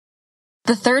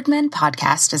The Third Men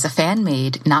podcast is a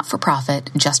fan-made,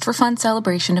 not-for-profit, just-for-fun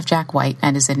celebration of Jack White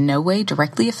and is in no way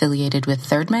directly affiliated with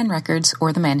Third Man Records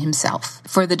or the man himself.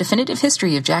 For the definitive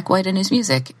history of Jack White and his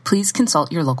music, please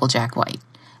consult your local Jack White.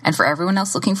 And for everyone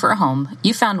else looking for a home,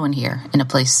 you found one here in a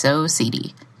place so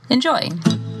seedy. Enjoy!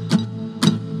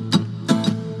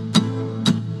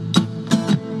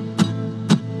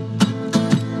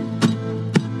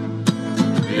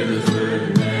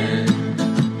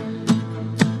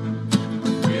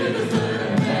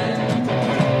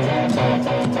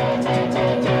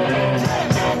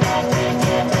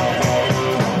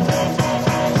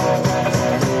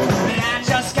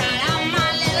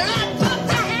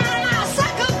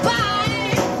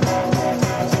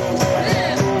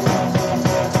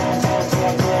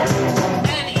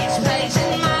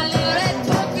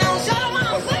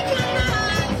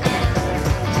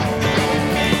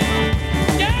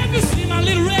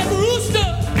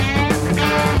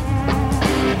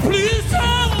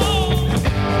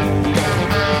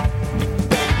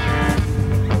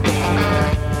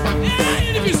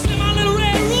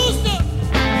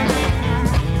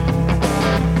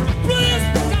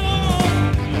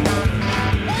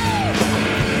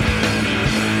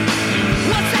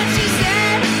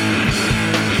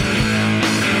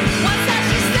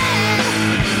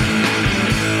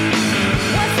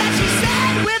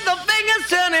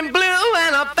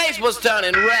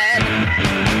 Turning red.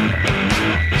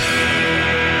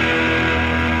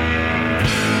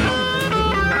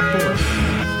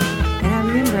 And I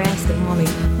remember asking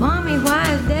Mommy,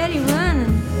 why is Daddy running?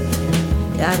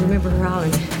 I remember her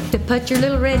hollering, to put your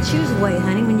little red shoes away,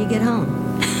 honey, when you get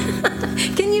home.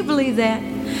 Can you believe that?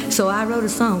 So I wrote a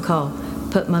song called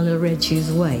Put My Little Red Shoes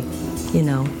Away. You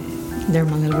know, they're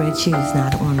my little red shoes, and I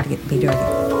don't want them to be dirty.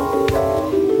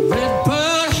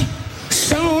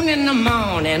 In the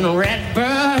morning,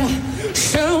 Redbird.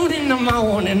 Soon in the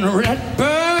morning,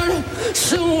 Redbird.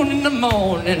 Soon in the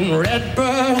morning,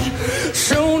 Redbird.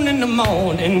 Soon in the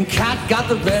morning, cat got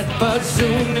the redbird.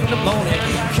 Soon in the morning,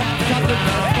 cat got the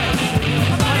redbird.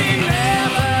 I ain't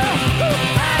never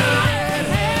had a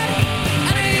redhead.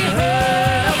 I ain't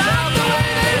heard about the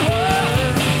way they were.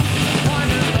 One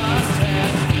who lost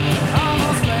him,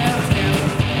 almost left him.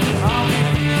 All he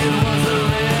did was a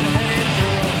redhead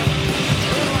girl.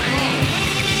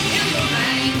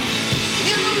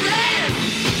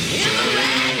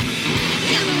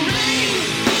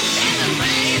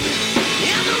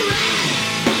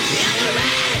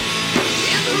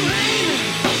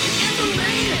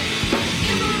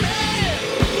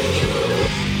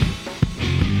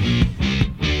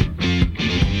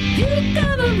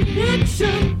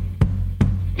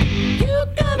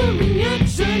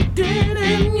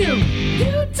 Didn't you?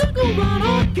 You took a one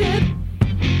orchid.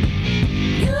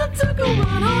 You took a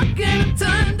one orchid and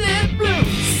turned it blue.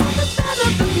 Something better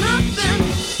than nothing.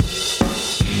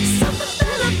 Something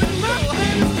better than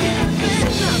nothing.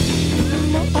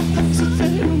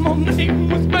 My name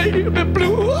was Baby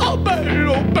Blue. Oh baby,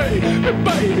 baby.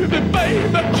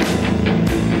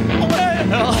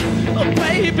 Well, oh,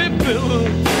 Baby Blue.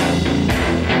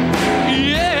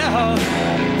 Yeah.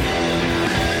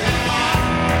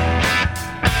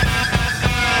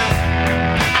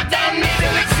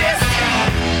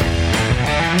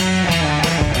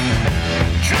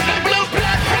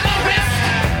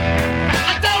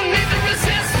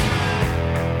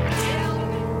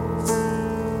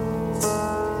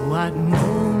 White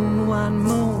moon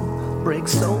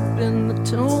breaks open the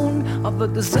tune of a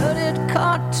deserted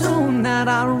cartoon that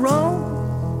I wrote.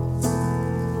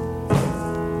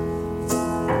 He's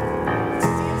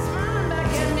smiling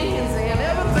back at me and saying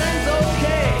everything's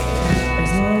okay,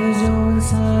 as long as you're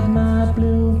inside my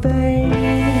blue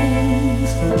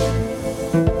veins.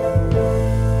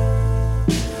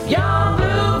 Your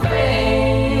blue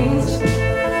veins.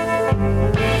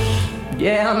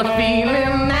 Yeah, I'm the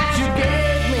feeling that you get.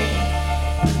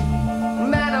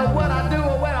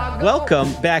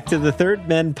 Welcome back to the Third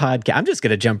Men podcast. I'm just going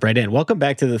to jump right in. Welcome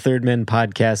back to the Third Men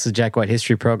podcast, the Jack White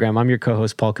History Program. I'm your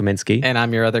co-host, Paul Kaminsky. And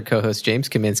I'm your other co-host, James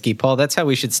Kaminsky. Paul, that's how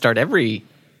we should start every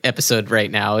episode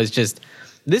right now, is just,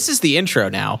 this is the intro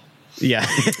now. Yeah.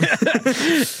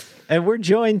 And we're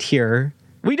joined here.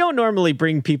 We don't normally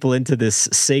bring people into this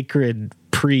sacred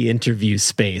pre-interview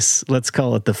space. Let's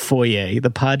call it the foyer, the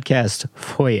podcast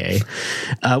foyer.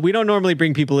 We don't normally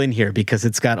bring people in here because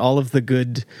it's got all of the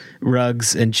good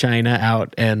rugs and china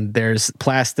out, and there's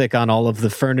plastic on all of the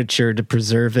furniture to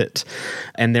preserve it,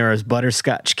 and there is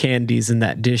butterscotch candies in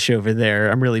that dish over there.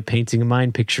 I'm really painting a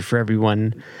mind picture for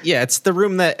everyone. Yeah, it's the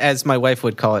room that, as my wife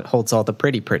would call it, holds all the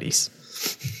pretties.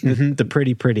 Mm-hmm, the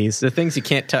pretties. The things you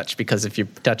can't touch because if you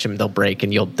touch them, they'll break,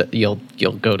 and you'll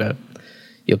go to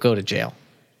you'll go to jail.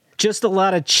 Just a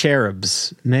lot of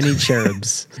cherubs, many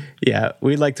cherubs. Yeah,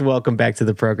 we'd like to welcome back to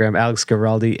the program Alex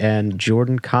Giraldi and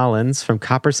Jordan Collins from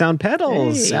Copper Sound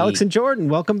Pedals. Hey. Alex and Jordan,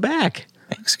 welcome back.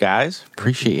 Thanks, guys.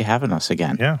 Appreciate you having us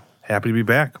again. Yeah, happy to be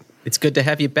back. It's good to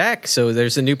have you back. So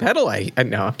there's a new pedal.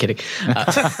 No, I'm kidding.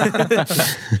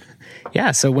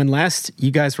 Yeah, so when last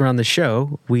you guys were on the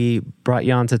show, we brought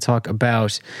you on to talk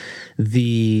about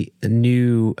the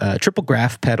new triple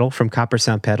graph pedal from Copper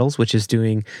Sound Pedals, which is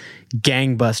doing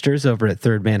gangbusters over at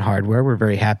Third Man Hardware. We're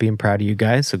very happy and proud of you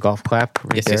guys, so golf clap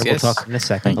right there. Yes. We'll talk in a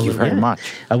second. Thank you very much.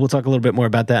 We'll talk a little bit more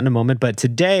about that in a moment, but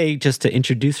today, just to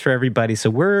introduce for everybody, so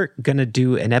we're going to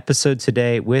do an episode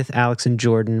today with Alex and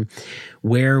Jordan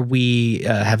where we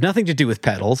have nothing to do with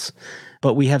pedals,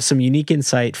 but we have some unique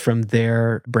insight from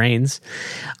their brains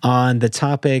on the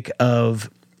topic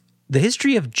of the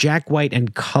history of Jack White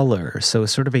and color. So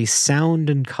sort of a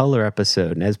sound and color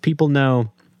episode. And as people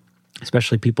know,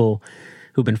 especially people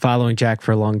who've been following Jack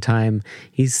for a long time,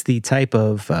 he's the type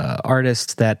of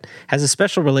artist that has a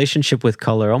special relationship with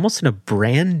color, almost in a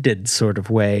branded sort of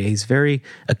way. He's very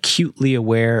acutely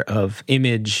aware of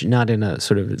image, not in a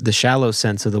sort of the shallow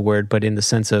sense of the word, but in the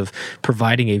sense of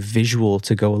providing a visual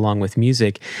to go along with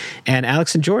music. And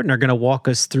Alex and Jordan are going to walk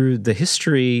us through the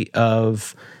history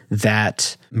of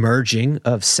that merging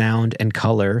of sound and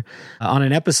color on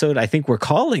an episode I think we're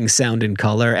calling Sound and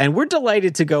Color. And we're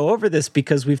delighted to go over this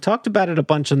because we've talked about it a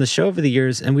bunch on the show over the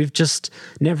years, and we've just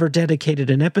never dedicated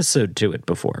an episode to it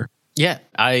before. Yeah,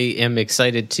 I am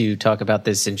excited to talk about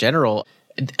this in general.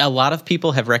 A lot of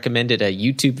people have recommended a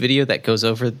YouTube video that goes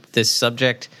over this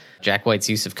subject, Jack White's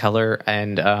use of color,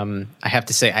 and I have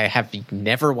to say I have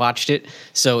never watched it.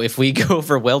 So if we go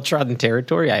over well-trodden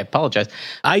territory, I apologize.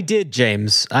 I did,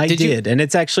 James. I did, and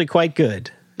it's actually quite good.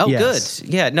 Oh, Yes.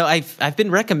 good. Yeah, no, I've been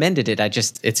recommended it.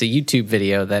 It's a YouTube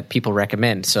video that people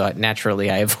recommend, so naturally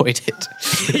I avoid it.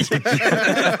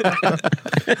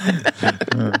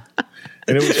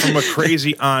 And it was from a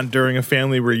crazy aunt during a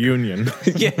family reunion.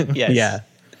 Yes. Yeah.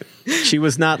 She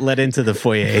was not let into the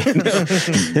foyer.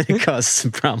 It caused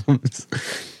some problems.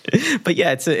 But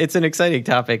yeah, it's an exciting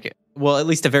topic. Well, at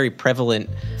least a very prevalent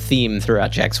theme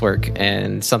throughout Jack's work,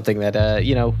 and something that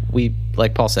we,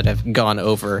 like Paul said, have gone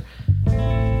over.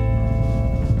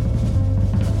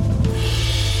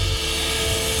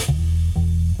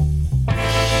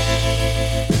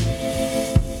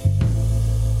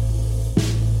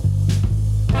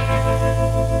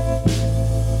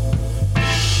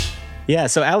 Yeah,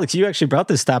 so Alex, you actually brought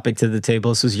this topic to the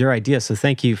table. This was your idea, so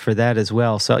thank you for that as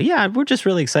well. So yeah, we're just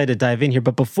really excited to dive in here.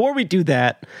 But before we do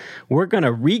that, we're going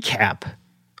to recap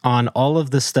on all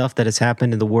of the stuff that has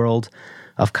happened in the world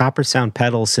of Copper Sound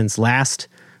Pedals since last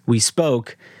we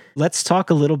spoke. Let's talk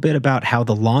a little bit about how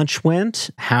the launch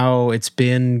went, how it's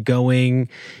been going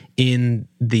in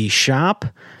the shop.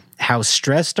 How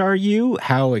stressed are you?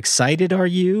 How excited are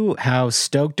you? How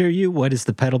stoked are you? What has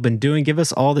the pedal been doing? Give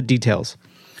us all the details.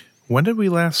 When did we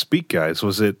last speak, guys?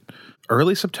 Was it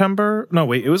early September? No,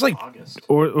 wait, it was like August.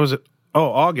 Or was it? Oh,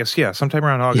 August. Yeah, sometime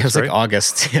around August. Yeah, it was right? like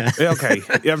August. Yeah. Okay.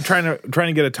 Yeah, I'm trying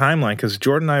to get a timeline because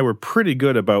Jordan and I were pretty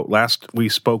good about we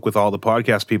spoke with all the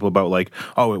podcast people about like,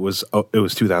 it was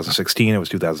 2016, it was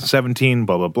 2017,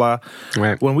 blah blah blah.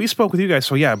 Right. When we spoke with you guys,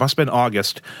 so yeah, it must have been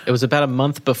August. It was about a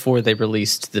month before they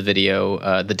released the video,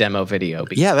 the demo video.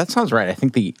 Yeah, that sounds right. I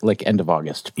think the end of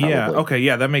August. Probably. Yeah. Okay.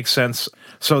 Yeah, that makes sense.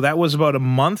 So that was about a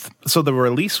month. So the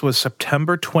release was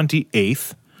September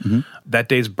 28th. Mm-hmm. That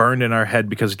day's burned in our head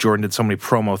because Jordan did so many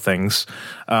promo things.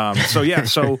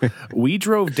 So we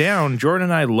drove down. Jordan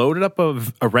and I loaded up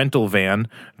a rental van,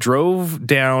 drove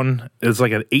down. It was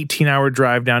like an 18-hour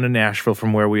drive down to Nashville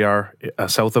from where we are,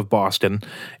 south of Boston.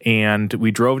 And we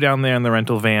drove down there in the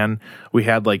rental van. We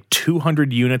had like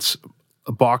 200 units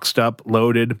boxed up,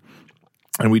 loaded.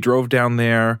 And we drove down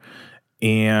there.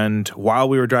 And while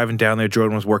we were driving down there,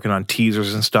 Jordan was working on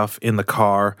teasers and stuff in the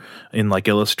car in like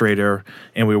Illustrator,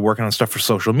 and we were working on stuff for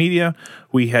social media.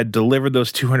 We had delivered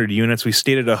those 200 units. We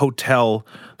stayed at a hotel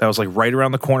that was like right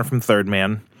around the corner from Third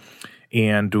Man,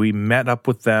 and we met up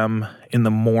with them in the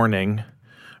morning,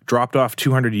 dropped off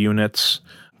 200 units,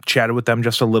 chatted with them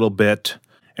just a little bit.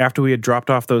 After we had dropped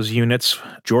off those units,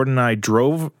 Jordan and I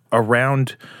drove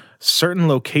around certain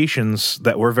locations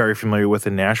that we're very familiar with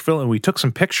in Nashville, and we took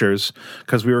some pictures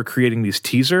because we were creating these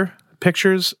teaser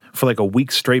pictures for like a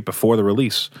week straight before the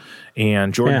release.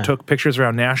 And Jordan took pictures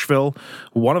around Nashville.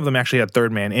 One of them actually had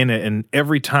Third Man in it, and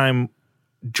every time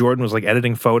Jordan was like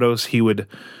editing photos, he would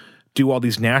do all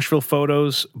these Nashville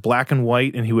photos, black and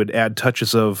white, and he would add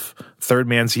touches of Third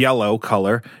Man's yellow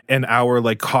color and our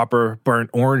like copper burnt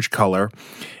orange color.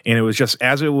 And it was just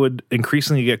as it would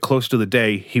increasingly get close to the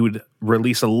day, he would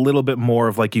release a little bit more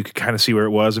of like you could kind of see where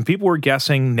it was. And people were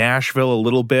guessing Nashville a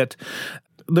little bit.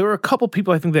 There were a couple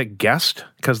people I think that guessed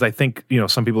because I think,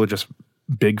 some people are just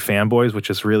big fanboys, which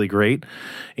is really great.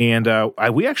 And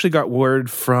we actually got word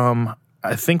from,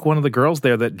 I think, one of the girls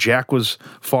there that Jack was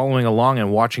following along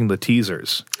and watching the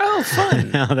teasers. Oh,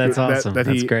 fun. Oh, that's awesome.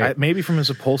 That's great. Maybe from his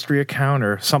upholstery account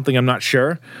or something, I'm not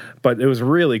sure. But it was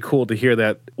really cool to hear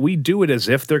that we do it as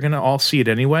if they're going to all see it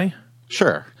anyway.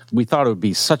 Sure. We thought it would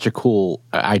be such a cool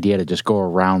idea to just go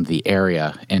around the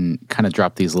area and kind of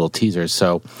drop these little teasers.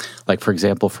 So, like, for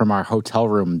example, from our hotel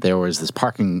room, there was this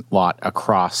parking lot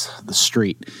across the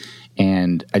street.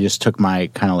 And I just took my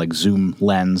kind of like zoom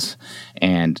lens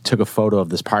and took a photo of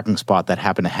this parking spot that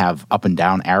happened to have up and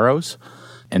down arrows.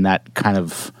 And that kind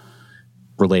of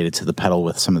related to the pedal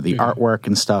with some of the artwork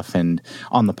and stuff. And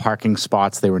on the parking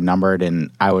spots, they were numbered,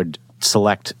 and I would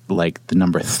select like the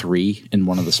number 3 in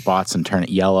one of the spots and turn it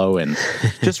yellow, and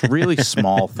just really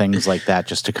small things like that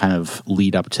just to kind of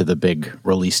lead up to the big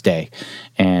release day.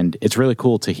 And it's really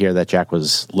cool to hear that Jack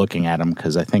was looking at them,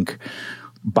 because I think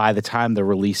by the time the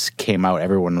release came out,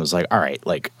 everyone was like, all right,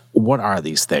 like, what are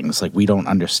these things? Like, we don't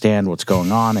understand what's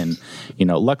going on. And,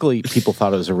 luckily people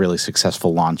thought it was a really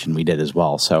successful launch, and we did as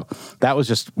well. So that was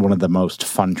just one of the most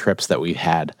fun trips that we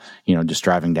had, just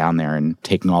driving down there and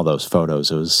taking all those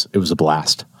photos. It was a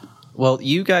blast. Well,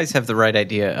 you guys have the right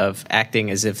idea of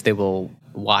acting as if they will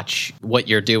watch what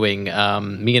you're doing.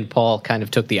 Me and Paul kind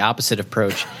of took the opposite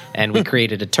approach, and we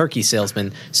created a turkey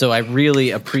salesman. So I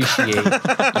really appreciate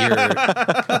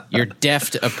your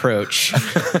deft approach.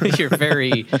 You're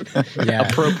very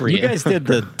appropriate. You guys did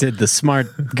the smart,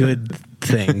 good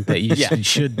thing that you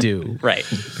should do. Right.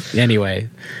 Anyway,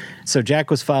 so Jack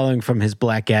was following from his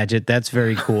black gadget. That's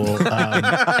very cool.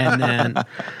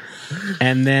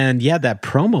 And then, that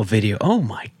promo video. Oh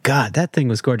my God, that thing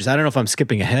was gorgeous. I don't know if I'm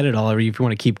skipping ahead at all, or if you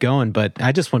want to keep going, but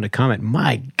I just wanted to comment.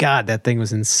 My God, that thing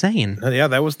was insane. Yeah,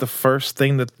 that was the first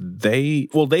thing that they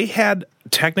had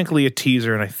technically a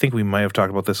teaser, and I think we might have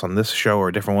talked about this on this show or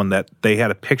a different one, that they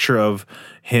had a picture of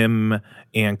him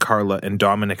and Carla and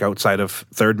Dominic outside of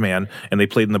Third Man, and they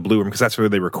played in the Blue Room because that's where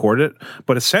they recorded it.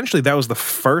 But essentially, that was the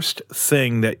first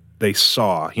thing that they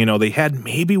saw. They had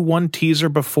maybe one teaser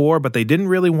before, but they didn't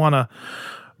really want to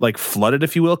like flood it,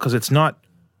 if you will, because it's not,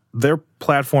 their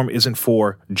platform isn't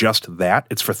for just that.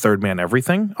 It's for Third Man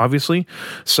everything, obviously.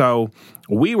 So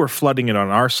we were flooding it on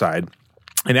our side.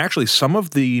 And actually, some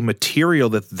of the material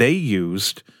that they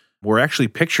used were actually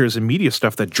pictures and media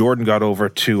stuff that Jordan got over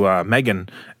to Megan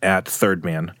at Third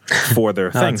Man for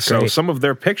their thing. So some of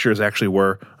their pictures actually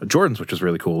were Jordan's, which is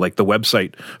really cool. Like the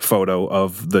website photo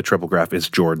of the Triple Graph is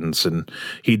Jordan's, and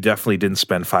he definitely didn't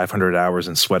spend 500 hours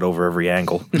and sweat over every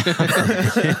angle.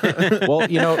 Well,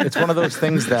 it's one of those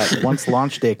things that once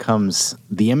launch day comes,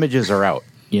 the images are out.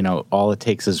 All it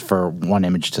takes is for one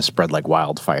image to spread like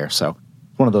wildfire. So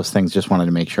one of those things, just wanted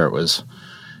to make sure it was,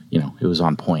 it was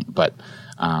on point. But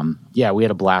we had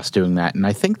a blast doing that. And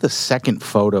I think the second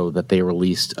photo that they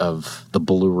released of the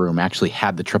Blue Room actually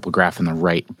had the Triple Graph in the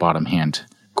right bottom hand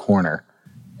corner.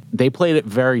 They played it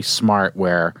very smart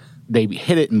where they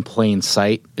hid it in plain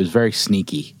sight. It was very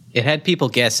sneaky. It had people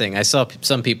guessing. I saw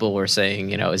some people were saying,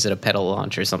 is it a pedal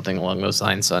launch or something along those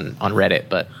lines on Reddit,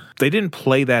 but they didn't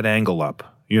play that angle up.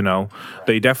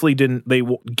 They definitely didn't. They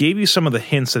gave you some of the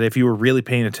hints that if you were really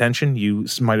paying attention, you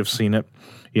might have seen it,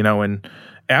 and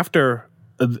after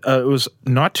it was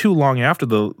not too long after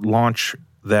the launch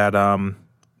that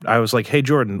I was like, hey,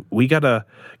 Jordan, we got to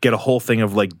get a whole thing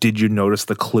of like, did you notice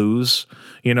the clues?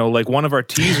 Like one of our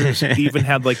teasers even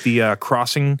had like the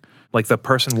crossing, like the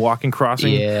person walking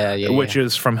crossing, which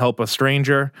is from Help a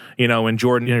Stranger, and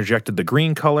Jordan interjected the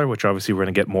green color, which obviously we're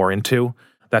going to get more into,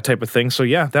 that type of thing. So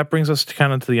that brings us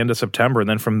to the end of September. And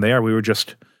then from there, we were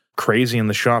just crazy in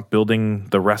the shop building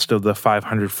the rest of the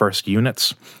 500 first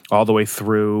units all the way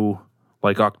through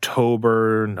like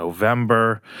October,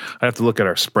 November. I have to look at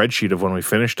our spreadsheet of when we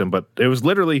finished them, but it was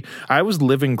literally, I was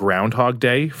living Groundhog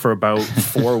Day for about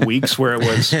 4 weeks, where it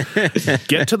was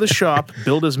get to the shop,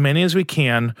 build as many as we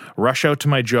can, rush out to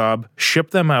my job, ship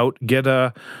them out, get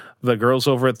the girls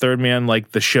over at Third Man,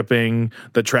 like the shipping,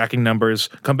 the tracking numbers,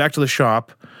 come back to the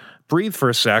shop, breathe for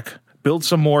a sec, build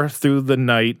some more through the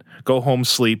night, go home,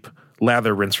 sleep,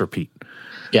 lather, rinse, repeat.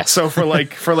 Yeah. So for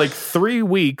like 3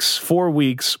 weeks, 4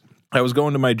 weeks, I was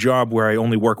going to my job where I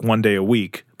only work 1 day a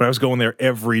week, but I was going there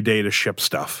every day to ship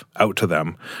stuff out to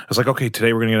them. I was like, okay,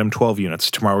 today we're going to get them 12 units.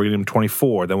 Tomorrow we're going to get them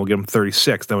 24. Then we'll get them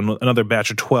 36. Then another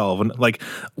batch of 12. And like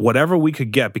whatever we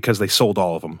could get because they sold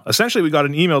all of them. Essentially, we got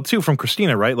an email too from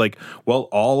Christina, right? Like, well,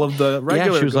 all of the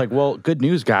regular. Yeah, she was like, well, good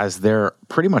news, guys. They're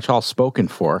pretty much all spoken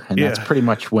for. And that's pretty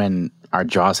much when our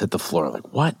jaws hit the floor.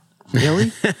 Like, what?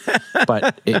 Really?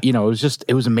 But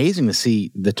it was amazing to see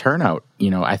the turnout.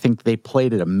 I think they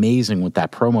played it amazing with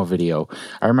that promo video.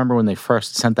 I remember when they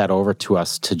first sent that over to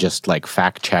us to just like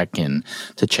fact check and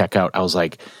to check out. I was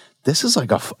like, this is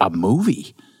like a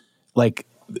movie. Like,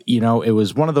 it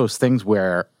was one of those things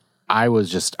where I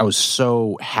was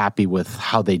so happy with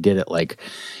how they did it. Like,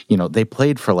 they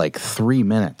played for like 3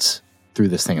 minutes through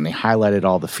this thing and they highlighted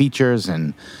all the features,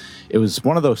 and it was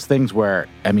one of those things where,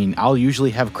 I mean, I'll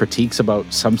usually have critiques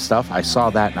about some stuff. I saw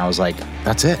that and I was like,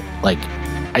 that's it. Like,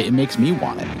 it makes me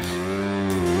want it.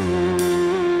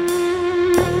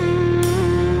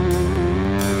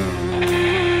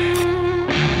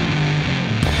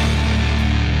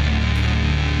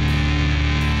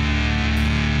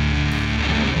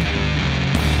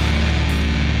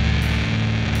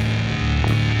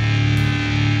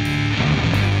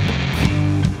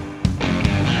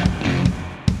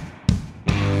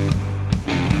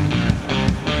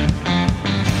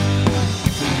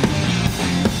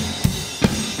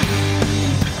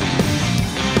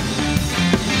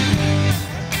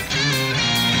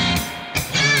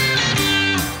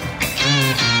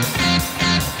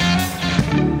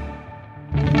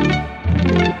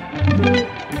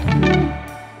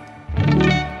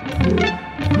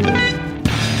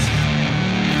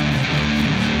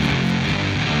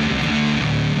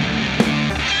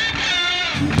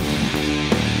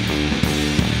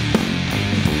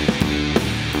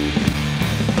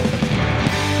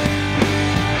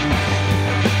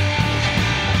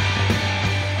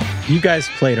 You guys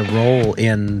played a role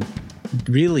in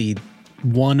really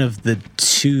one of the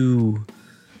 2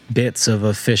 bits of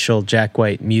official Jack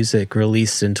White music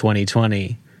released in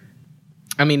 2020.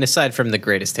 I mean, aside from the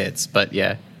greatest hits, but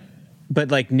yeah. But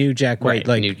like new Jack White,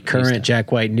 like new current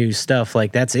Jack White new stuff,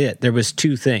 like that's it. There was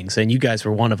 2 things, and you guys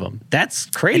were one of them. That's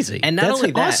crazy. And not that's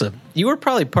only that, awesome. You were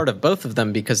probably part of both of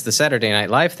them because the Saturday Night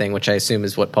Live thing, which I assume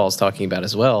is what Paul's talking about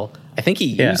as well, I think he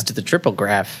used the triple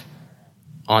graph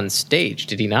on stage,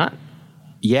 did he not?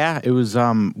 Yeah, it was.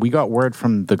 We got word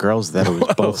from the girls that it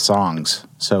was both songs.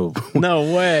 So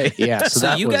no way. Yeah,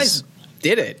 so you guys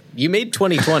did it. You made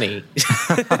 2020.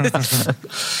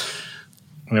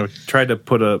 Tried to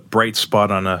put a bright spot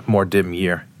on a more dim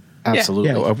year. Absolutely.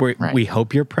 Yeah, we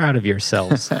hope you're proud of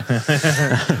yourselves. A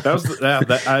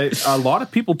lot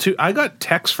of people too. I got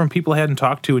texts from people I hadn't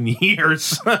talked to in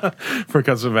years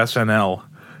because of SNL.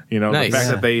 Nice. The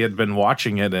fact that they had been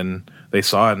watching it and they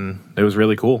saw it, and it was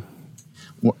really cool.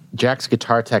 Jack's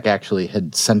guitar tech actually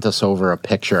had sent us over a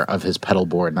picture of his pedal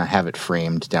board, and I have it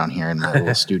framed down here in my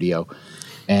little studio.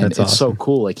 And That's it's awesome. so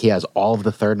cool. Like, he has all of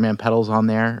the Third Man pedals on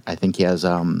there. I think he has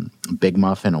a Big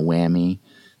Muff and a Whammy,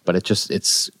 but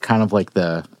it's kind of like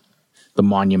the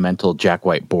monumental Jack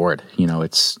White board.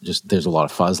 It's just, there's a lot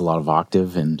of fuzz, a lot of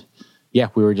octave, and yeah,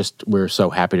 we were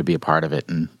so happy to be a part of it,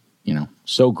 and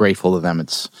so grateful to them.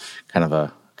 It's kind of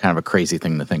a crazy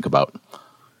thing to think about.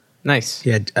 Nice.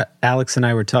 Yeah, Alex and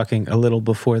I were talking a little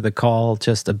before the call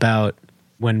just about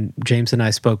when James and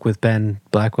I spoke with Ben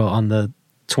Blackwell on the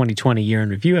 2020 Year in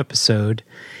Review episode.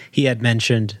 He had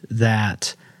mentioned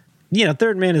that,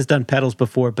 Third Man has done pedals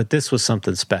before, but this was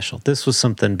something special. This was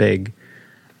something big,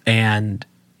 and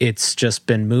it's just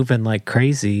been moving like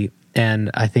crazy. And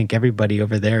I think everybody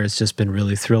over there has just been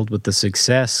really thrilled with the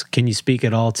success. Can you speak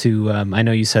at all to, I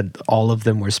know you said all of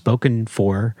them were spoken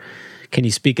for. Can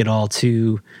you speak at all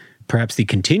to perhaps the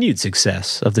continued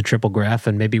success of the triple graph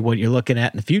and maybe what you're looking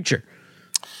at in the future?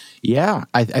 Yeah,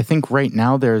 I think right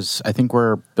now I think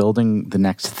we're building the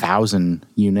next 1,000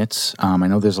 units. I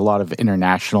know there's a lot of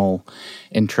international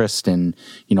interest, and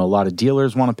a lot of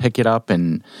dealers want to pick it up.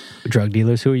 And Drug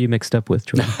dealers, who are you mixed up with,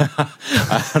 Jordan?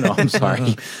 I don't know. I'm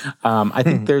sorry. I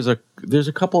think there's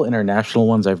a couple international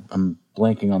ones. I'm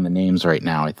blanking on the names right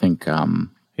now. I think.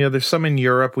 There's some in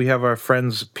Europe. We have our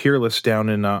friends Peerless down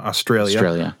in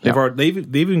Australia.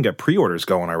 They've even got pre-orders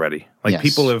going already. Like,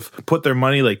 people have put their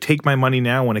money, like, take my money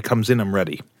now. When it comes in, I'm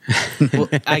ready. Well,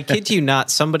 I kid you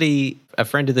not, a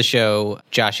friend of the show,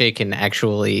 Josh Aiken,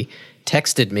 actually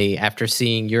texted me after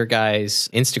seeing your guys'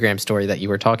 Instagram story that you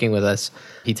were talking with us.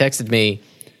 He texted me,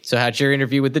 so how'd your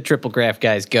interview with the triple graph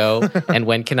guys go? And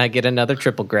when can I get another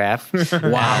triple graph?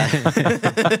 Wow.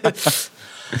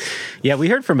 Yeah, we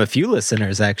heard from a few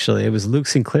listeners, actually. It was Luke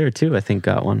Sinclair, too, I think,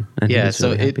 got one. And he was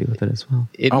really happy with it as well.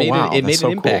 It Oh, made, wow, it made that's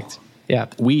an so cool. impact. Yeah.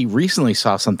 We recently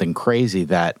saw something crazy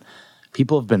that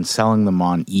people have been selling them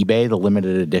on eBay, the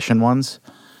limited edition ones,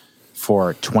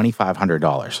 for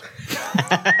 $2,500.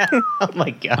 Oh, my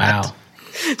God. Wow.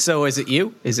 So is it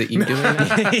you? Is it you doing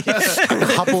that?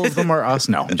 A couple of them are us.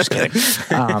 No, I'm just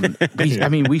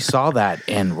kidding. We saw that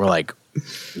and we're like,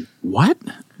 what?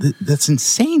 That's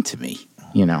insane to me,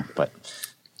 but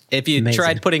If you Amazing.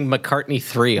 tried putting McCartney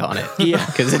 3 on it. Yeah.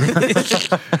 Because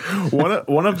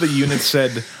One of the units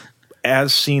said,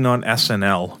 as seen on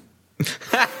SNL.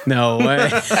 No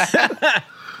way.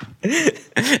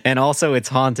 And also, it's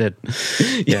haunted.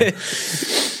 Yeah.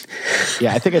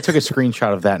 Yeah, I think I took a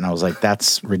screenshot of that and I was like,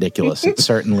 that's ridiculous.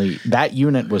 That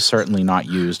unit was certainly not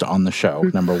used on the show,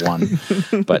 number one.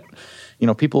 But,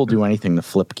 people will do anything to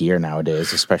flip gear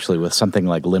nowadays, especially with something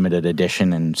like limited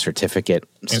edition and certificate,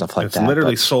 stuff like It's that.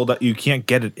 literally But, sold out. You can't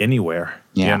get it anywhere.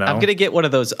 Yeah. You know? I'm going to get one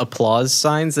of those applause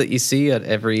signs that you see at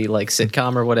every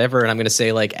sitcom or whatever. And I'm going to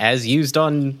say as used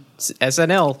on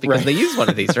SNL because they use one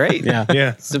of these, right? Yeah.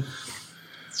 Yeah. So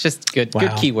it's just good Wow.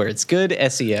 keywords, good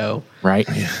SEO. right?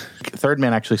 Third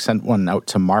Man actually sent one out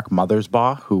to Mark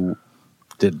Mothersbaugh, who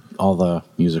did all the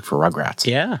music for Rugrats.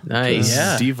 Yeah. Nice.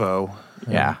 Yeah. Devo.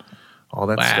 Yeah. All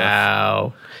that stuff.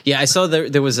 Wow. Yeah, I saw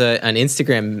there was an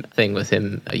Instagram thing with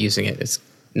him using it. It's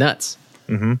nuts.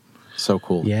 So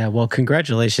cool. Yeah, well,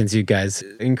 congratulations, you guys.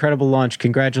 Incredible launch.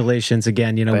 Congratulations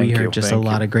again. We Thank heard you, just a thank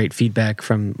lot you. of great feedback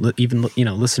from even,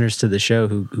 listeners to the show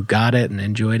who got it and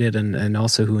enjoyed it and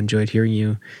also who enjoyed hearing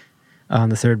you on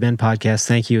the Third Man podcast.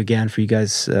 Thank you again for you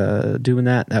guys doing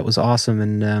that. That was awesome.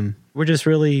 And we're just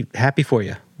really happy for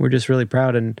you. We're just really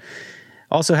proud and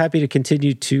also happy to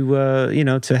continue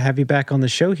to, to have you back on the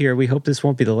show here. We hope this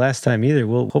won't be the last time either.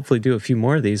 We'll hopefully do a few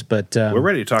more of these, but We're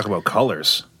ready to talk about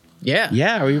colors. Yeah.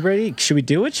 yeah, are we ready? Should we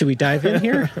do it? Should we dive in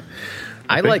here?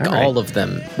 I like All right. all of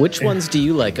them. Which ones do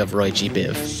you like of Roy G.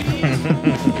 Biv?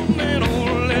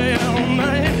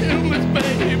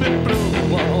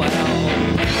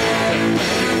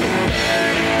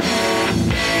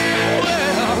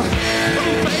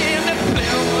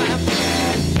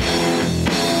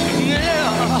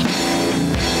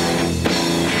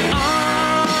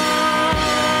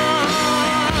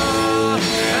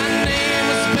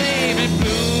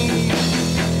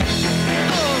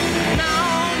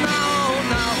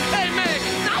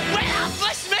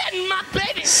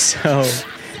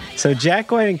 So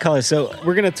Jack White in Color. So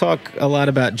we're going to talk a lot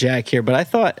about Jack here, but I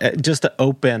thought just to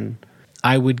open,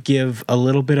 I would give a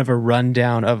little bit of a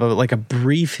rundown of a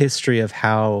brief history of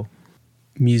how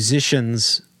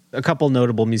musicians, a couple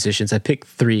notable musicians, I picked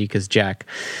 3 because Jack,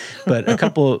 but a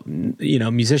couple,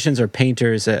 musicians or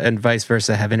painters and vice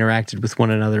versa have interacted with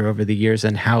one another over the years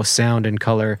and how sound and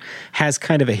color has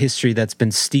kind of a history that's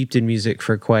been steeped in music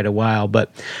for quite a while.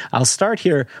 But I'll start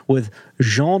here with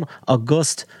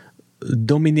Jean-Auguste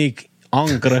Dominique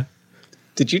Ingres.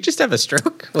 Did you just have a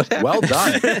stroke? What happened? Well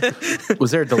done. Was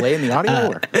there a delay in the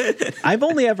audio? Or? I've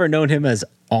only ever known him as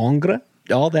Ingres.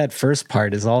 All that first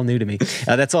part is all new to me.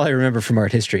 That's all I remember from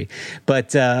art history.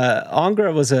 But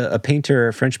Ingres was a painter,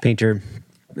 a French painter,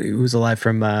 who was alive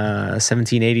from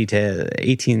 1780 to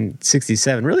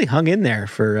 1867. Really hung in there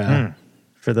for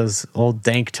those old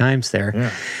dank times there.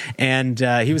 Yeah. And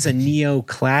he was a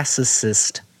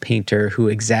neoclassicist painter who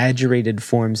exaggerated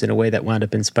forms in a way that wound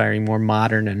up inspiring more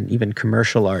modern and even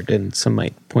commercial art. And some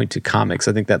might point to comics.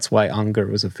 I think that's why Ingres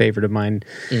was a favorite of mine,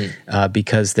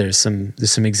 because there's some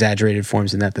exaggerated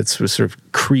forms in that's sort of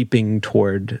creeping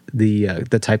toward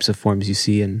the types of forms you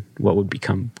see in what would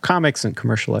become comics and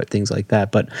commercial art, things like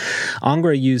that. But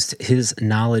Ingres used his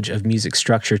knowledge of music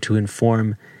structure to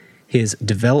inform his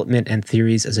development and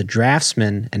theories as a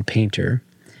draftsman and painter.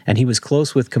 And he was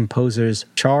close with composers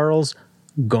Charles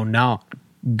Gounod.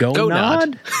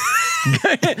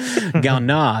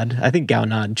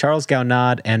 Charles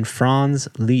Gounod and Franz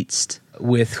Liszt,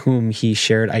 with whom he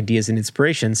shared ideas and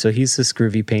inspiration. So he's this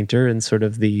groovy painter and sort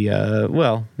of the,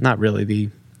 not really the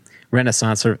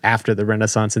Renaissance, sort of after the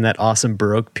Renaissance in that awesome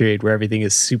Baroque period where everything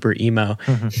is super emo.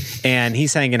 Mm-hmm. And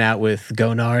he's hanging out with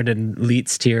Gounod and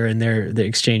Liszt here, and they're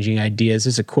exchanging ideas.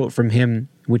 There's a quote from him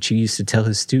which he used to tell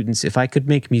his students: "If I could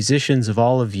make musicians of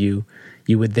all of you,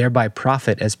 you would thereby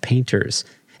profit as painters.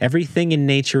 Everything in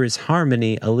nature is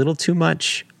harmony. A little too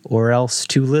much or else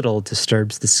too little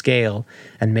disturbs the scale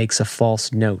and makes a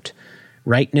false note.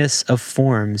 Rightness of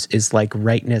forms is like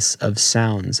rightness of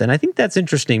sounds." And I think that's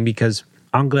interesting because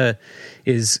Ingres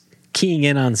is keying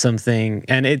in on something,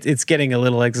 and it's getting a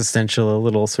little existential, a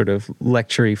little sort of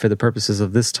lecture-y for the purposes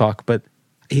of this talk, but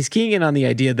he's keying in on the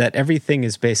idea that everything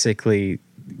is basically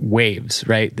waves,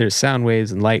 right? There's sound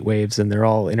waves and light waves, and they're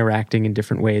all interacting in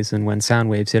different ways. And when sound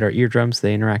waves hit our eardrums,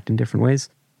 they interact in different ways.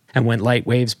 And when light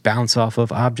waves bounce off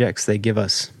of objects, they give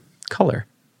us color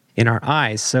in our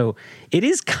eyes. So it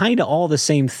is kind of all the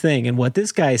same thing. And what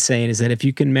this guy is saying is that if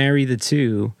you can marry the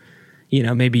two, you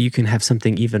know, maybe you can have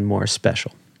something even more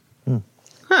special.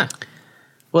 Huh.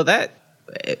 Well, those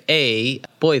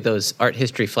art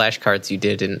history flashcards you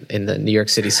did in the New York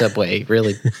City subway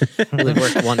really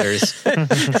worked wonders.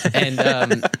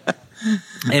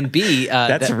 And B,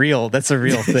 that's real. That's a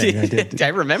real thing. I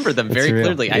remember them very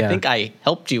clearly. Yeah. I think I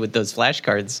helped you with those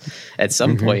flashcards at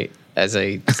some point as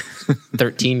a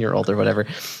 13-year-old or whatever.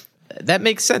 That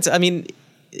makes sense. I mean,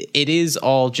 it is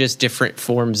all just different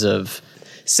forms of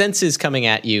senses coming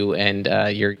at you,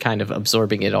 and you're kind of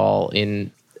absorbing it all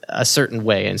in a certain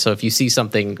way. And so if you see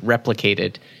something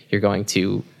replicated, you're going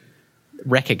to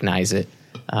recognize it.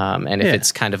 And if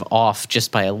it's kind of off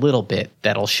just by a little bit,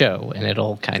 that'll show, and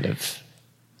it'll kind of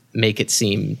make it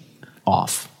seem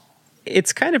off.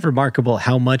 It's kind of remarkable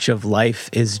how much of life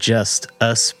is just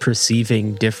us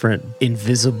perceiving different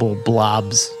invisible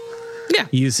blobs. Yeah.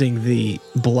 Using the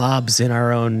blobs in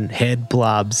our own head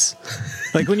blobs.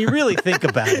 Like when you really think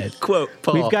about it. Quote,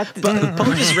 Paul. We've got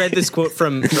Paul just read this quote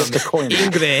from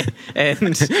Ingrid,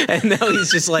 and now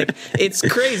he's just like, it's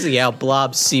crazy how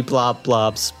blobs see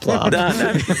blobs. No,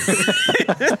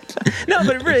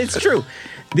 but it's true.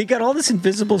 They got all this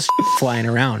invisible shit flying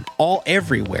around all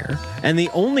everywhere. And the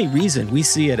only reason we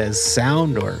see it as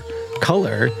sound or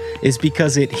color is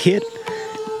because it hit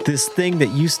this thing that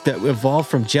evolved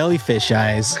from jellyfish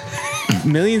eyes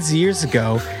millions of years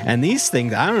ago. And these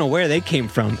things, I don't know where they came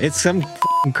from. It's some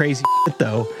crazy shit,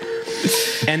 though.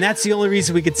 And that's the only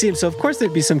reason we could see them. So, of course,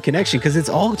 there'd be some connection because it's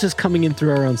all just coming in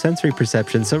through our own sensory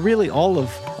perception. So, really, all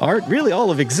of art, really,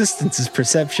 all of existence is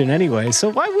perception anyway. So,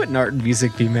 why wouldn't art and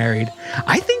music be married?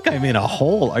 I think I'm in a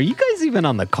hole. Are you guys even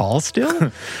on the call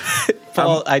still?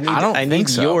 Paul, I need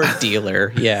so. your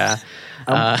dealer. Yeah.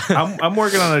 I'm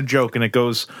working on a joke, and it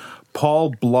goes,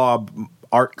 Paul Blob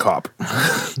Art Cop.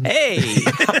 Hey!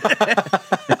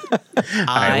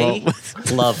 I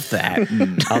love that.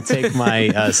 I'll take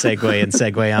my segue and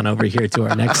segue on over here to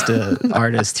our next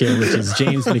artist here, which is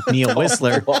James McNeill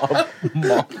Whistler,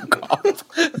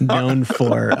 known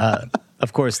for,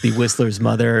 of course, the Whistler's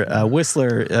mother.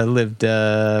 Whistler lived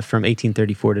from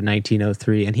 1834 to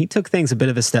 1903, and he took things a bit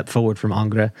of a step forward from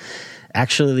Ingres,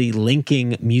 actually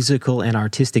linking musical and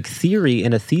artistic theory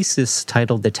in a thesis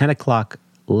titled The 10 O'Clock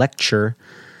Lecture.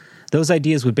 Those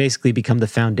ideas would basically become the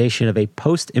foundation of a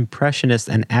post-impressionist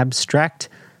and abstract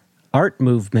art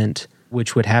movement,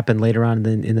 which would happen later on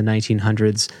in the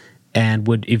 1900s and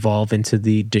would evolve into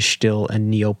the De Stijl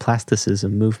and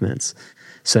neoplasticism movements.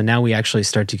 So now we actually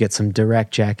start to get some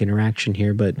direct Jack interaction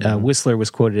here. But Whistler was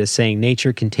quoted as saying,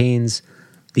 "Nature contains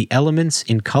the elements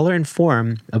in color and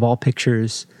form of all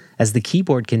pictures as the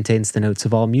keyboard contains the notes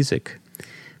of all music.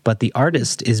 But the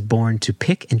artist is born to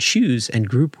pick and choose and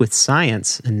group with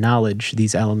science and knowledge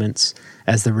these elements,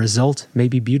 as the result may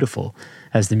be beautiful,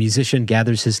 as the musician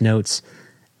gathers his notes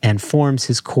and forms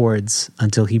his chords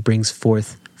until he brings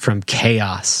forth from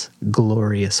chaos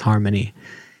glorious harmony."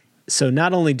 So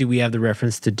not only do we have the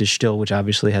reference to De Stijl, which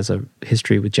obviously has a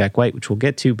history with Jack White, which we'll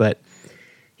get to, but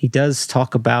he does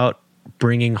talk about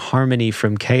bringing harmony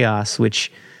from chaos,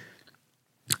 which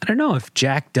I don't know if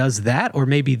Jack does that or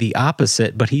maybe the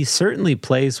opposite, but he certainly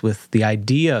plays with the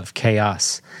idea of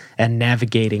chaos and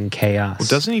navigating chaos. Well,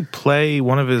 doesn't he play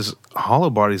one of his hollow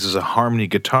bodies as a harmony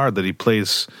guitar that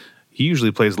he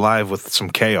usually plays live with some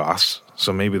chaos?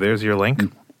 So maybe there's your link.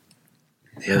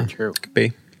 Yeah, True. could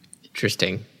be.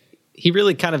 Interesting. He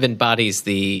really kind of embodies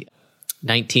the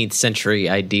 19th century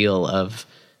ideal of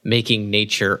making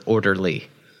nature orderly.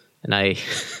 And I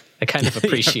kind of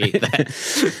appreciate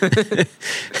that.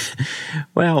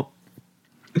 Well,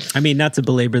 I mean, not to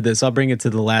belabor this, I'll bring it to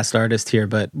the last artist here,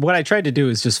 but what I tried to do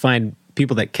is just find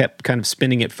people that kept kind of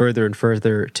spinning it further and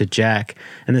further to Jack.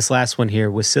 And this last one here,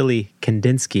 Wassily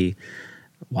Kandinsky.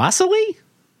 Wassily?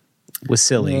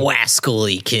 Wassily.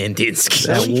 Wascally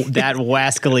Kandinsky. That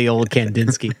wascally old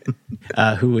Kandinsky,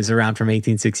 who was around from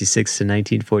 1866 to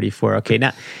 1944. Okay,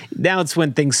 now it's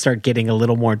when things start getting a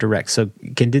little more direct. So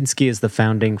Kandinsky is the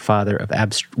founding father of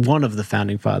one of the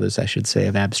founding fathers, I should say,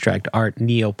 of abstract art,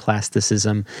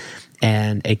 neoplasticism,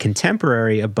 and a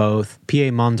contemporary of both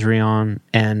Piet Mondrian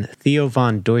and Theo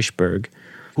von Doesburg,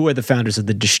 who are the founders of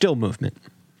the De Stijl movement.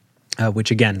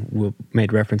 Which, again, we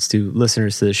made reference to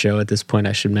listeners to the show. At this point,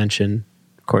 I should mention,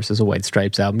 of course, there's a White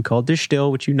Stripes album called De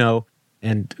Stijl, which you know,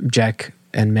 and Jack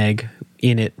and Meg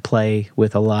in it play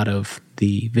with a lot of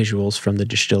the visuals from the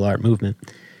De Stijl art movement.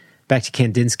 Back to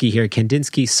Kandinsky here.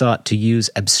 Kandinsky sought to use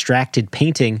abstracted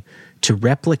painting to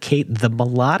replicate the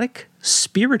melodic,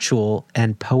 spiritual,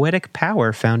 and poetic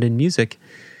power found in music.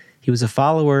 He was a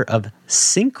follower of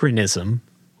synchronism,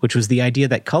 which was the idea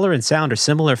that color and sound are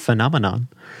similar phenomenon,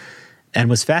 and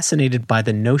was fascinated by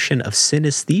the notion of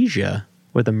synesthesia,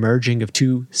 or the merging of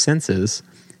two senses,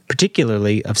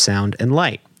 particularly of sound and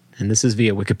light. And this is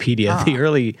via Wikipedia.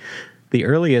 The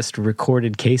earliest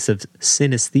recorded case of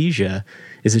synesthesia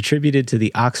is attributed to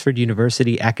the Oxford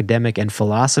University academic and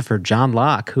philosopher John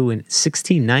Locke, who in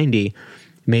 1690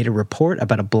 made a report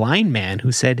about a blind man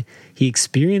who said he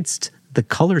experienced the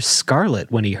color scarlet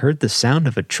when he heard the sound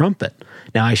of a trumpet.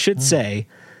 Now, I should say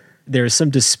there is some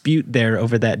dispute there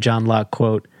over that John Locke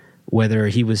quote, whether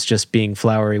he was just being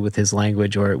flowery with his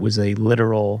language or it was a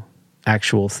literal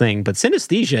actual thing. But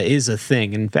synesthesia is a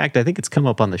thing. In fact, I think it's come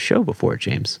up on the show before,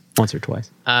 James, once or twice.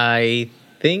 I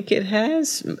think it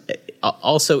has.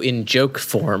 Also in joke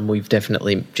form, we've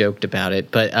definitely joked about it.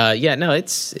 But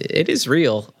it is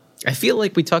real. I feel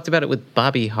like we talked about it with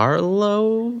Bobby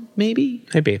Harlow, maybe?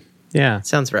 Maybe. Yeah.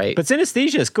 Sounds right. But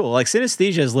synesthesia is cool. Like,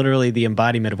 synesthesia is literally the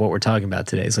embodiment of what we're talking about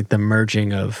today. It's like the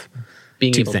merging of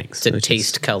being two able things. to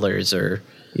taste colors or,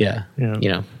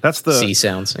 That's the see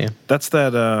sounds. Yeah. That's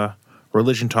that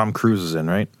religion Tom Cruise is in,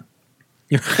 right?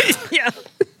 Yeah.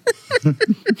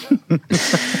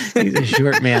 He's a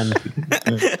short man.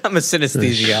 I'm a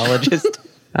synesthesiologist.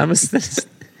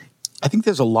 I think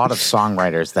there's a lot of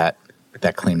songwriters that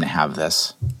claim to have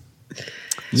this.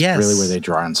 Yes. Really where they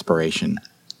draw inspiration.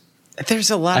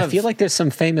 There's a lot I feel like there's some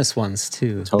famous ones,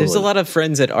 too. Totally. There's a lot of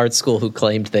friends at art school who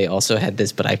claimed they also had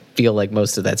this, but I feel like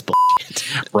most of that's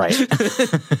bullshit. Right.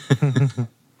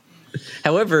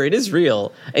 However, it is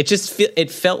real.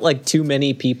 It felt like too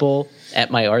many people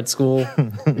at my art school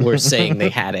were saying they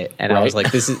had it, and I was like,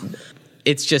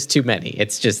 it's just too many.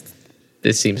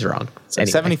 This seems wrong. So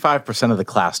anyway. 75% of the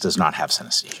class does not have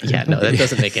synesthesia. Yeah, no, that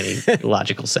doesn't make any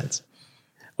logical sense.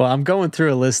 Well, I'm going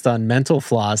through a list on Mental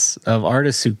Floss of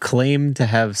artists who claim to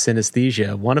have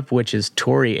synesthesia, one of which is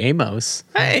Tori Amos.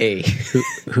 Hey.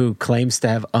 who claims to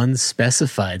have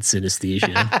unspecified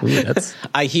synesthesia. Ooh,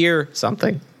 I hear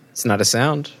something. It's not a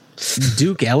sound.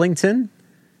 Duke Ellington,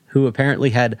 who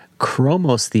apparently had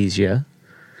chromosthesia.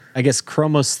 I guess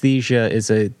chromosthesia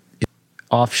is a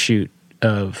offshoot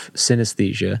of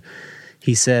synesthesia.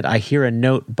 He said, I hear a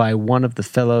note by one of the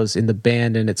fellows in the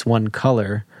band and it's one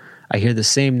color. I hear the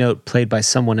same note played by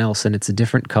someone else and it's a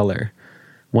different color.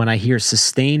 When I hear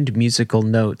sustained musical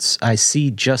notes, I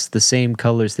see just the same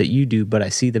colors that you do, but I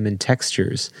see them in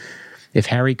textures. If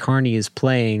Harry Carney is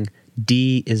playing,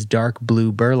 D is dark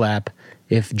blue burlap.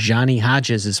 If Johnny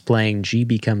Hodges is playing, G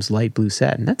becomes light blue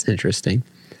satin. That's interesting.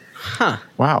 Huh.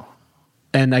 Wow.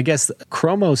 And I guess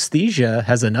chromosthesia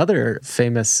has another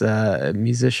famous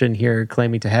musician here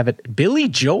claiming to have it. Billy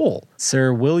Joel.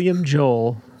 Sir William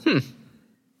Joel.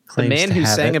 The man who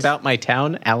sang about my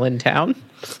town, Allentown.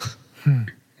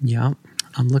 Yeah.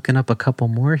 I'm looking up a couple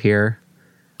more here.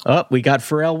 Oh, we got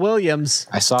Pharrell Williams.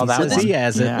 I saw that one. He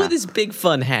has it. Yeah. With his big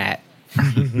fun hat.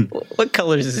 What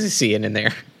colors is he seeing in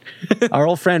there? Our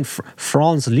old friend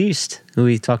Franz Liszt, who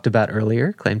we talked about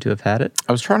earlier, claimed to have had it.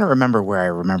 I was trying to remember where I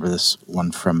remember this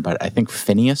one from, but I think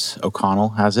Phineas O'Connell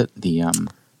has it. The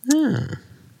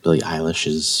Billie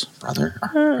Eilish's brother.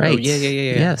 Right. yeah.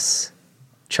 Yes.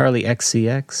 Charlie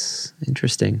XCX.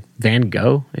 Interesting. Van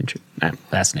Gogh.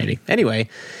 Fascinating. Anyway,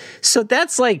 so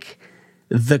that's like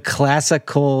the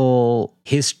classical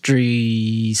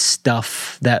history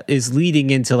stuff that is leading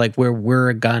into like where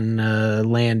we're gonna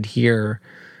land here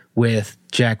with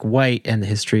Jack White and the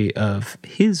history of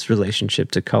his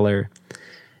relationship to color.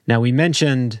 Now, we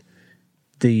mentioned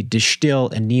the De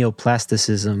Stijl and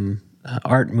neoplasticism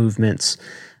art movements.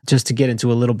 Just to get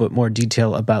into a little bit more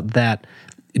detail about that,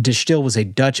 De Stijl was a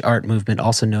Dutch art movement,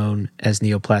 also known as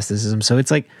neoplasticism. So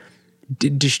it's like De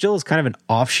Stijl is kind of an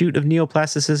offshoot of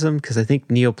neoplasticism, because I think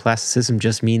neoplasticism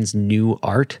just means new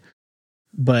art.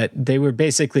 But they were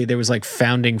basically, there was like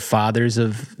founding fathers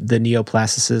of the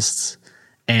neoplasticists,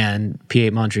 and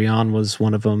Piet Mondrian was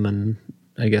one of them, and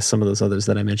I guess some of those others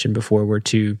that I mentioned before were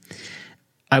too.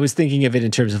 I was thinking of it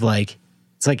in terms of like,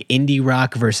 it's like indie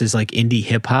rock versus like indie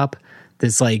hip hop.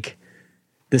 There's like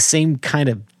the same kind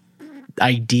of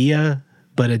idea,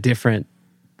 but a different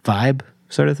vibe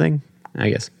sort of thing, I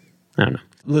guess. I don't know.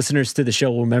 Listeners to the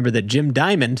show will remember that Jim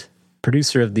Diamond,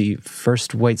 producer of the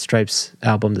first White Stripes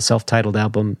album, the self-titled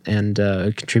album, and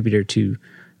a contributor to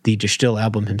the De Stijl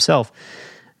album himself,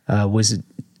 was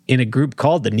in a group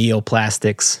called the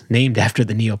Neoplastics, named after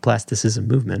the neoplasticism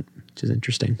movement, which is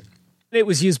interesting. It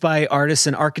was used by artists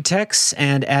and architects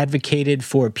and advocated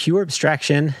for pure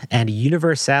abstraction and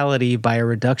universality by a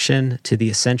reduction to the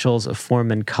essentials of form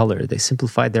and color. They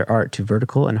simplified their art to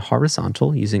vertical and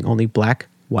horizontal using only black,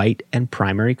 white, and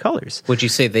primary colors. Would you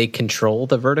say they control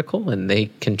the vertical and they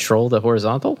control the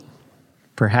horizontal?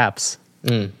 Perhaps.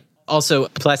 Also,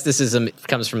 plasticism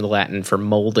comes from the Latin for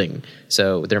molding.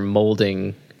 So they're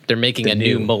making a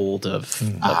new mold of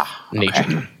nature.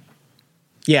 Okay.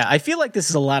 Yeah, I feel like this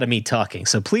is a lot of me talking,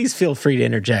 so please feel free to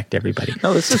interject, everybody.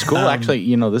 No, this is cool.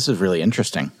 Actually, this is really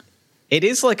interesting. It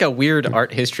is like a weird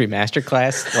art history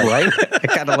masterclass, right? I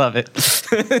kind of love it.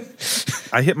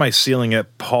 I hit my ceiling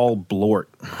at Paul Blort.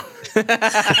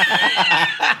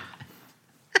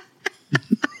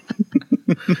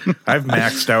 I've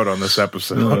maxed out on this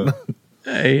episode.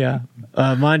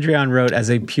 Mondrian wrote, as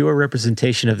a pure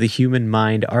representation of the human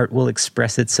mind, art will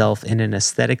express itself in an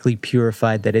aesthetically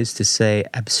purified, that is to say,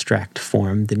 abstract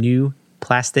form. The new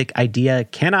plastic idea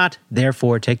cannot,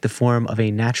 therefore, take the form of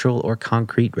a natural or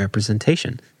concrete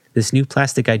representation. This new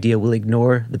plastic idea will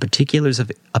ignore the particulars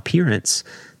of appearance,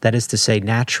 that is to say,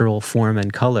 natural form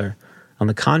and color. On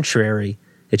the contrary,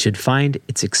 it should find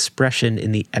its expression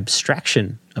in the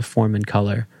abstraction of form and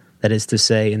color, that is to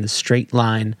say, in the straight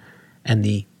line and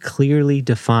the clearly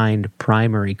defined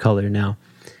primary color. Now,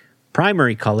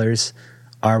 primary colors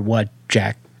are what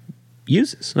Jack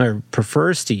uses or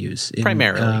prefers to use.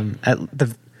 Primarily. At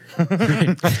the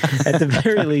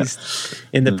very least,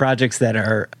 in the projects that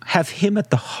have him at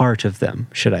the heart of them,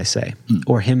 should I say,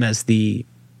 or him as the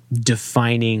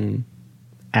defining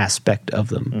aspect of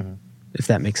them, if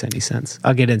that makes any sense.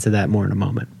 I'll get into that more in a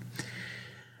moment.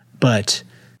 But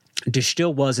De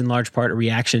Stijl was in large part a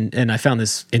reaction, and I found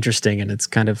this interesting, and it's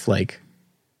kind of like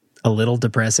a little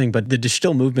depressing, but the De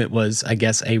Stijl movement was, I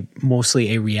guess,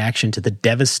 mostly a reaction to the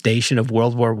devastation of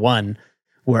World War I,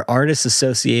 where artists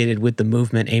associated with the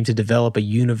movement aimed to develop a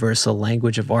universal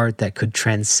language of art that could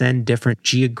transcend different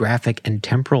geographic and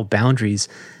temporal boundaries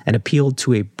and appealed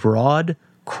to a broad,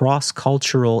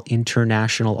 cross-cultural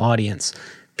international audience.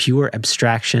 Pure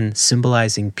abstraction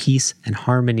symbolizing peace and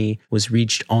harmony was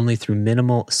reached only through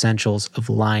minimal essentials of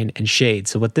line and shade.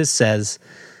 So what this says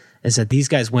is that these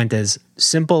guys went as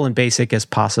simple and basic as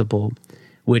possible,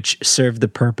 which served the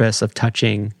purpose of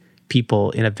touching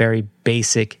people in a very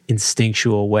basic,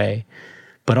 instinctual way,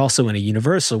 but also in a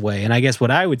universal way. And I guess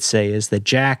what I would say is that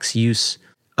Jack's use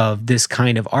of this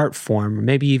kind of art form, or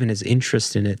maybe even his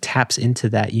interest in it, taps into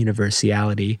that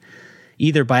universality,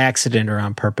 either by accident or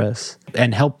on purpose,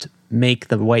 and helped make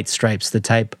the White Stripes the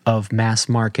type of mass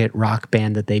market rock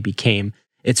band that they became.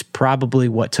 It's probably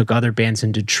what took other bands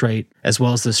in Detroit, as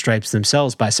well as the Stripes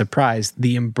themselves, by surprise.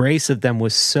 The embrace of them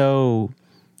was so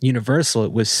universal.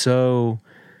 It was so,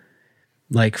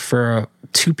 like, for a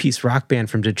two-piece rock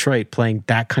band from Detroit playing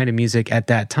that kind of music at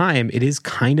that time, it is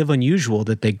kind of unusual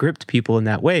that they gripped people in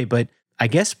that way. But I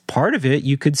guess part of it,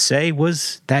 you could say,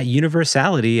 was that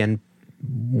universality, and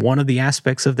one of the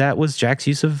aspects of that was Jack's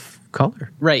use of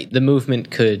color. Right. The movement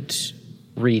could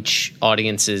reach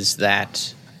audiences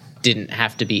that didn't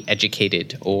have to be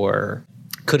educated or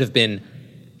could have been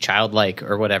childlike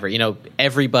or whatever.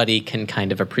 Everybody can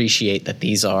kind of appreciate that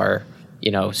these are,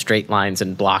 straight lines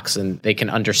and blocks, and they can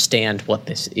understand what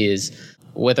this is.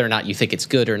 Whether or not you think it's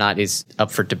good or not is up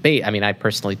for debate. I mean, I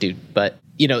personally do, but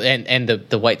and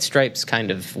the White Stripes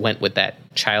kind of went with that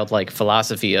childlike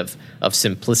philosophy of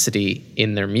simplicity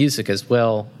in their music as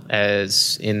well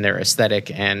as in their aesthetic,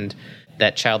 and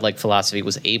that childlike philosophy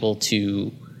was able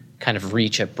to kind of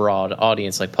reach a broad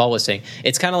audience, like Paul was saying.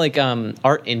 It's kind of like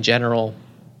art in general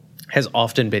has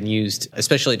often been used,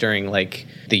 especially during like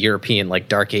the European like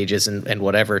Dark Ages and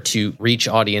whatever, to reach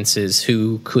audiences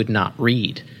who could not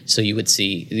read. So you would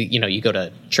see, you go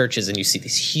to churches and you see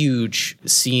these huge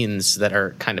scenes that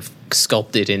are kind of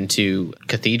sculpted into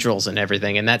cathedrals and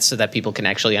everything. And that's so that people can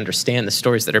actually understand the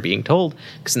stories that are being told,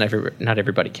 because not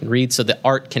everybody can read. So the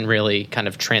art can really kind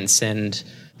of transcend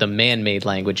the man-made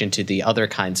language into the other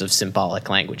kinds of symbolic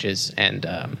languages. And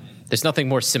there's nothing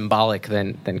more symbolic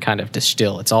than kind of De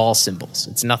Stijl. It's all symbols.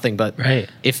 It's nothing but, right,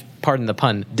 if pardon the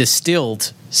pun,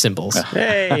 distilled symbols.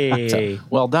 Hey,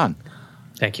 well done.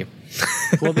 Thank you.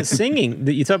 Well, the singing,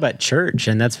 you talk about church,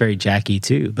 and that's very Jackie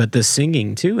too, but the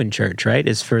singing too in church, right,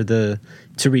 is to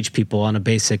reach people on a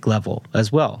basic level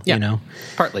as well, yeah,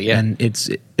 partly, yeah. And it's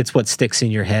what sticks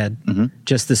in your head,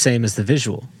 just the same as the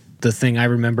visual. The thing I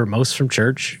remember most from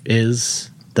church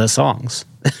is the songs,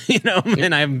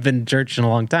 and I haven't been to church in a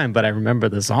long time, but I remember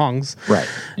the songs, right?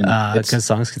 Because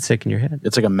songs can stick in your head.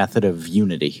 It's like a method of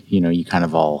unity. You kind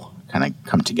of all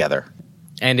come together.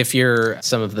 And if you're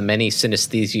some of the many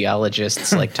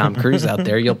synesthesiologists like Tom Cruise out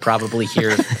there, you'll probably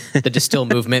hear the Distill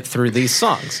movement through these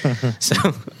songs. So,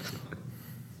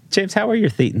 James, how are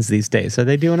your thetans these days? Are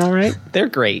they doing all right? they're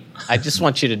great. I just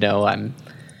want you to know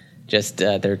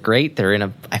they're great.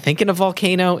 They're I think in a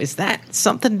volcano. Is that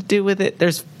something to do with it?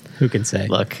 Who can say?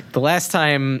 Look, the last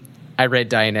time I read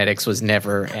Dianetics was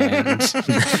never, and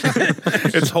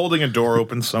It's holding a door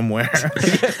open somewhere.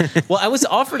 well, I was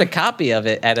offered a copy of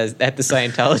it at the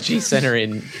Scientology Center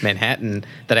in Manhattan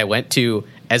that I went to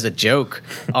as a joke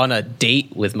on a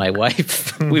date with my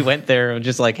wife. We went there and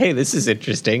just like, hey, this is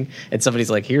interesting. And somebody's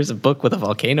like, here's a book with a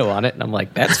volcano on it. And I'm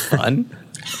like, that's fun.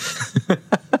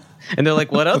 And they're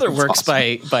like, what other works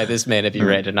by this man have you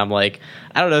read? And I'm like,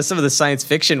 I don't know, some of the science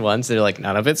fiction ones. They're like,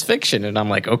 none of it's fiction. And I'm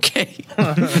like, okay.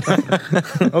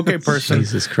 Okay, person.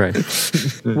 Jesus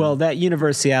Christ. Well, that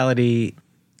universality,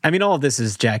 I mean, all of this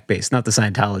is Jack-based, not the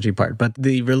Scientology part, but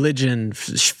the religion,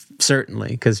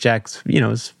 certainly, because Jack's,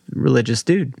 is a religious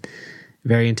dude,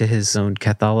 very into his own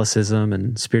Catholicism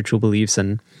and spiritual beliefs.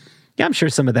 And yeah, I'm sure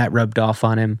some of that rubbed off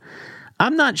on him.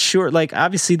 I'm not sure,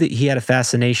 obviously that he had a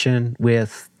fascination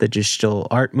with the digital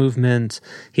art movement.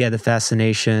 He had the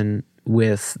fascination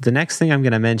with the next thing I'm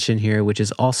going to mention here, which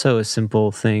is also a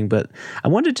simple thing, but I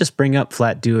want to just bring up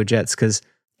Flat Duo Jets because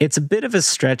it's a bit of a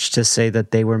stretch to say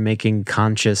that they were making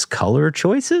conscious color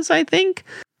choices, I think,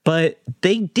 but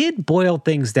they did boil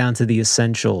things down to the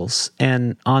essentials.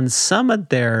 And on some of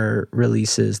their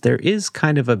releases, there is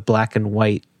kind of a black and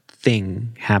white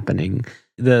thing happening.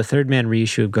 The Third Man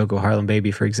reissue of Go-Go Harlem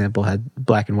Baby, for example, had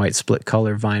black and white split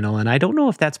color vinyl, and I don't know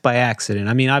if that's by accident.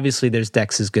 I mean, obviously there's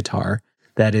Dex's guitar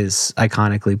that is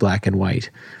iconically black and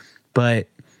white, but,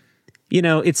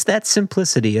 it's that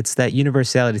simplicity, it's that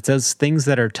universality, it's those things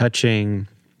that are touching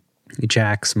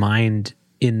Jack's mind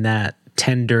in that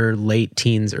tender late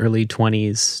teens, early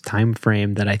 20s time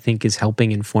frame that I think is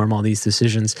helping inform all these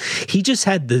decisions. He just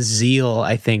had the zeal,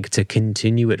 I think, to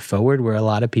continue it forward where a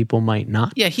lot of people might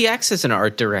not. Yeah, he acts as an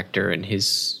art director in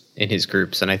his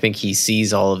groups, and I think he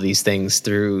sees all of these things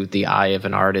through the eye of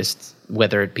an artist,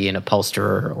 whether it be an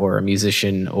upholsterer or a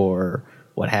musician or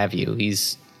what have you.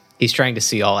 He's trying to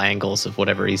see all angles of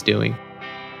whatever he's doing.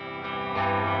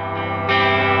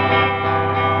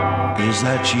 Is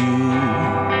that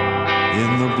you?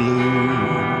 In the blue,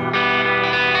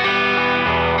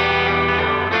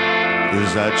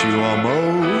 is that you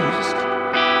almost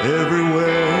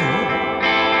everywhere?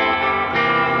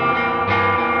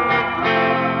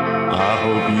 I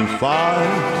hope you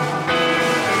find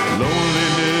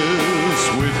loneliness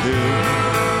with him,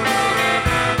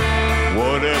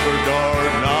 whatever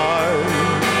dark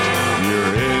night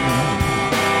you're in.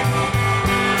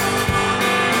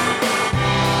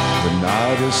 The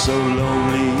night is so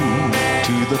lonely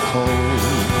to the cold.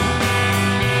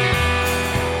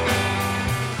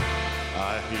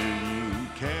 I hear you,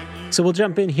 can you? So we'll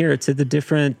jump in here to the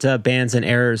different bands and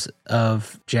eras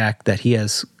of Jack that he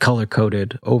has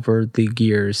color-coded over the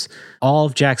years. All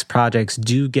of Jack's projects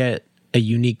do get a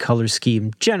unique color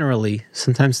scheme generally.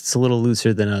 Sometimes it's a little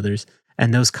looser than others.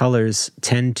 And those colors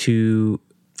tend to,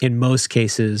 in most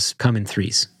cases, come in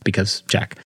threes because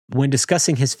Jack. When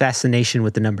discussing his fascination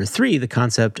with the number 3, the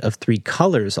concept of 3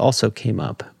 colors also came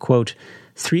up. Quote,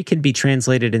 3 can be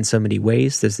translated in so many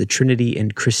ways. There's the Trinity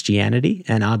in Christianity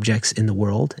and objects in the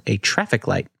world. A traffic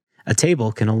light. A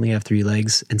table can only have 3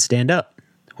 legs and stand up.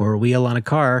 Or a wheel on a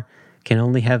car can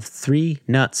only have 3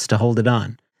 nuts to hold it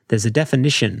on. There's a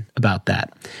definition about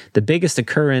that. The biggest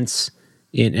occurrence,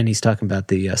 and he's talking about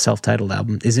the self-titled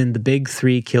album, is in The Big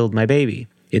 3 Killed My Baby.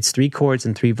 It's 3 chords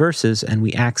and 3 verses, and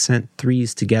we accent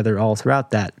 3s together all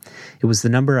throughout that. It was the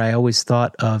number I always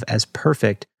thought of as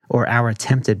perfect, or our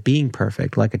attempt at being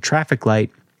perfect. Like a traffic light,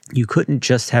 you couldn't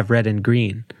just have red and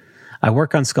green. I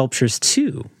work on sculptures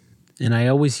too, and I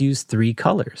always use 3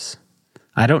 colors.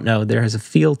 I don't know, there has a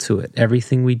feel to it.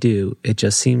 Everything we do, it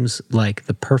just seems like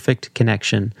the perfect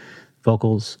connection,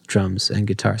 vocals, drums, and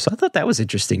guitar. So I thought that was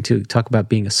interesting too. Talk about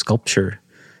being a sculptor.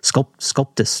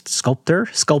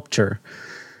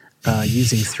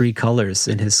 Using 3 colors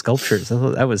in his sculptures. I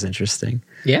thought that was interesting.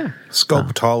 Yeah.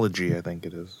 Sculptology, I think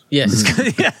it is. Yes.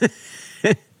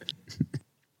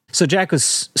 So Jack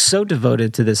was so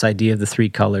devoted to this idea of the 3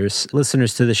 colors.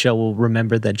 Listeners to the show will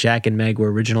remember that Jack and Meg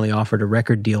were originally offered a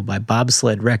record deal by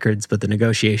Bobsled Records, but the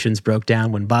negotiations broke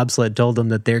down when Bobsled told them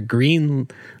that their green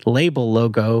label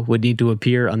logo would need to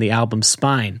appear on the album's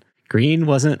spine. Green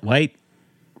wasn't white,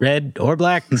 red, or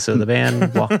black, so the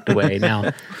band walked away.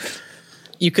 Now,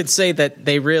 you could say that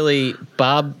they really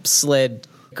bobsled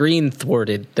green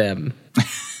thwarted them.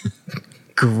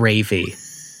 Gravy.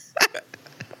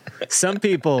 some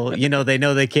people, they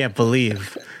know they can't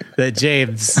believe that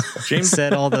James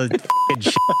said all the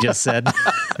shit just said.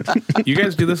 You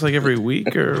guys do this like every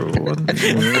week or what?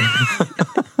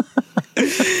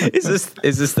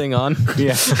 Is this thing on?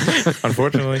 Yeah.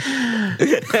 Unfortunately.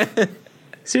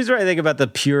 So here's what I think about the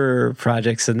pure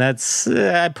projects, and that's,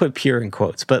 I put pure in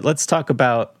quotes, but let's talk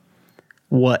about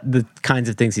what the kinds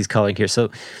of things he's coloring here.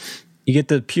 So you get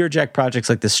the pure Jack projects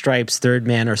like the Stripes, Third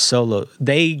Man, or Solo.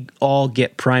 They all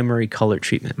get primary color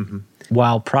treatment,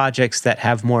 while projects that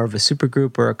have more of a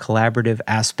supergroup or a collaborative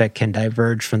aspect can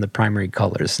diverge from the primary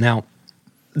colors. Now,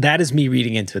 that is me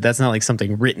reading into it. That's not like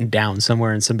something written down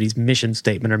somewhere in somebody's mission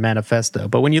statement or manifesto.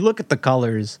 But when you look at the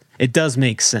colors, it does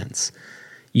make sense.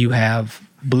 You have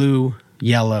blue,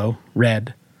 yellow,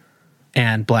 red,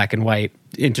 and black and white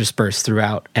interspersed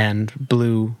throughout, and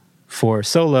blue for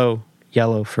Solo,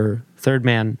 yellow for Third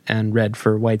Man, and red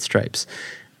for White Stripes.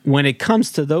 When it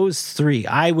comes to those three,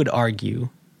 I would argue,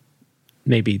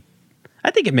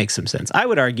 I think it makes some sense. I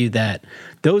would argue that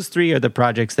those three are the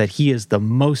projects that he is the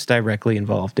most directly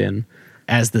involved in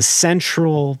as the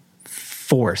central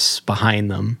force behind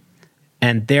them,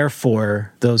 and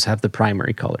therefore those have the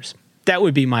primary colors. That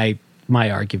would be my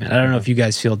argument. I don't know if you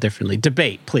guys feel differently.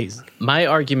 Debate, please. My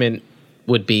argument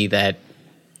would be that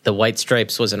the White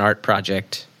Stripes was an art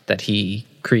project that he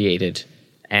created,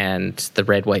 and the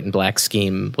red, white, and black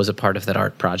scheme was a part of that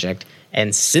art project.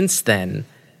 And since then,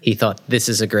 he thought, this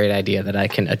is a great idea that I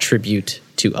can attribute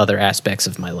to other aspects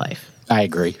of my life. I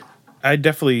agree. I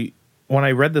definitely, when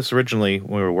I read this originally,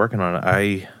 when we were working on it,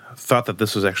 I thought that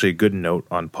this was actually a good note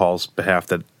on Paul's behalf,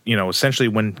 that, essentially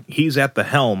when he's at the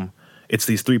helm, it's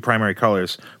these three primary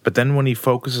colors. But then when he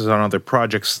focuses on other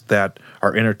projects that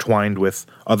are intertwined with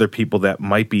other people that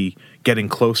might be getting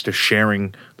close to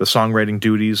sharing the songwriting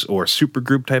duties or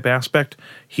supergroup type aspect,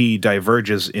 he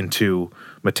diverges into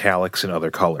metallics and other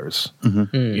colors.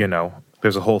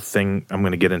 There's a whole thing. I'm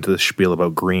going to get into the spiel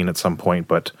about green at some point,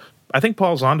 but I think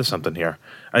Paul's onto something here.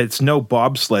 It's no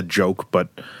bobsled joke, but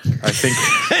I think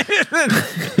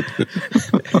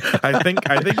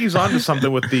I think he's onto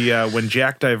something with the when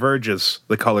Jack diverges,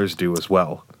 the colors do as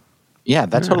well. Yeah,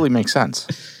 that totally makes sense.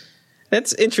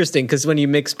 That's interesting because when you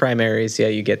mix primaries,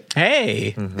 you get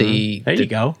there you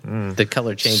go. The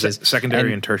color changes.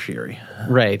 Secondary and tertiary.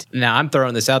 Right. Now, I'm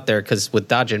throwing this out there because with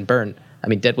Dodge and Burn,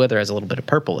 Dead Weather has a little bit of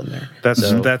purple in there.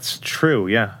 That's true,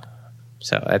 yeah.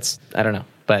 So I don't know.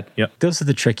 But those are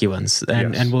the tricky ones,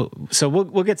 and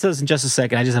we'll get to those in just a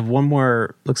second. I just have one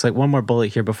more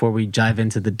bullet here before we dive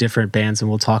into the different bands, and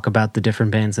we'll talk about the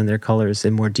different bands and their colors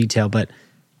in more detail. But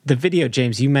the video,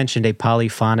 James, you mentioned a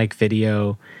polyphonic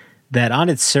video that on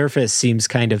its surface seems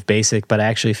kind of basic, but I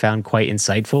actually found quite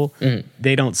insightful.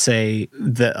 They don't say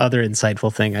the other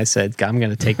insightful thing I said. I'm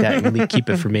going to take that and keep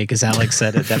it for me because Alex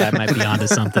said it, that I might be onto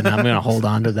something. I'm going to hold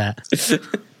on to that.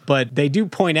 But they do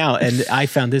point out, and I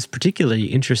found this particularly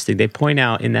interesting, they point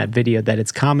out in that video that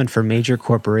it's common for major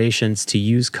corporations to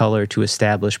use color to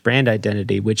establish brand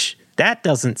identity, which that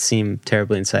doesn't seem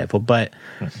terribly insightful, but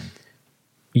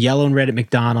yellow and red at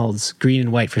McDonald's, green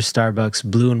and white for Starbucks,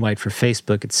 blue and white for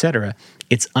Facebook, etc.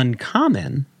 It's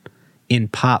uncommon in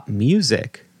pop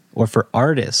music or for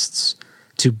artists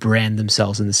to brand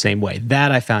themselves in the same way.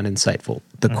 That I found insightful.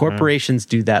 The corporations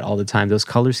do that all the time. Those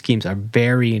color schemes are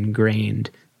very ingrained.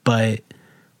 But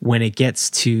when it gets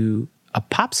to a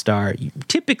pop star,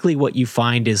 typically what you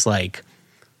find is like,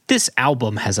 this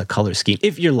album has a color scheme,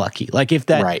 if you're lucky. Like if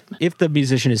the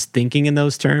musician is thinking in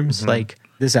those terms, like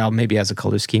this album maybe has a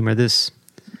color scheme, or this.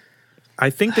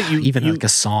 I think that like a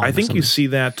song. I think you see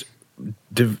that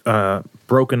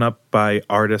broken up by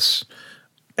artists,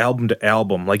 album to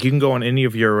album. Like you can go on any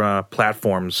of your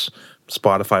platforms,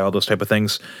 Spotify, all those type of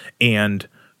things, and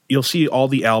you'll see all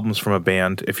the albums from a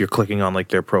band if you're clicking on like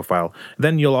their profile.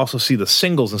 Then you'll also see the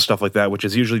singles and stuff like that, which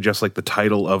is usually just like the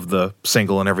title of the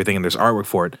single and everything, and there's artwork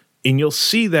for it. And you'll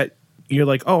see that you're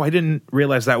like, oh, I didn't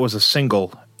realize that was a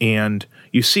single. And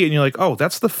you see it and you're like, oh,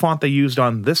 that's the font they used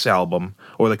on this album,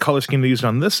 or the color scheme they used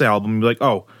on this album. You're like,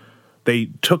 oh, they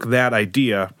took that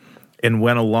idea and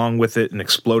went along with it and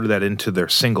exploded that into their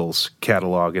singles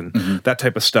catalog and that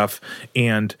type of stuff.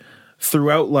 And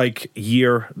throughout like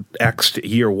year X to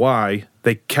year Y,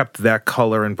 they kept that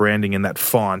color and branding in that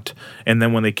font. And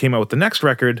then when they came out with the next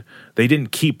record, they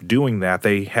didn't keep doing that.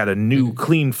 They had a new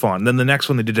clean font. And then the next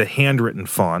one, they did a handwritten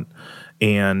font.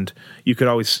 And you could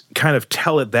always kind of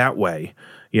tell it that way.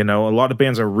 A lot of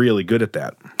bands are really good at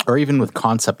that. Or even with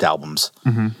concept albums.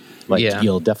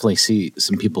 You'll definitely see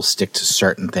some people stick to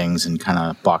certain things and kind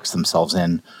of box themselves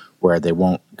in, where they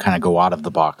won't kind of go out of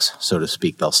the box, so to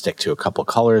speak. They'll stick to a couple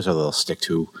colors, or they'll stick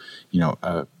to,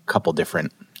 a couple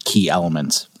different key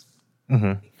elements.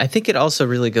 I think it also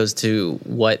really goes to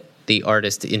what the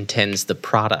artist intends the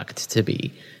product to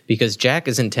be, because Jack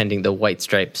is intending the white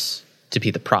stripes to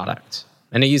be the product.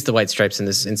 And I use the white stripes in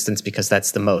this instance because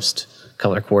that's the most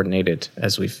color coordinated,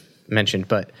 as we've mentioned.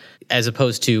 But as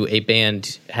opposed to a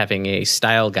band having a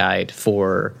style guide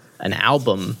for an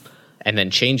album and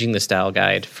then changing the style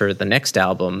guide for the next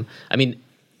album, I mean,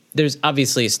 there's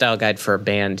obviously a style guide for a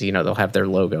band, you know, they'll have their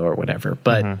logo or whatever.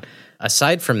 But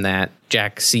aside from that,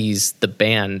 Jack sees the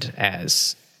band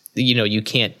as, you know, you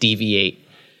can't deviate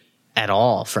at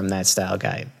all from that style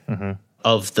guide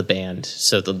of the band.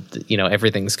 So you know,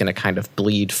 everything's going to kind of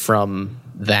bleed from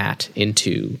that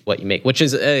into what you make, which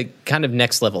is a kind of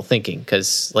next level thinking.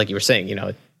 Because like you were saying, you know,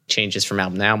 it changes from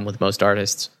album to album with most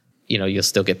artists. You know, you'll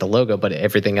still get the logo, but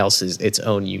everything else is its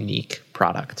own unique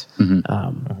product.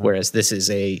 Whereas this is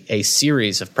a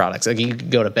series of products. Like you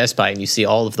go to Best Buy and you see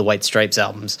all of the White Stripes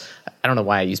albums. I don't know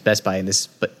why I use Best Buy in this,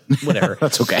 but whatever.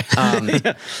 That's okay.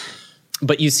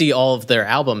 But you see all of their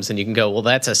albums and you can go, well,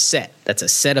 that's a set. That's a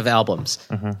set of albums.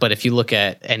 But if you look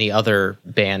at any other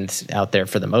band out there,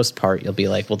 for the most part, you'll be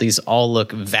like, well, these all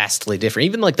look vastly different.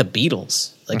 Even like the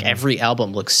Beatles, like every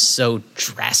album looks so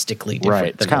drastically different.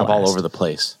 Right. It's kind of all over the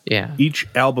place. Yeah. Each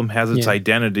album has its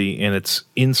identity, and it's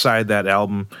inside that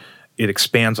album. It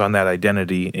expands on that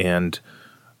identity. And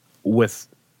with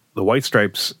the White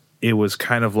Stripes, it was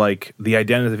kind of like the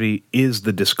identity is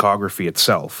the discography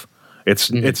itself.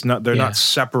 It's not, they're not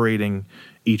separating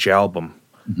each album.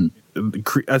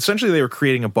 Essentially, they were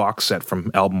creating a box set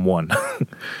from album one.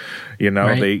 You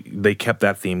know, they kept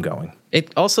that theme going.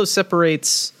 It also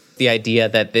separates the idea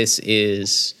that this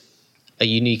is a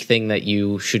unique thing that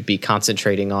you should be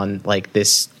concentrating on, like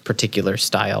this particular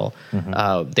style.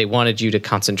 They wanted you to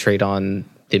concentrate on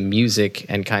the music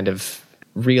and kind of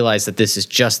realize that this is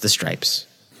just the Stripes.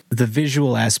 The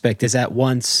visual aspect is at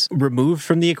once removed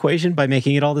from the equation by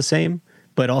making it all the same,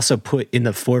 but also put in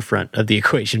the forefront of the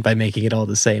equation by making it all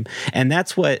the same. And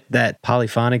that's what that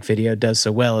polyphonic video does so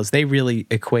well, is they really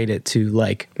equate it to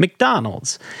like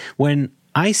McDonald's. When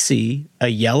I see a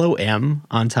yellow M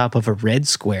on top of a red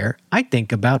square, I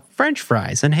think about French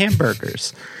fries and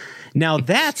hamburgers. Now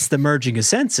that's the merging of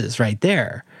senses right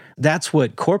there. That's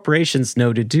what corporations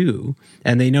know to do,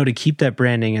 and they know to keep that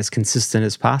branding as consistent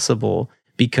as possible,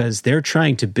 because they're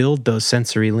trying to build those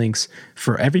sensory links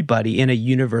for everybody in a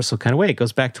universal kind of way. It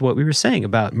goes back to what we were saying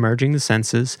about merging the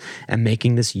senses and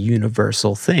making this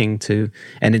universal thing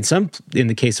and in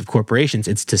the case of corporations,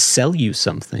 it's to sell you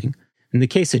something. In the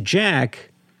case of Jack,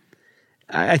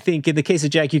 I think in the case of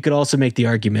Jack, you could also make the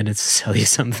argument it's to sell you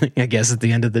something, I guess, at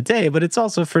the end of the day, but it's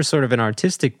also for sort of an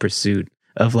artistic pursuit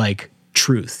of like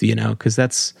truth, you know, because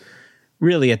that's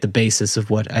really at the basis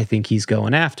of what I think he's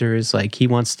going after, is like he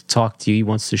wants to talk to you, he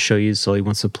wants to show you, so he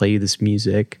wants to play you this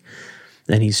music,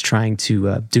 and he's trying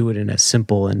to do it in as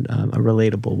simple and a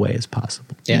relatable way as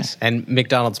possible. Yes, and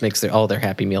McDonald's makes all their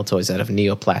Happy Meal toys out of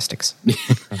neoplastics.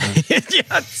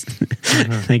 Yes.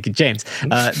 Thank you, James.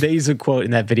 They use a quote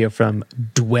in that video from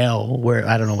Dwell, where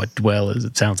I don't know what Dwell is.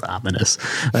 It sounds ominous.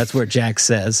 That's where Jack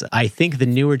says, I think the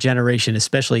newer generation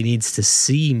especially needs to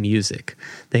see music.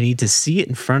 They need to see it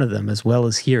in front of them as well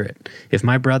as hear it. If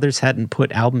my brothers hadn't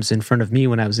put albums in front of me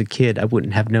when I was a kid, I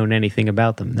wouldn't have known anything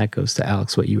about them. That goes to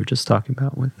Alex, what you were just talking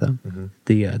about with the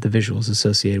visuals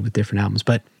associated with different albums.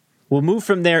 But we'll move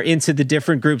from there into the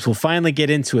different groups. We'll finally get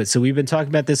into it. So we've been talking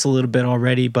about this a little bit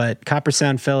already, but Copper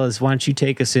Sound fellas, why don't you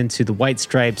take us into the White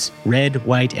Stripes, Red,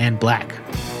 White, and Black.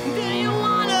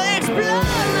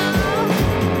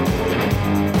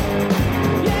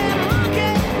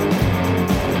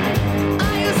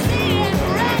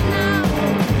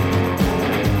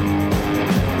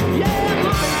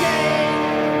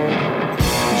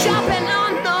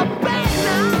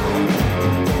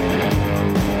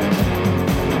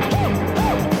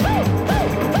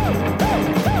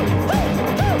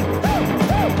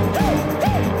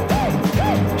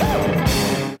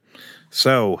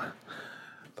 So,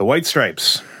 the White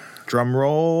Stripes, drum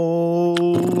roll.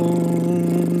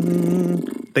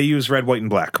 They use red, white, and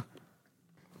black.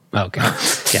 Okay.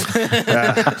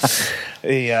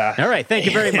 Yeah. All right. Thank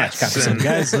you very much, Copper Sound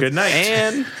guys. Good night.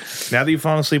 And now that you've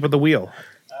fallen asleep at the wheel,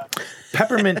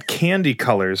 peppermint candy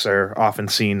colors are often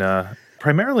seen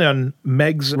primarily on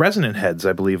Meg's resonant heads,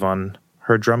 I believe, on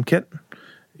her drum kit.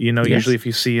 You know, usually if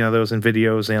you see those in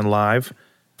videos and live.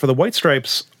 For the White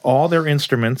Stripes, all their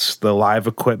instruments, the live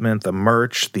equipment, the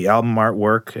merch, the album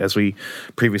artwork, as we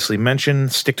previously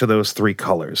mentioned, stick to those three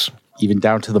colors. Even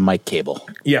down to the mic cable.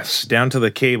 Yes, down to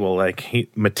the cable, like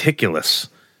meticulous.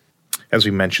 As we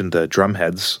mentioned, the drum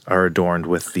heads are adorned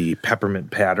with the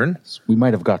peppermint pattern. We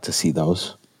might have got to see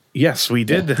those. Yes, we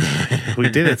did. We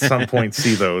did at some point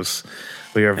see those.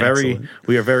 We are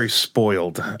very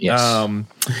spoiled. Yes.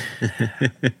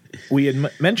 We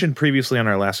had mentioned previously on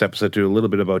our last episode a little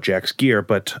bit about Jack's gear,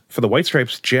 but for the White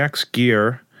Stripes, Jack's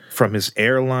gear, from his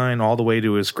airline all the way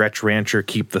to his Gretsch Rancher,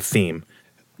 keep the theme.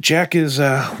 Jack is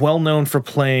well known for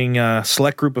playing a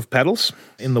select group of pedals.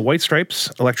 In the White Stripes,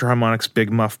 Electro-Harmonix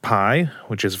Big Muff Pi,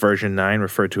 which is version 9,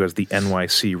 referred to as the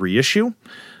NYC reissue,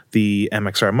 the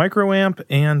MXR Microamp,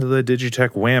 and the Digitech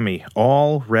Whammy,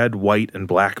 all red, white, and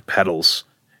black pedals.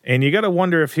 And you got to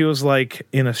wonder if he was like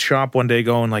in a shop one day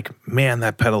going like, man,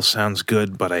 that pedal sounds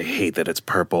good, but I hate that it's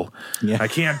purple. Yeah. I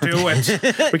can't do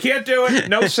it. We can't do it.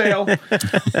 No sale.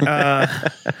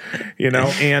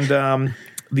 And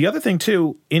the other thing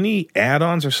too, any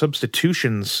add-ons or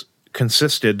substitutions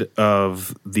consisted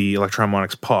of the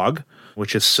Electro-Harmonix Pog,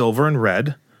 which is silver and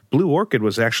red. Blue Orchid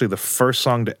was actually the first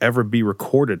song to ever be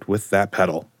recorded with that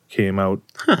pedal. Came out...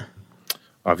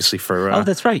 Obviously for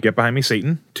that's right. Get Behind Me,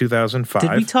 Satan, 2005.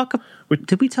 Did we talk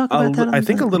about that? I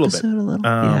think a little bit.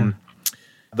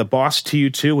 The Boss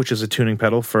TU2, which is a tuning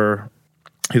pedal for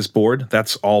his board,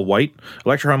 that's all white.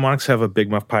 Electro-Harmonix have a Big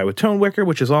Muff Pi with tone wicker,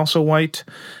 which is also white.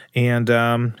 And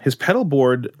his pedal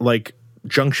board, like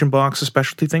junction box,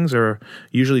 specialty things, are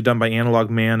usually done by Analog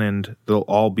Man, and they'll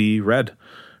all be red.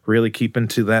 Really keeping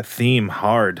to that theme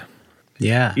hard.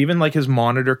 Yeah. Even like his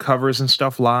monitor covers and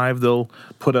stuff live, they'll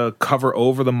put a cover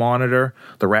over the monitor.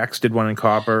 The Rax did one in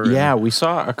copper. Yeah, we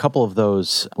saw a couple of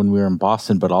those when we were in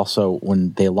Boston, but also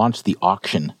when they launched the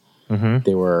auction,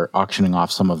 they were auctioning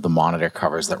off some of the monitor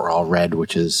covers that were all red,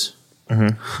 which is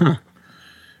really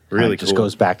cool. Just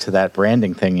goes back to that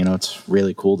branding thing. You know, it's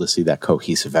really cool to see that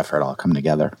cohesive effort all come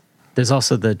together. There's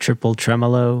also the triple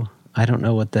tremolo. I don't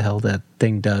know what the hell that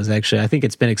thing does, actually. I think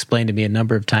it's been explained to me a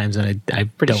number of times, and I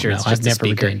pretty don't sure know. it's just I've never a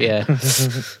speaker, returned yeah.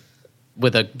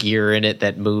 With a gear in it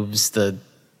that moves the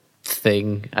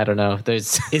thing. I don't know.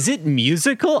 Is it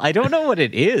musical? I don't know what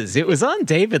it is. It was on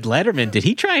David Letterman. Did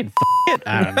he try and it?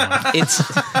 I don't know.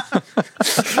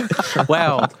 It's...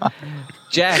 Wow.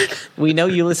 Jack, we know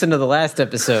you listened to the last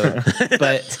episode,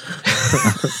 but...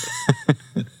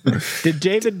 Did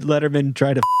David Letterman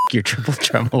try to your triple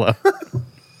tremolo?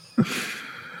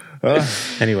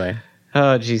 Anyway.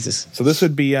 Oh, Jesus. So this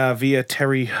would be via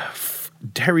Terry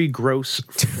Gross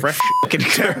Fresh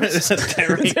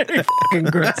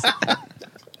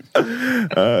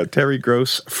Terry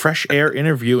Gross Fresh Air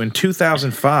interview in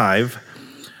 2005.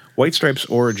 White Stripes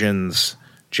Origins.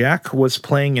 Jack was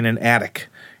playing in an attic,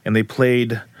 and they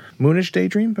played Moonish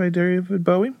Daydream by David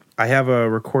Bowie. I have a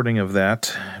recording of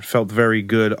that. It felt very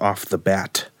good off the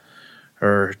bat.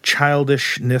 Her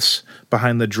childishness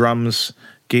behind the drums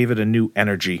gave it a new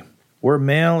energy. We're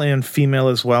male and female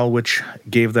as well, which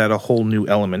gave that a whole new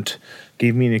element.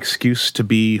 Gave me an excuse to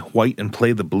be white and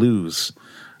play the blues.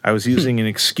 I was using an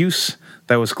excuse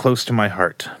that was close to my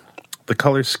heart. The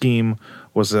color scheme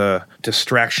was a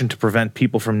distraction to prevent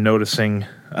people from noticing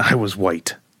I was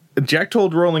white. Jack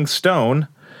told Rolling Stone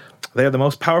they are the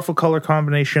most powerful color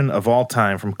combination of all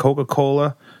time, from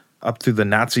Coca-Cola up through the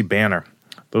Nazi banner.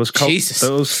 Those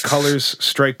colors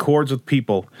strike chords with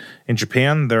people. In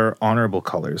Japan, they're honorable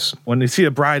colors. When you see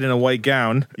a bride in a white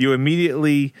gown, you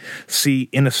immediately see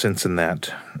innocence in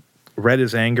that. Red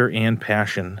is anger and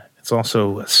passion. It's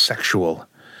also sexual.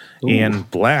 Ooh.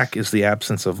 And black is the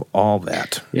absence of all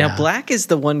that. Yeah. Now, black is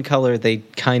the one color they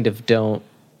kind of don't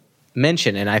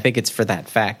mention, and I think it's for that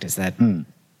fact, is that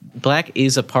black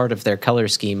is a part of their color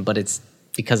scheme, but it's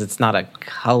because it's not a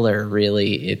color,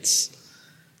 really. It's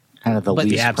kind of the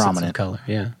least prominent color,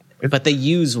 yeah. But they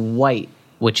use white,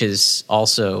 which is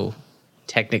also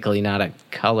technically not a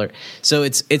color. So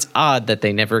it's odd that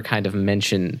they never kind of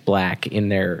mention black in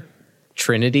their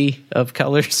trinity of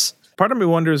colors. Part of me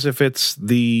wonders if it's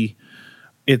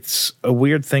a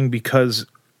weird thing because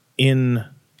in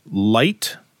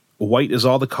light, white is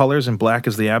all the colors and black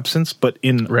is the absence, but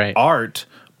in art,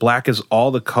 black is all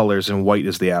the colors and white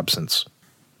is the absence.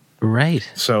 Right.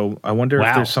 So I wonder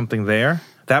if there's something there.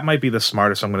 That might be the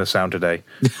smartest I'm going to sound today.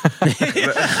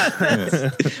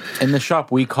 In the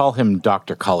shop, we call him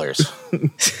Dr. Colors.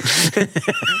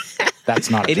 That's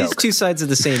not a joke. It is two sides of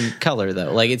the same color,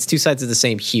 though. Like, it's two sides of the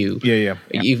same hue. Yeah.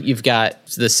 You've got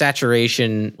the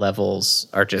saturation levels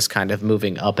are just kind of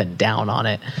moving up and down on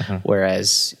it,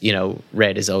 whereas,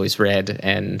 red is always red,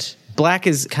 and black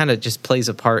is kind of just plays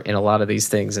a part in a lot of these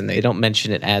things, and they don't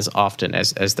mention it as often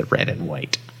as the red and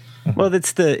white. Well,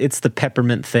 it's the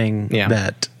peppermint thing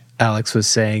that Alex was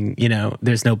saying,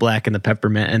 there's no black in the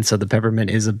peppermint, and so the peppermint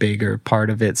is a bigger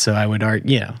part of it. So I would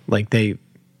argue, like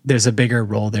there's a bigger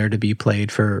role there to be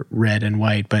played for red and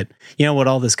white. But you know what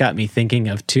all this got me thinking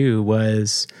of too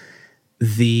was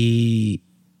the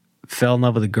Fell in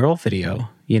Love with a Girl video,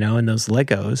 you know, and those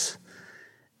Legos.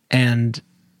 And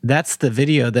that's the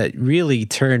video that really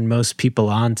turned most people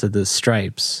on to the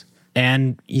stripes.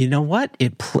 And you know what?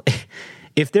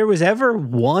 If there was ever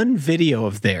one video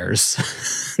of theirs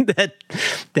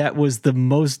that was the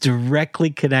most directly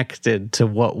connected to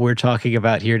what we're talking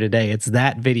about here today, it's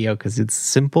that video, because it's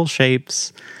simple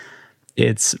shapes,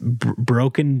 it's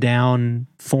broken down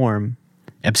form,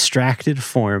 abstracted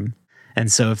form. And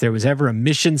so if there was ever a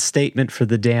mission statement for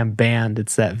the damn band,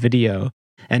 it's that video.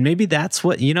 And maybe that's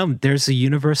what, you know, there's a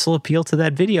universal appeal to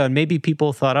that video. And maybe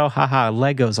people thought, oh, haha,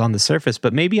 Legos on the surface.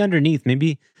 But maybe underneath,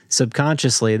 maybe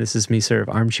subconsciously, this is me sort of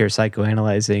armchair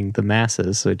psychoanalyzing the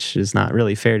masses, which is not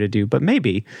really fair to do. But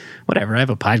maybe, whatever, I have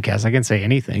a podcast, I can say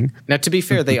anything. Now, to be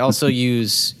fair, they also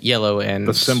use yellow and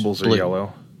The symbols blue. are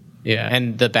yellow. Yeah,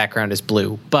 and the background is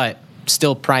blue, but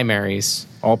still primaries.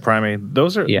 All primary.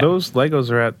 Those Yeah.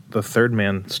 Legos are at the Third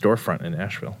Man storefront in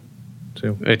Asheville,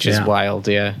 too. Which is wild,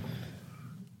 yeah.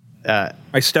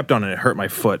 I stepped on it. It hurt my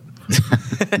foot.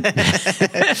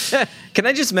 Can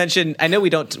I just mention, I know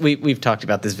we've talked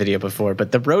about this video before,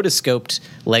 but the rotoscoped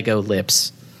Lego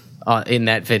lips in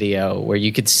that video where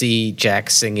you could see Jack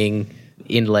singing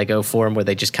in Lego form where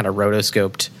they just kind of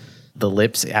rotoscoped the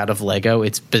lips out of Lego.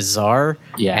 It's bizarre.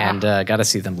 Yeah. And gotta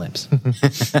see them lips.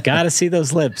 Gotta see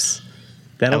those lips.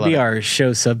 That'll be our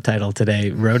show subtitle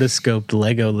today, Rotoscoped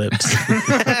Lego Lips.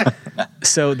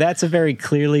 So that's a very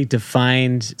clearly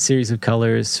defined series of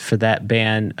colors for that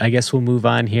band. I guess we'll move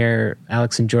on here.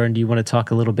 Alex and Jordan, do you want to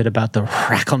talk a little bit about the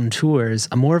Raconteurs?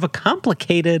 A more of a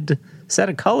complicated set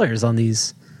of colors on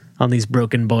these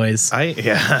broken boys. I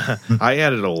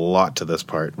added a lot to this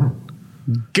part.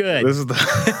 Good. This is the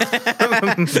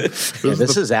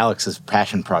This is Alex's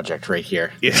passion project right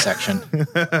here. This section.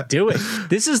 Do it.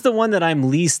 This is the one that I'm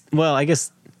least, well, I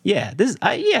guess, yeah, this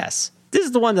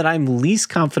is the one that I'm least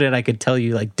confident I could tell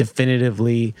you like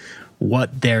definitively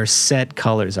what their set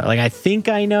colors are. Like, I think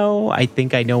I know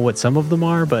what some of them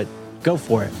are, but go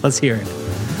for it. Let's hear it.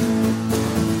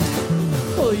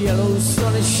 Oh, yellow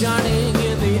sun is shining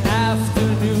in the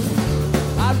afternoon.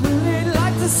 I'd really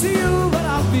like to see you, but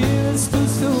I fear it's too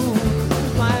soon.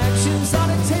 My actions are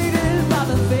dictated by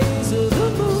the phase of the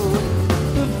moon,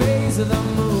 the phase of the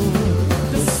moon.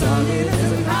 The sun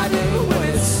isn't hiding when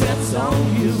it sets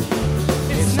on you.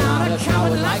 It's not a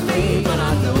coward like me, but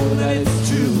I know that it's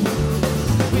true.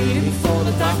 Waiting for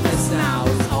the darkness now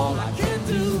is all I can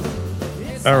do.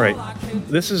 All right.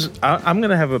 I'm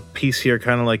going to have a piece here,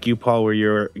 kind of like you, Paul, where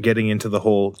you're getting into the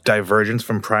whole divergence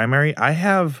from primary. I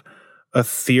have a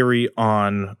theory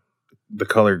on the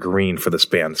color green for this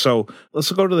band. So let's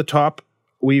go to the top.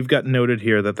 We've got noted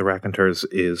here that the Raconteurs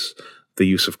is the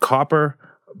use of copper,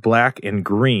 black, and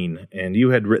green. And you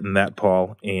had written that,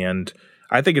 Paul, and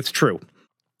I think it's true.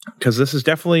 Because this is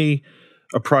definitely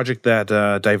a project that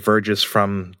diverges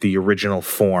from the original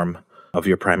form of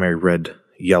your primary red,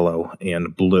 yellow,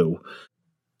 and blue.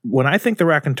 When I think the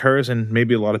Raconteurs, and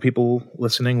maybe a lot of people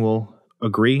listening will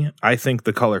agree, I think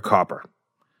the color copper,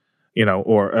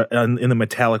 or in the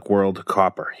metallic world,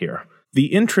 copper here.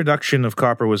 The introduction of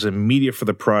copper was immediate for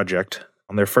the project.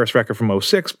 On their first record from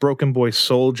 2006, Broken Boy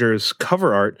Soldier's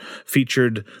cover art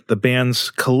featured the band's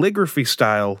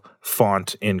calligraphy-style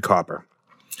font in copper.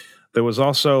 There was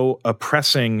also a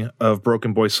pressing of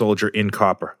Broken Boy Soldier in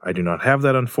copper. I do not have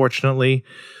that, unfortunately.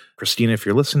 Christina, if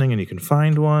you're listening and you can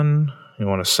find one, you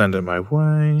want to send it my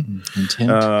way.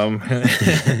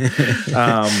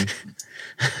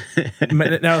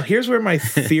 Now, here's where my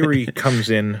theory comes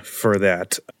in for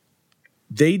that.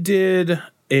 They did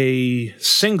a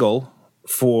single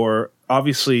for,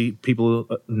 obviously, people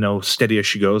know Steady As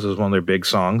She Goes as one of their big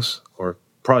songs, or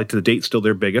probably to the date still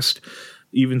their biggest.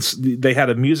 Even they had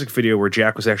a music video where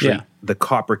Jack was actually the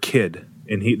Copper Kid,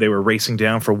 and they were racing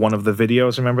down for one of the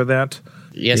videos. Remember that?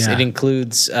 Yes, it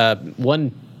includes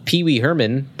one Pee Wee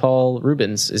Herman, Paul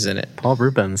Rubens is in it. Paul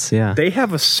Rubens, yeah. They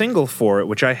have a single for it,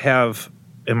 which I have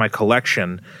in my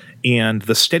collection, and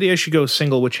the Steady As She Goes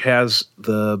single, which has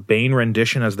the Bane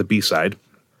rendition as the B-side,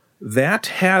 that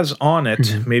has on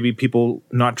it, maybe people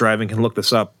not driving can look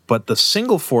this up, but the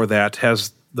single for that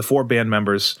has the four band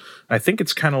members. I think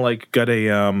it's kind of like got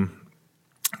a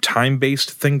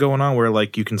time-based thing going on where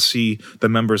like you can see the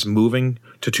members moving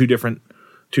to two different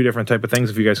type of things,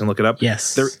 if you guys can look it up.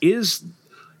 Yes. There is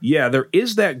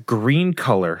that green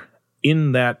color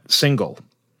in that single.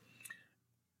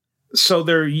 So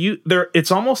they're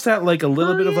it's almost at like a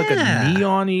little bit of like a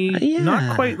neon-y,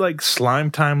 not quite like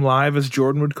Slime Time Live as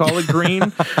Jordan would call it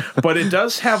green, but it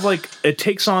does have like, it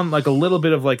takes on like a little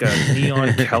bit of like a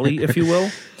neon Kelly, if you will.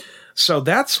 So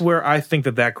that's where I think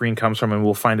that green comes from, and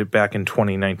we'll find it back in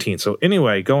 2019. So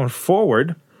anyway, going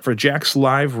forward, for Jack's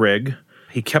live rig,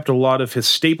 he kept a lot of his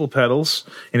staple pedals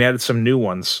and added some new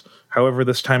ones. However,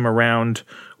 this time around,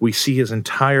 we see his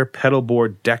entire pedal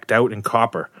board decked out in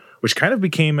copper, which kind of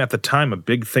became, at the time, a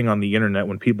big thing on the internet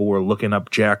when people were looking up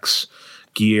Jack's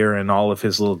gear and all of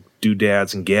his little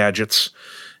doodads and gadgets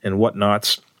and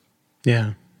whatnots.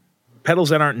 Yeah. Pedals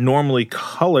that aren't normally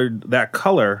colored that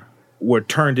color were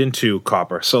turned into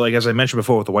copper. So, like, as I mentioned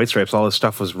before with the White Stripes, all his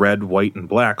stuff was red, white, and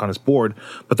black on his board.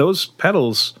 But those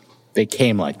pedals... They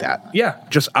came like that. Yeah,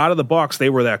 just out of the box, they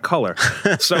were that color.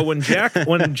 So when Jack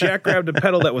grabbed a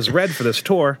pedal that was red for this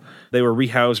tour, they were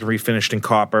rehoused and refinished in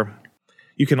copper.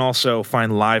 You can also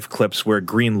find live clips where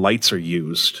green lights are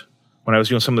used. When I was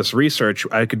doing some of this research,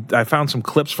 I found some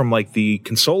clips from like the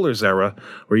Consolers era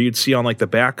where you'd see on like the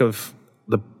back of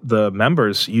the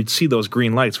members, you'd see those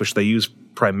green lights, which they use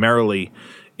primarily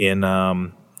in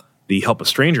the Help a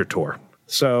Stranger tour.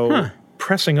 So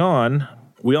pressing on,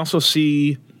 we also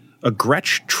see a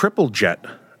Gretsch triple jet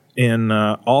in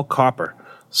all copper.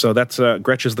 So that's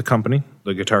Gretsch is the company,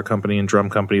 the guitar company and drum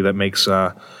company that makes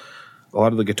a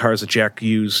lot of the guitars that Jack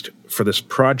used for this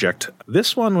project.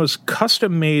 This one was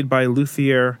custom made by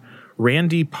luthier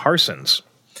Randy Parsons.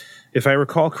 If I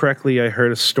recall correctly, I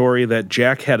heard a story that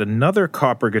Jack had another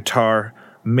copper guitar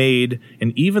made,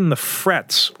 and even the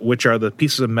frets, which are the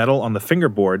pieces of metal on the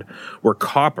fingerboard, were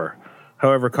copper.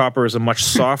 However, copper is a much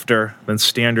softer than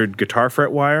standard guitar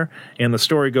fret wire, and the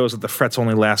story goes that the frets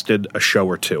only lasted a show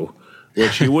or two,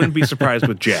 which you wouldn't be surprised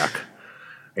with Jack.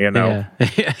 You know,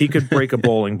 he could break a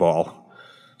bowling ball.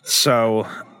 So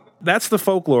that's the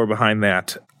folklore behind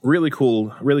that. Really cool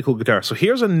guitar. So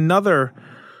here's another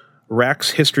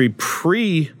Rack's history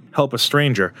pre-Help a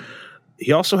Stranger.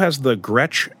 He also has the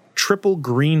Gretsch Triple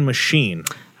Green Machine.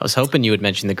 I was hoping you would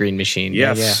mention the Green Machine.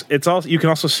 Yes, it's also, you can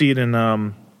also see it in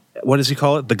what does he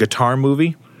call it? The Guitar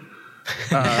Movie.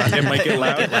 It Might Get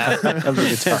Loud.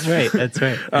 That's right.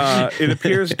 It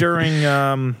appears during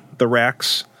the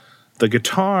Racks. The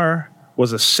guitar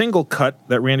was a single cut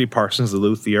that Randy Parsons, the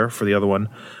luthier for the other one,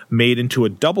 made into a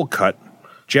double cut.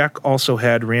 Jack also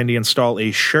had Randy install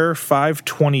a Shure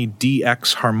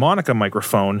 520DX harmonica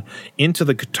microphone into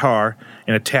the guitar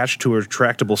and attach to a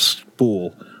retractable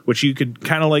spool, which you could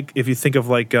kind of like, if you think of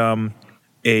like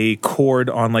a cord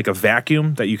on like a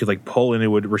vacuum that you could like pull and it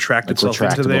would retract like itself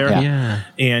into there. Yeah.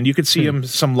 And you could see him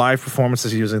some live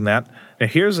performances using that. Now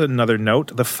here's another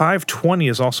note. The 520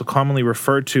 is also commonly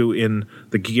referred to in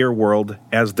the gear world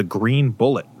as the Green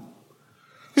Bullet.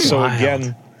 So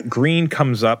again, green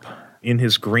comes up in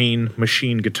his Green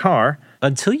Machine guitar.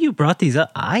 Until you brought these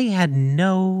up, I had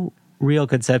no real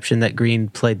conception that green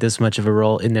played this much of a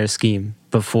role in their scheme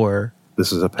before.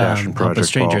 This is a passion project, Help a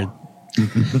Stranger. Paul.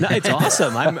 No, it's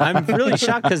awesome. I'm really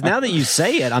shocked because now that you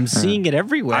say it, I'm seeing it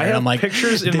everywhere. I have I'm like,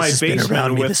 pictures in my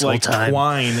basement with like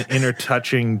twine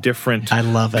intertouching different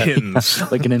pins.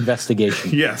 Like an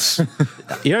investigation. Yes.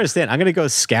 You understand? I'm going to go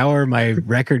scour my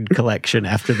record collection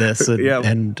after this.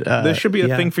 And this should be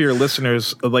a thing for your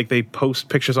listeners. Like they post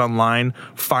pictures online,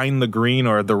 find the green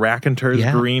or the Raconteurs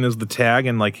green is the tag,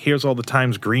 and like here's all the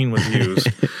times green was used.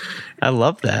 I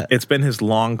love that. It's been his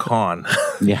long con.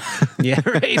 Yeah. Yeah,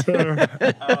 right.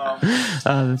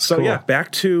 So, cool.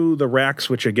 back to the Racks,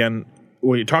 which again,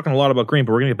 we're talking a lot about green,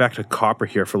 but we're going to get back to copper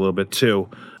here for a little bit too.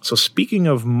 So speaking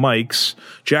of mics,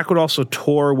 Jack would also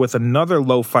tour with another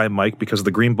lo-fi mic because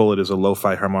the Green Bullet is a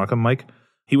lo-fi harmonica mic.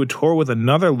 He would tour with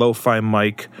another lo-fi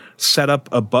mic set up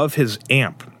above his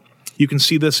amp. You can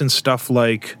see this in stuff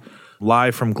like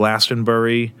Live from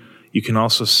Glastonbury. You can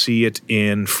also see it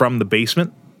in From the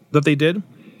Basement that they did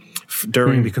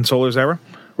during the Consolers era,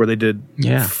 where they did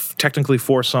technically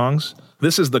 4 songs.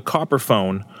 This is the Copper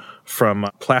Phone from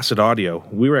Placid Audio.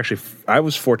 I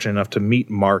was fortunate enough to meet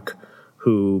Mark,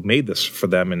 who made this for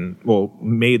them and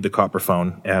made the Copper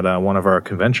Phone at one of our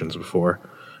conventions before.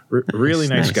 Really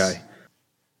nice guy.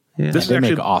 Yeah. They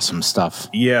make awesome stuff.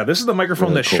 Yeah, this is the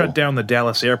microphone that shut down the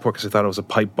Dallas airport because they thought it was a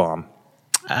pipe bomb.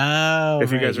 Oh,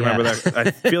 if you guys remember that.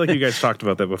 I feel like you guys talked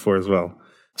about that before as well.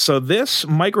 So this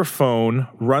microphone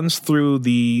runs through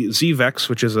the Z-Vex,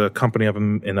 which is a company up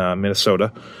in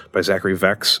Minnesota by Zachary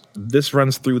Vex. This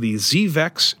runs through the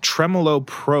Z-Vex Tremolo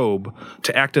probe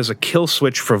to act as a kill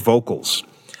switch for vocals.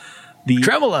 The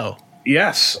Tremolo.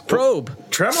 Yes. Probe.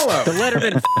 Tremolo. The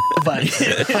Letterman button.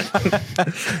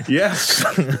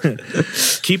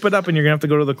 Yes. Keep it up and you're going to have to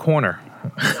go to the corner.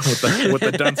 with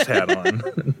the dunce hat on.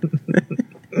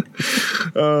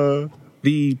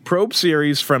 The Probe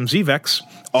series from Zvex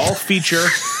all feature.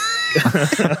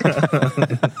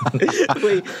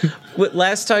 Wait,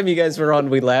 last time you guys were on,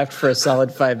 we laughed for a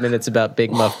solid 5 minutes about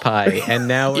Big Muff Pie, and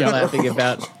now we're laughing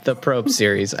about the Probe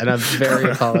series, and I'm very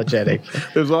apologetic.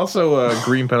 There's also a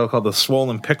green pedal called the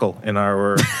Swollen Pickle in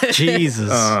our.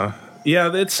 Jesus.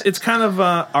 Yeah, it's kind of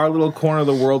our little corner of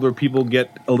the world where people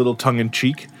get a little tongue in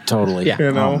cheek. Totally. Yeah.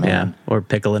 You know? Oh, man. Yeah, or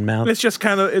pickle in mouth. It's just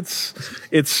kind of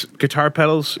it's guitar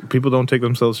pedals. People don't take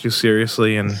themselves too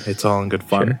seriously, and it's all in good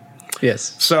fun. Sure.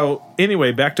 Yes. So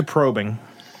anyway, back to probing.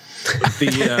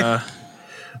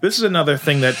 This is another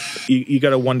thing that you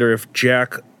got to wonder if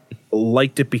Jack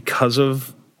liked it because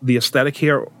of the aesthetic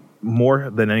here more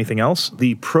than anything else.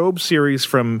 The Probe series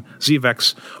from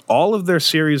Zvex, all of their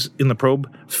series in the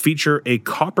Probe feature a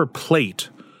copper plate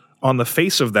on the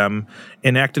face of them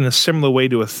and act in a similar way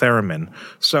to a theremin.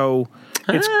 So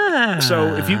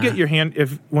so if you get your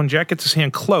hand, when Jack gets his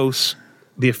hand close,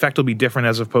 the effect will be different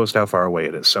as opposed to how far away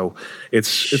it is. So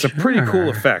it's a pretty cool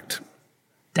effect.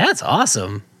 That's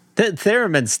awesome. That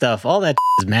theremin stuff, all that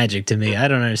is magic to me. I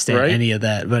don't understand any of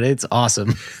that, but it's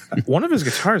awesome. One of his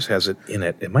guitars has it in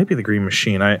it. It might be the Green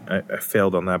Machine. I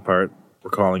failed on that part,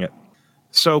 recalling it.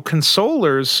 So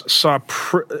Consolers saw,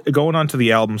 going on to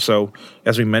the album, so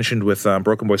as we mentioned with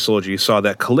Broken Boy Soldier, you saw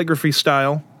that calligraphy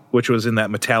style, which was in that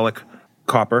metallic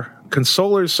copper.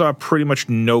 Consolers saw pretty much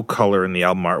no color in the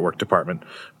album artwork department.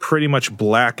 Pretty much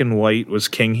black and white was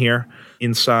king here.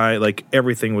 Inside, like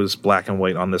everything was black and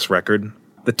white on this record.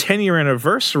 The 10-year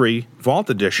anniversary Vault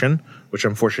edition, which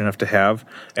I'm fortunate enough to have,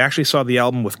 actually saw the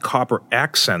album with copper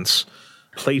accents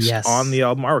placed on the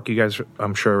album artwork. You guys,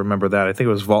 I'm sure, remember that. I think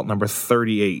it was Vault number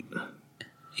 38.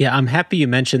 Yeah, I'm happy you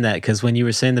mentioned that because when you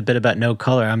were saying the bit about no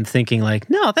color, I'm thinking like,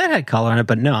 no, that had color on it.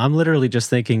 But no, I'm literally just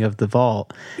thinking of the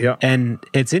Vault. Yeah. And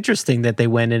it's interesting that they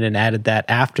went in and added that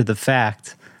after the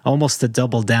fact, almost to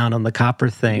double down on the copper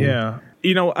thing. Yeah.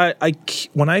 You know, I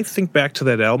when I think back to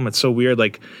that album, it's so weird.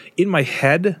 Like, in my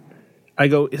head, I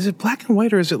go, is it black and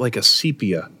white or is it like a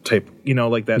sepia type, you know,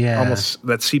 like that almost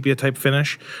that sepia type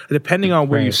finish? Depending on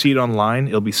where you see it online,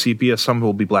 it'll be sepia. Some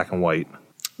will be black and white.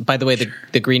 By the way,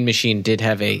 the Green Machine did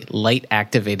have a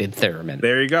light-activated theremin.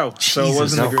 There you go. So it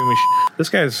wasn't the Green Machine. This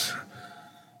guy's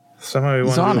somehow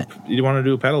you want to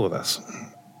do a pedal with us.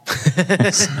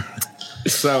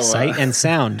 So sight and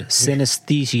sound,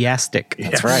 synesthesiastic.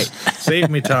 That's right. Save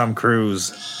me, Tom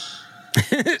Cruise.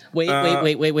 Wait.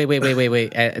 TM,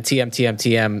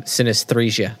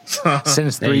 synesthesia.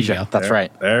 Synesthesia. That's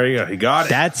right. There you go. He got it.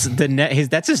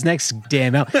 That's his next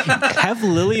damn album. Have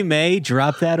Lily Mae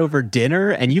drop that over dinner,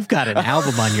 and you've got an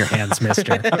album on your hands,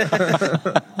 mister.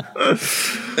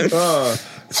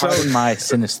 Pardon my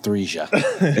synesthesia.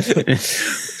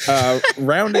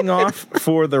 Rounding off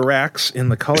for the racks in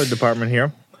the color department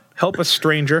here, Help a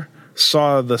Stranger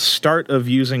saw the start of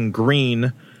using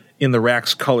green in the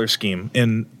rack's color scheme.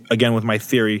 And again, with my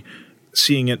theory,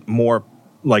 seeing it more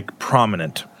like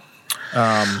prominent.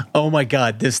 Oh my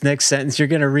God, this next sentence you're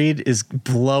going to read is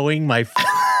blowing my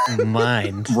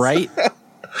mind. Right?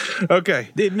 Okay.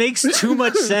 It makes too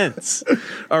much sense.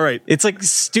 All right. It's like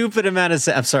stupid amount of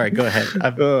sense. I'm sorry, go ahead.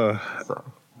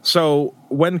 So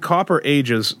when copper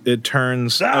ages, it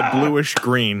turns a bluish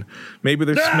green. Maybe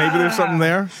there's something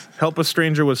there. Help a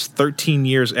Stranger was 13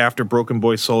 years after Broken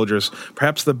Boy Soldiers.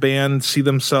 Perhaps the band see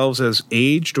themselves as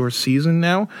aged or seasoned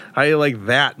now. How do you like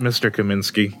that, Mr.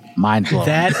 Kaminsky? Mind blowing.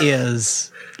 That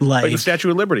is Like the Statue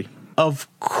of Liberty. Of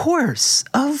course.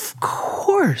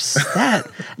 That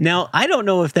now I don't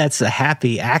know if that's a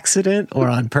happy accident or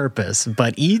on purpose,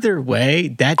 but either way,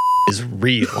 that is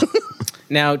real.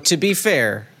 Now, to be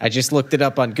fair, I just looked it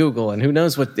up on Google, and who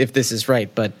knows if this is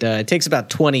right, but it takes about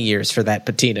 20 years for that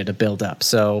patina to build up.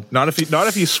 So not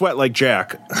if you sweat like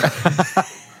Jack.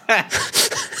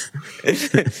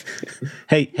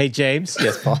 Hey, James.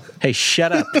 Yes, Paul. Hey,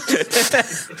 shut up.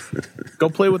 Go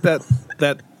play with that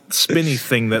spinny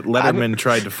thing that Letterman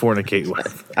tried to fornicate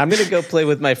with. I'm going to go play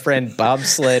with my friend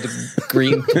Bobsled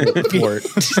Greenport.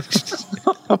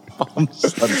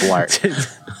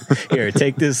 Here,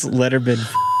 take this Letterman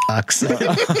box.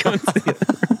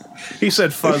 He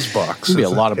said fuzz box. There'll be a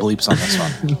lot of bleeps on this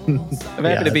one. I'm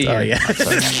happy to be here. Yeah.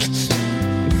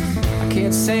 I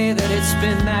can't say that it's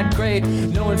been that great.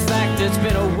 No, in fact, it's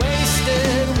been a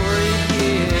wasted, worried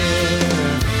year.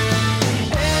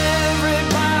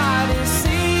 Everybody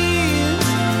seems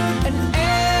and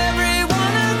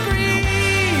everyone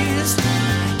agrees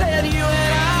that you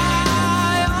and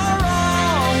I are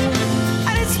wrong,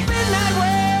 and it's been that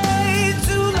way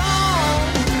too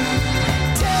long.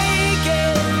 Take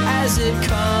it as it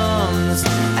comes.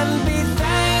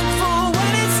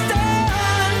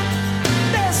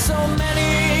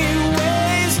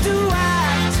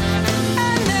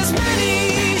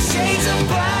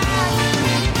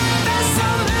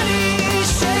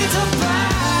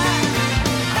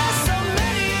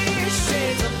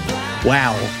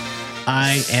 Wow.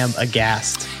 I am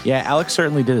aghast. Yeah, Alex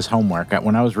certainly did his homework.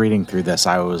 When I was reading through this,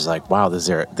 I was like, wow,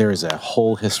 there is a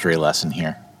whole history lesson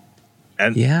here.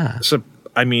 And Yeah. So,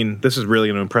 I mean, this is really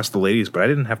going to impress the ladies, but I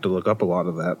didn't have to look up a lot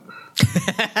of that.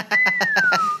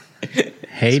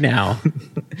 Hey now.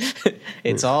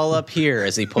 It's all up here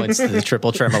as he points to the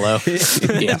triple tremolo.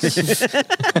 Yes.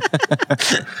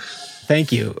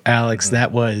 Thank you, Alex.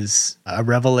 That was a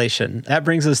revelation. That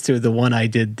brings us to the one I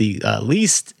did the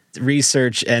least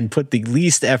research and put the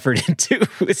least effort into.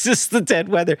 It's just the Dead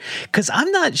Weather, because I'm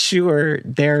not sure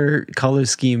their color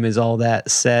scheme is all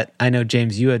that set. I know,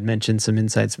 James, you had mentioned some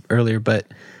insights earlier, but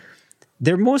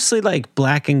they're mostly like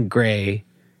black and gray,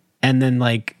 and then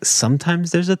like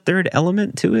sometimes there's a third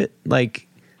element to it, like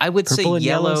I would say purple and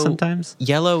yellow sometimes.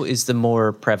 Yellow is the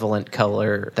more prevalent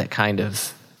color that kind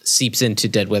of seeps into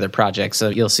Dead Weather projects. So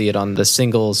you'll see it on the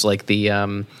singles, like the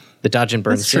Dodge and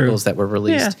Burn That's true. singles that were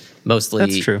released, Yeah, mostly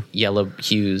that's true. yellow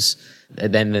hues.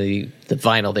 And then the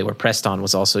vinyl they were pressed on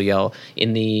was also yellow.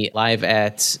 In the live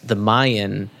at the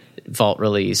Mayan vault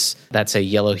release, that's a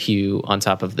yellow hue on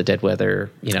top of the Dead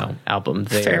Weather, album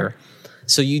there. Fair.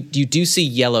 So you do see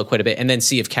yellow quite a bit. And then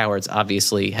Sea of Cowards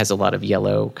obviously has a lot of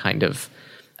yellow kind of.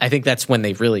 I think that's when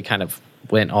they really kind of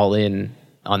went all in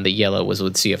on the yellow, was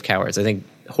with Sea of Cowards. I think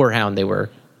Whorehound, they were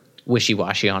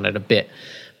wishy-washy on it a bit.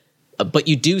 But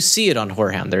you do see it on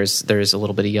Whorehound. There's a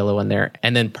little bit of yellow in there.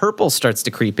 And then purple starts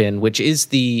to creep in, which is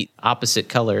the opposite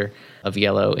color of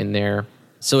yellow in there.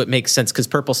 So it makes sense because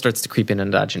purple starts to creep in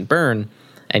Dodge and Burn,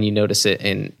 and you notice it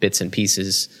in bits and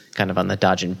pieces kind of on the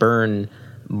Dodge and Burn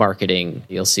marketing.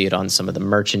 You'll see it on some of the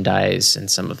merchandise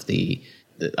and some of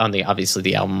obviously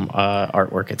the album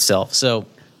artwork itself. So,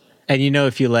 And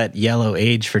if you let yellow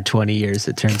age for 20 years,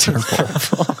 it turns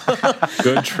purple.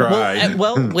 Good try.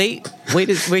 wait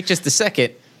just a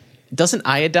second. Doesn't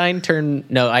iodine turn?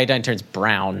 No, iodine turns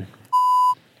brown.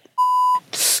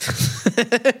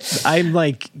 I'm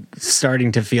like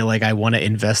starting to feel like I want to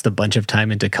invest a bunch of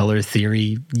time into color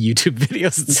theory YouTube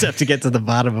videos and stuff to get to the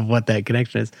bottom of what that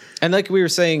connection is. And like we were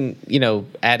saying,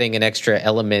 adding an extra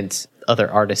element, other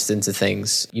artists into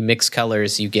things. You mix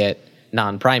colors, you get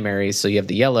non-primaries, so you have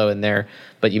the yellow in there,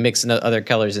 but you mix other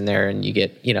colors in there and you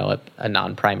get, a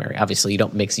non-primary. Obviously, you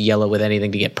don't mix yellow with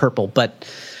anything to get purple, but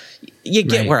you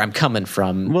get where I'm coming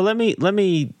from. Well, let me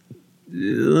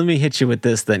hit you with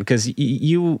this then, because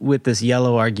you with this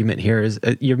yellow argument here is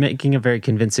you're making a very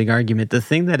convincing argument. The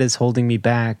thing that is holding me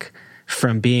back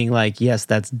from being like, yes,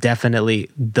 that's definitely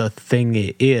the thing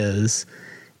it is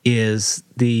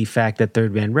the fact that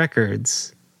Third Man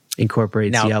Records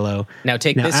incorporates yellow. Now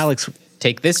Alex,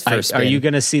 take this first. Are you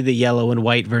going to see the yellow and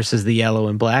white versus the yellow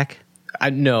and black?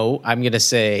 No, I'm going to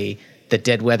say that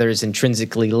Dead Weather is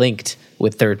intrinsically linked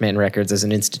with Third Man Records as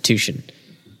an institution.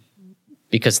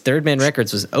 Because Third Man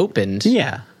Records was opened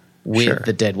with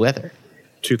the Dead Weather.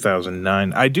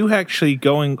 2009. I do actually,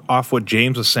 going off what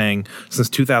James was saying, since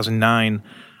 2009,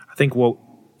 I think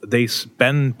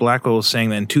Ben Blackwell was saying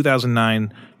that in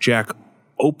 2009, Jack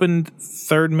opened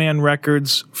Third Man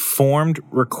Records, formed,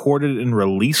 recorded, and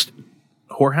released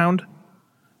Whorehound.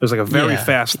 It was like a very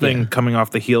fast thing coming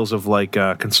off the heels of like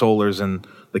Consolers and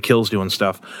The Kills doing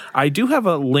stuff. I do have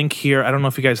a link here. I don't know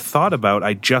if you guys thought about.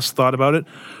 I just thought about it.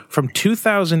 From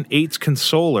 2008's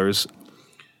Consolers,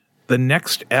 the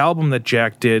next album that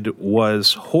Jack did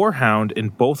was Whorehound,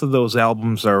 and both of those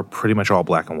albums are pretty much all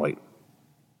black and white.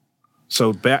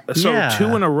 So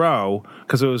two in a row,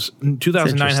 because it was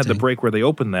 2009 had the break where they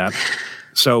opened that.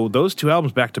 So those two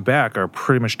albums back to back are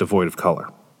pretty much devoid of color.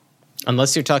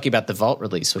 Unless you're talking about the Vault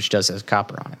release, which does have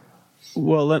copper on it.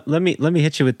 Well, let me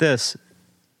hit you with this.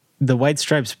 The White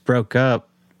Stripes broke up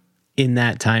in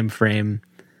that time frame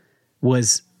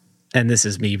was, and this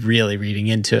is me really reading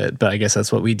into it, but I guess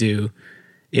that's what we do,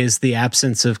 is the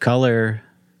absence of color,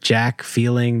 Jack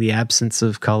feeling the absence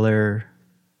of color,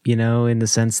 in the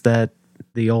sense that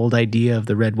the old idea of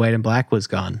the red, white, and black was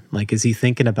gone. Like, is he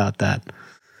thinking about that?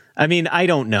 I mean, I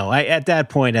don't know. At that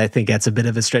point, I think that's a bit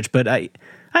of a stretch, but I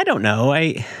don't know.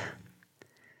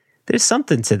 There's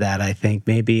something to that, I think,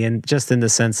 maybe, and just in the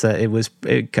sense that it was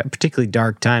a particularly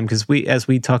dark time, because as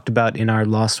we talked about in our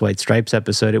Lost White Stripes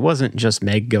episode, it wasn't just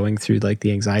Meg going through like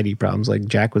the anxiety problems. Like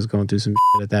Jack was going through some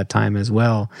shit at that time as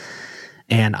well.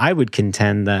 And I would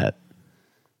contend that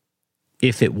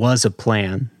if it was a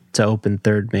plan to open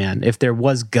Third Man, if there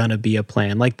was gonna be a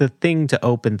plan, like the thing to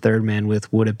open Third Man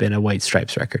with would have been a White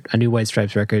Stripes record. A new White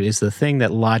Stripes record is the thing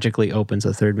that logically opens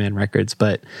a Third Man Records,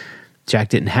 but Jack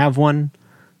didn't have one.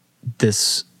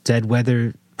 This Dead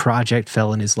Weather project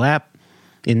fell in his lap,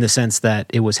 in the sense that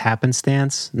it was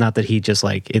happenstance. Not that he just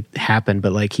like it happened,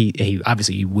 but like he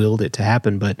obviously he willed it to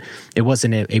happen, but it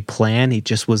wasn't a plan. It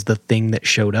just was the thing that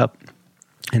showed up,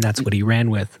 and that's what he ran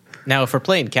with. Now, if we're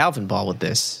playing Calvin ball with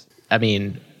this, I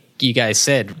mean, you guys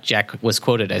said Jack was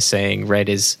quoted as saying red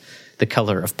is the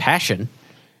color of passion.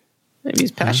 Maybe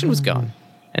his passion was gone,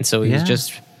 and so he was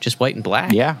just white and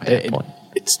black. Yeah, at that point.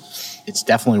 it's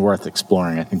definitely worth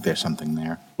exploring. I think there's something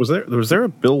there. Was there a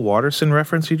Bill Watterson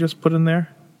reference you just put in there,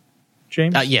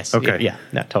 James? Yes. Okay. Yeah.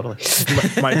 No, totally.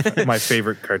 my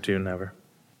favorite cartoon ever.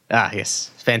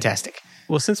 Yes. Fantastic.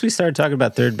 Well, since we started talking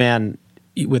about Third Man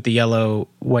with the yellow,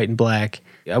 white, and black,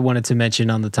 I wanted to mention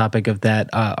on the topic of that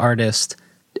artist,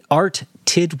 Art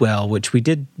Tidwell, which we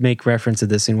did make reference to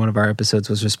this in one of our episodes,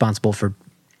 was responsible for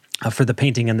the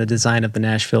painting and the design of the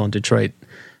Nashville and Detroit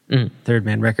Third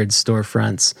Man Records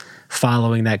storefronts,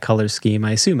 following that color scheme,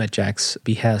 I assume at Jack's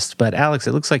behest. But Alex,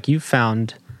 it looks like you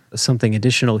found something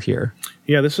additional here.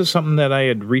 Yeah, this is something that I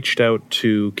had reached out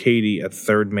to Katie at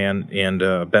Third Man, and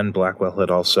Ben Blackwell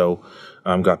had also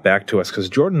got back to us, because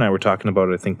Jordan and I were talking about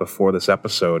it, I think, before this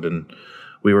episode, and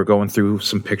we were going through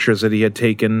some pictures that he had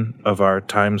taken of our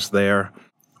times there.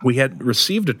 We had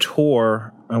received a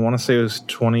tour, I want to say it was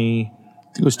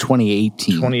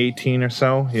 2018 or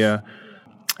so, yeah.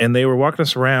 And they were walking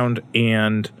us around,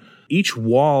 and each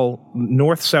wall,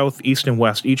 north, south, east, and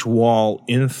west, each wall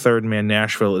in Third Man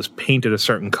Nashville is painted a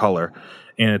certain color.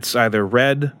 And it's either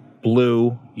red,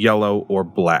 blue, yellow, or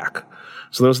black.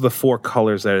 So those are the 4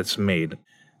 colors that it's made.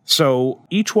 So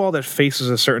each wall that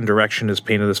faces a certain direction is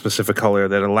painted a specific color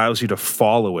that allows you to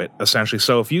follow it, essentially.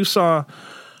 So if you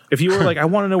were like, I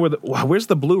want to know where's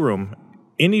the blue room?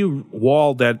 Any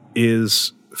wall that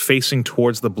is facing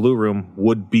towards the blue room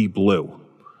would be blue.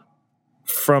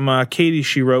 From Katie,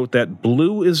 she wrote that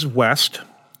blue is west,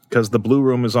 because the blue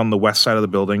room is on the west side of the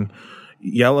building.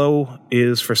 Yellow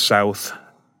is for south.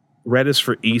 Red is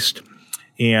for east.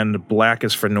 And black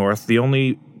is for north. The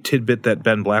only tidbit that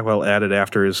Ben Blackwell added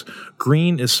after is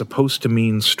green is supposed to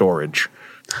mean storage.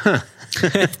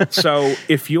 So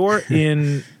if you're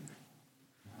in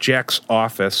Jack's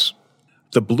office,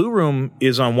 the blue room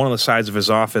is on one of the sides of his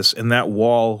office, and that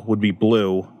wall would be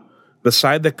blue. The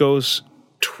side that goes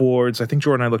towards, I think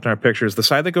Jordan and I looked at our pictures, the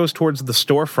side that goes towards the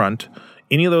storefront,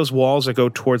 any of those walls that go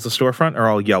towards the storefront are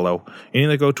all yellow. Any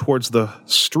that go towards the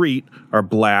street are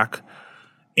black.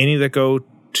 Any that go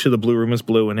to the blue room is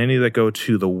blue, and any that go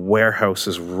to the warehouse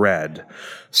is red.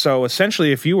 So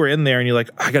essentially, if you were in there and you're like,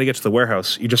 I got to get to the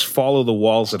warehouse, you just follow the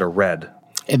walls that are red.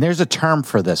 And there's a term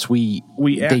for this.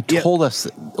 They told us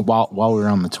while we were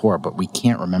on the tour, but we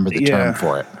can't remember the term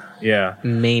for it. Yeah.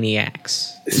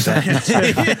 Maniacs.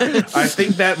 I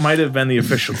think that might have been the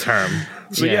official term.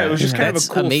 So yeah, it was just kind of a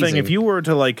cool thing. If you were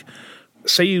to, like,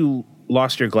 say you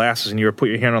lost your glasses and you were put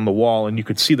your hand on the wall and you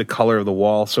could see the color of the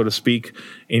wall, so to speak,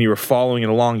 and you were following it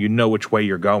along, you know which way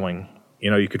you're going. You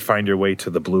know, you could find your way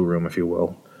to the blue room, if you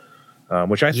will.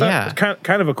 Which I thought was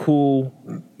kind of a cool,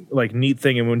 like, neat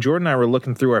thing. And when Jordan and I were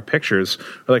looking through our pictures,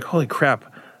 we're like, holy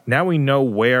crap, now we know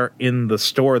where in the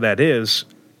store that is.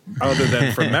 Other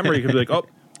than from memory, you could be like, oh,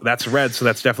 that's red, so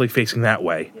that's definitely facing that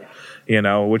way. You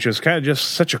know, which is kind of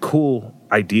just such a cool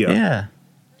idea. Yeah.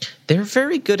 They're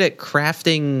very good at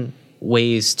crafting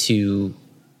ways to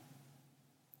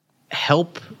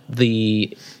help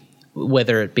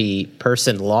whether it be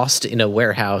person lost in a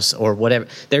warehouse or whatever.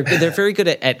 They're very good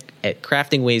at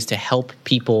crafting ways to help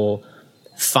people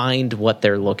find what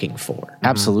they're looking for.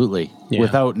 Absolutely. Yeah.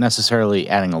 Without necessarily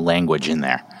adding a language in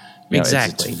there. You know,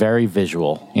 exactly. It's very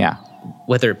visual. Yeah.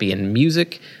 Whether it be in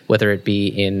music, whether it be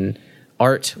in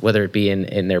art, whether it be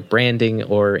in their branding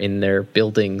or in their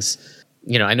buildings.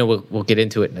 You know, I know we'll get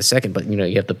into it in a second, but, you know,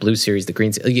 you have the blue series, the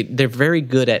green series. They're very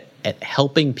good at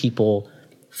helping people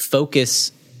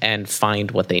focus and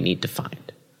find what they need to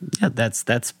find. Yeah,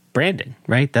 that's branding,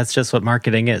 right? That's just what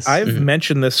marketing is. I've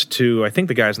mentioned this to, I think,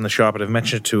 the guys in the shop, but I've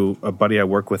mentioned it to a buddy I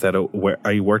worked with at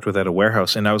a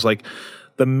warehouse, and I was like,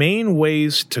 the main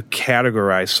ways to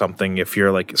categorize something, if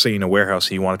you're, like, say, in a warehouse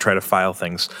and you want to try to file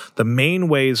things, the main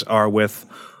ways are with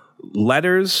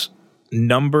letters,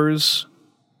 numbers,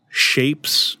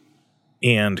 shapes,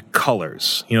 and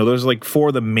colors. You know, those are like 4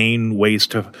 of the main ways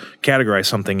to categorize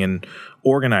something and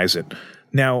organize it.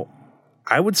 Now,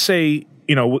 I would say,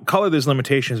 you know, color, there's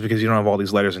limitations because you don't have all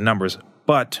these letters and numbers,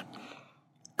 but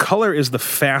color is the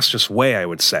fastest way, I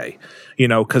would say. You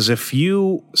know, because if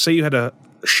you, say you had a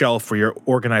shelf where you're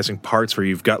organizing parts where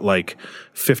you've got like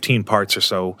 15 parts or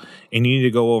so, and you need to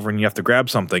go over and you have to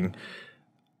grab something,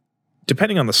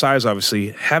 depending on the size,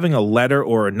 obviously, having a letter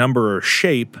or a number or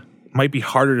shape might be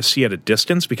harder to see at a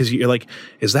distance because you're like,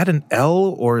 is that an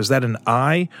L or is that an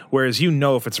I? Whereas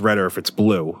if it's red or if it's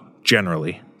blue,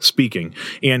 generally speaking.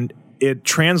 And it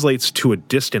translates to a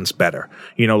distance better.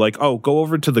 Like, oh, go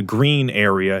over to the green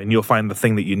area and you'll find the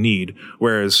thing that you need.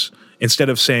 Whereas instead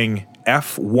of saying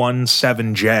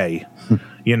F17J,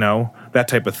 that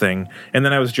type of thing. And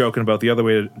then I was joking about the other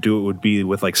way to do it would be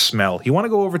with like smell. You want to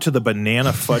go over to the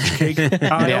banana fudge cake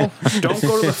aisle? Don't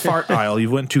go to the fart aisle. You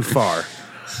went too far,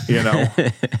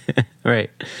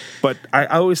 Right. But I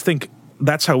always think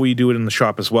that's how we do it in the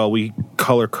shop as well. We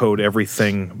color code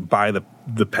everything by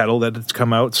the pedal that it's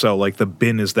come out. So like the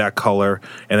bin is that color,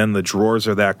 and then the drawers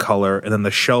are that color, and then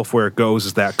the shelf where it goes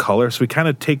is that color. So we kind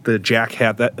of take the Jack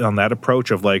hat on that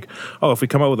approach of like, oh, if we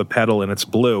come out with a pedal and it's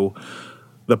blue,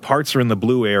 the parts are in the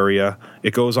blue area.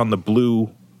 It goes on the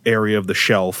blue area of the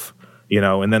shelf,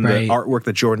 and then the artwork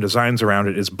that Jordan designs around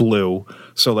it is blue.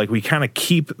 So like we kind of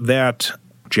keep that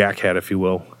Jack hat, if you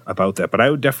will, about that. But I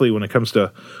would definitely, when it comes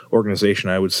to organization,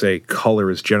 I would say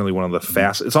color is generally one of the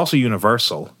fastest. It's also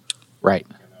universal. Right.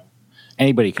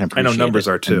 Anybody can appreciate it. I know numbers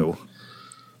are too.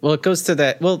 Well, it goes to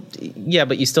that. Well, yeah,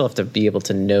 but you still have to be able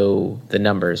to know the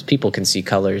numbers. People can see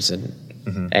colors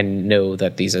and know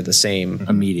that these are the same.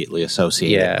 Immediately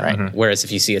associated. Yeah. Right. Whereas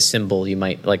if you see a symbol, you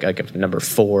might like a number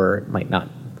 4 might not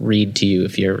read to you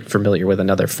if you're familiar with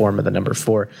another form of the number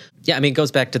 4. Yeah, I mean, it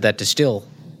goes back to that distill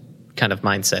kind of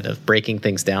mindset of breaking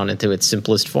things down into its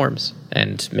simplest forms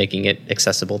and making it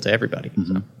accessible to everybody.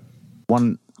 Mm-hmm.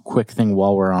 One quick thing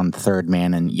while we're on Third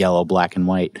Man and yellow, black, and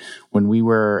white. When we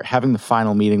were having the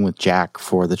final meeting with Jack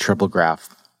for the Triple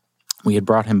Graph, we had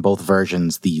brought him both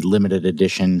versions, the limited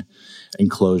edition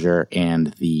enclosure and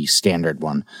the standard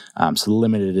one. So the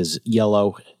limited is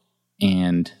yellow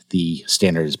and the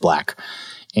standard is black.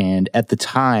 And at the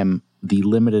time, the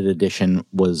limited edition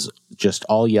was just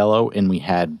all yellow and we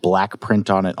had black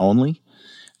print on it only.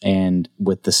 And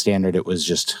with the standard, it was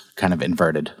just kind of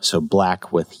inverted. So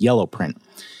black with yellow print.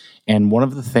 And one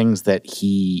of the things that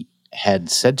he had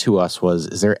said to us was,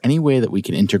 is there any way that we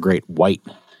can integrate white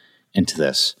into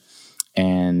this?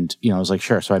 And, I was like,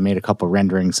 sure. So I made a couple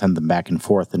renderings, sent them back and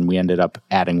forth, and we ended up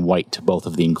adding white to both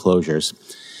of the enclosures.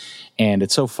 And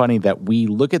it's so funny that we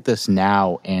look at this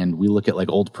now and we look at like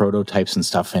old prototypes and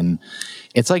stuff, and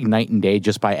it's like night and day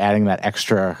just by adding that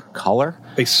extra color.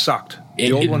 They sucked.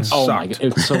 The old ones oh sucked. My God,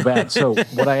 it was so bad. So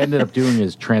what I ended up doing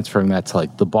is transferring that to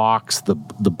like the box, the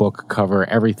book cover,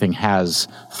 everything has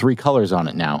 3 colors on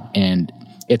it now. And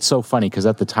it's so funny because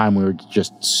at the time we were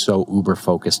just so uber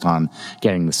focused on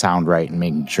getting the sound right and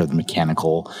making sure the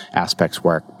mechanical aspects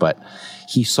work. But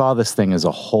he saw this thing as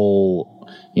a whole,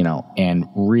 and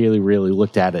really, really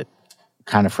looked at it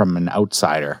kind of from an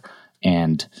outsider.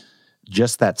 And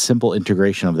just that simple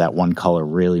integration of that one color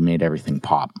really made everything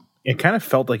pop. It kind of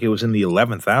felt like it was in the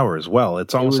 11th hour as well.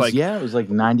 It's almost it was like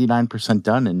 99%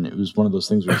 done. And it was one of those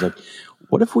things where it's like,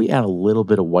 what if we add a little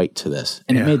bit of white to this?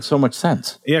 And it made so much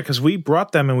sense. Yeah, because we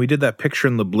brought them and we did that picture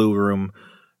in the Blue Room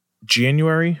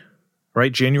January,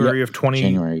 right? January of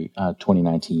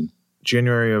 2019.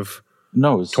 January of...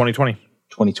 No, it was 2020.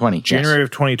 2020. January of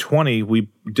 2020, we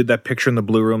did that picture in the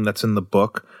Blue Room that's in the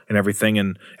book and everything.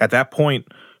 And at that point,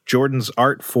 Jordan's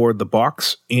art for the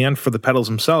box and for the pedals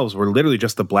themselves were literally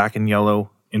just the black and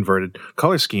yellow inverted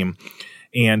color scheme.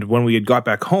 And when we had got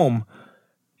back home,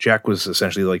 Jack was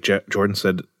essentially like Jordan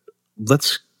said,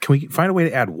 can we find a way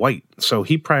to add white? So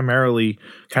he primarily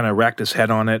kind of racked his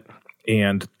head on it,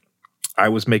 and I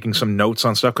was making some notes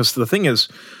on stuff. Because the thing is,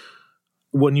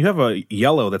 when you have a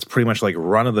yellow that's pretty much like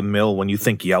run-of-the-mill, when you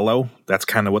think yellow, that's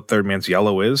kind of what Third Man's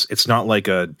yellow is. It's not like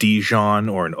a Dijon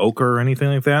or an ochre or anything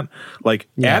like that. Like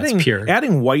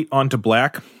adding white onto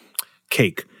black,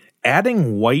 cake.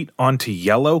 Adding white onto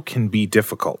yellow can be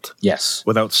difficult. Yes.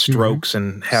 Without strokes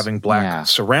and having black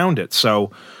surround it. So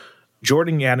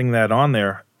Jordan adding that on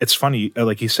there, it's funny,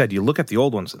 like he said, you look at the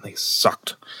old ones and they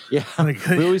sucked. Yeah.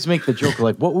 We always make the joke,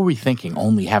 like, what were we thinking?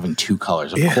 Only having 2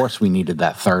 colors. Of course we needed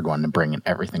that third one to bring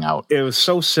everything out. It was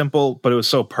so simple, but it was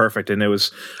so perfect. And it was,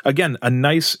 again, a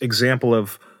nice example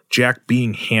of Jack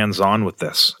being hands-on with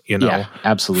this, Yeah,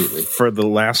 absolutely. For the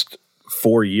last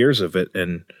 4 years of it.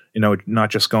 And, not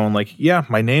just going like, yeah,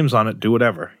 my name's on it, do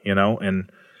whatever,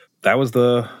 and that was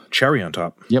the cherry on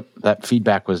top. Yep, that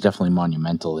feedback was definitely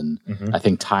monumental, and I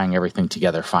think tying everything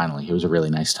together finally, it was a really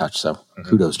nice touch, so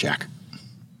kudos, Jack.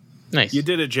 Nice. You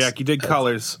did it, Jack. You did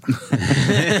colors.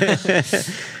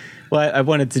 Well, I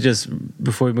wanted to just,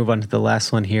 before we move on to the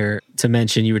last one here, to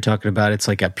mention you were talking about it's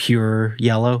like a pure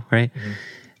yellow, right? Mm-hmm.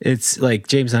 It's like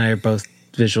James and I are both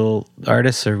visual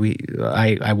artists, or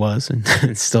I was,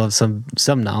 and still have some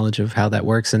knowledge of how that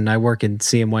works. And I work in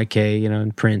CMYK,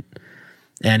 in print.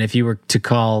 And if you were to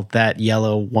call that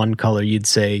yellow one color, you'd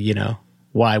say,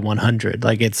 Y100.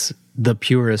 Like it's the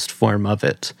purest form of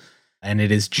it. And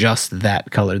it is just that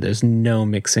color. There's no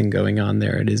mixing going on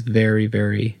there. It is very,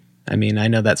 very, I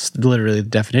know that's literally the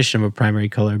definition of a primary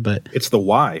color, but It's the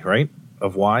Y, right?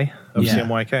 Of Y? Of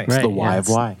CMYK. Right, the Y of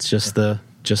Y. It's just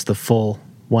the full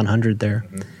 100 there.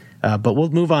 But we'll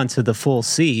move on to the full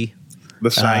C. The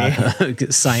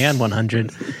cyan. Cyan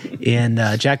 100. In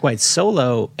Jack White's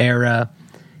solo era,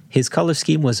 his color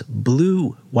scheme was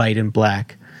blue, white, and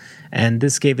black. And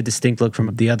this gave a distinct look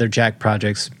from the other Jack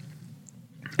projects.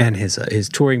 And his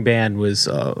touring band was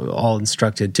all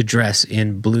instructed to dress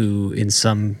in blue in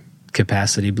some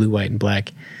capacity, blue, white, and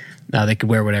black. They could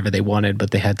wear whatever they wanted,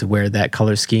 but they had to wear that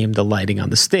color scheme, the lighting on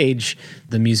the stage,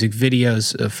 the music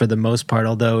videos for the most part.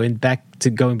 Although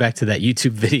going back to that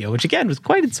YouTube video, which again was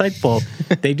quite insightful,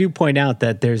 they do point out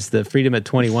that there's the Freedom at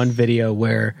 21 video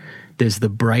where there's the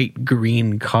bright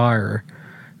green car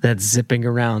that's zipping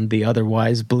around the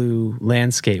otherwise blue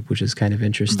landscape, which is kind of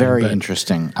interesting. Very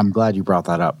interesting. I'm glad you brought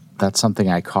that up. That's something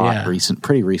I caught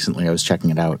pretty recently. I was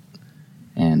checking it out.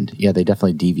 And yeah, they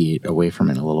definitely deviate away from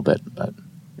it a little bit, but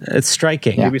it's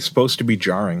striking. Maybe it's supposed to be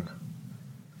jarring.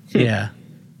 Yeah.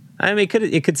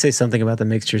 It could say something about the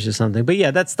mixtures or something. But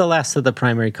yeah, that's the last of the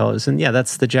primary colors. And yeah,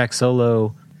 that's the Jack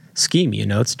Solo scheme.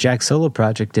 It's Jack Solo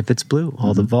project if it's blue.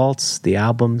 All the vaults, the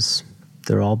albums,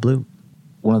 they're all blue.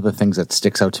 One of the things that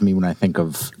sticks out to me when I think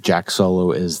of Jack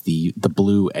Solo is the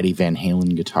blue Eddie Van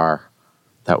Halen guitar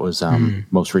that was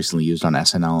most recently used on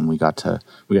SNL, and we got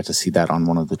to see that on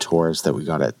one of the tours that we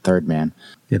got at Third Man.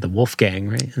 Yeah, the Wolfgang,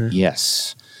 right?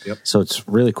 Yes. Yep. So it's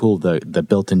really cool. The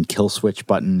built-in kill switch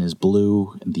button is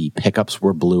blue. The pickups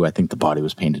were blue. I think the body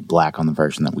was painted black on the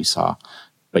version that we saw.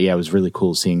 But yeah, it was really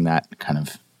cool seeing that kind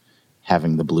of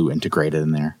having the blue integrated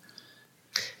in there.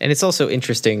 And it's also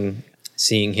interesting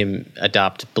seeing him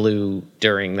adopt blue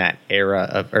during that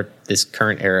era or this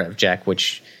current era of Jack,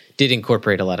 which did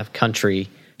incorporate a lot of country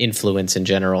influence in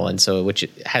general, and so which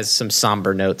has some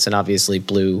somber notes. And obviously,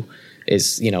 blue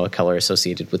is a color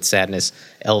associated with sadness.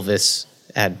 Elvis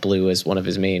had blue as one of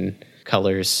his main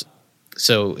colors,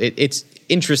 so it's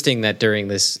interesting that during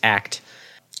this act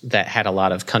that had a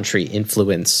lot of country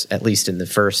influence, at least in the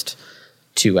first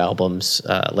two albums,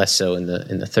 less so in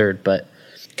the third, but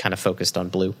kind of focused on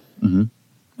blue. Mm-hmm.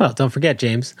 Well, don't forget,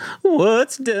 James.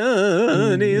 What's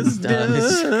done is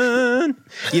done.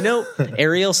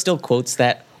 Ariel still quotes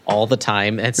that all the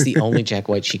time. That's the only Jack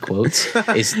White she quotes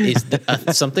is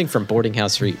something from Boarding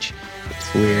House Reach.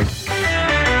 It's weird.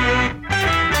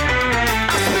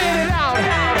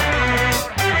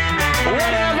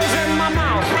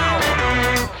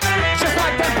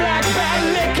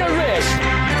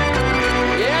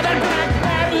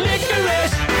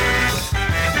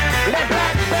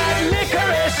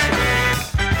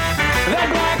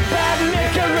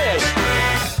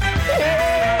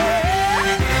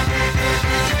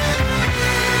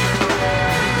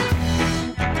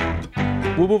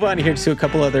 We'll move on here to a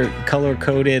couple other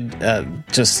color-coded,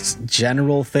 just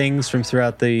general things from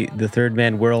throughout the Third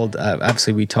Man world.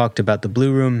 Obviously, we talked about the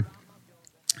Blue Room.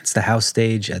 It's the house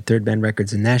stage at Third Man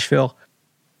Records in Nashville.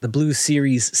 The Blue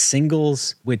Series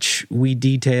singles, which we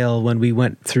detail when we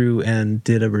went through and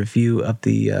did a review of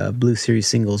the Blue Series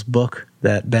singles book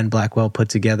that Ben Blackwell put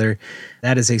together.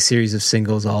 That is a series of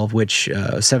singles, all of which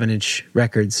 7-inch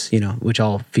records, which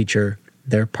all feature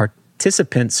their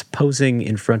participants posing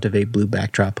in front of a blue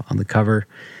backdrop on the cover.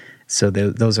 So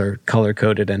those are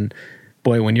color-coded, and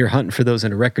boy, when you're hunting for those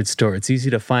in a record store, it's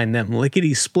easy to find them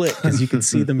lickety-split because you can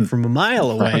see them from a mile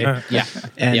away. Yeah.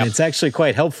 And it's actually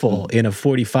quite helpful in a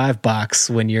 45 box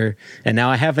when you're, and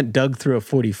now I haven't dug through a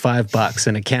 45 box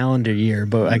in a calendar year,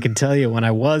 but I can tell you when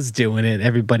I was doing it,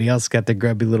 everybody else got their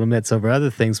grubby little mitts over other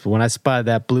things, but when I spotted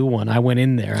that blue one, I went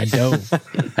in there. I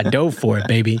dove for it,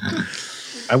 baby.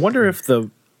 I wonder if the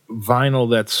vinyl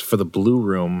that's for the Blue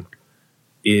Room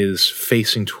is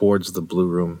facing towards the Blue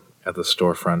Room at the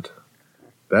storefront.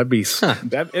 It'd be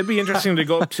interesting to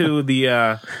go up to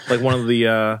the like one of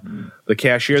the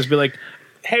cashiers, be like,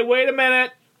 "Hey, wait a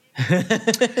minute,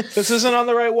 this isn't on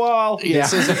the right wall. Yeah.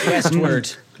 This is a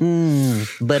password."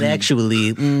 But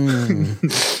actually,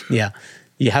 yeah,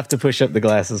 you have to push up the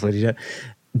glasses when you do.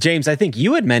 James, I think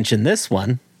you had mentioned this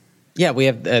one. Yeah, we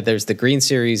have there's the Green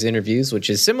Series interviews, which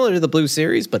is similar to the Blue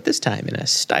Series, but this time in a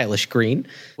stylish green,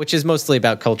 which is mostly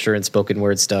about culture and spoken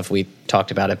word stuff. We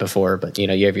talked about it before, but you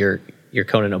have your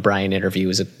Conan O'Brien interview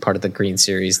is a part of the Green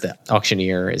Series. The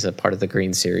Auctioneer is a part of the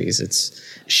Green Series. It's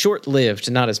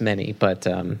short-lived, not as many, but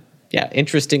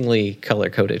interestingly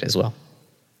color-coded as well.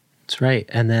 That's right.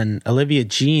 And then Olivia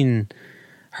Jean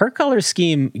Her color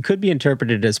scheme could be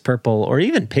interpreted as purple or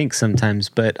even pink sometimes,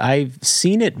 but I've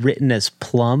seen it written as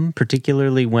plum,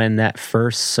 particularly when that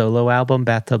first solo album,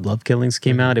 Bathtub Love Killings,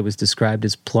 came out. It was described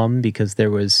as plum because there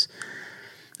was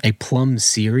a plum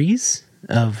series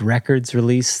of records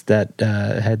released that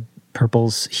had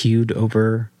purples hued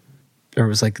over, or it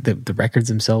was like the records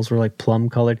themselves were like plum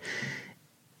colored.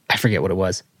 I forget what it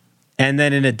was. And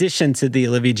then in addition to the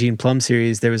Olivia Jean Plum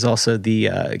series, there was also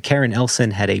the Karen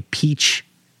Elson had a peach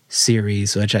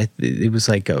series, which it was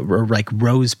like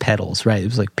rose petals, right? It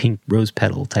was like pink rose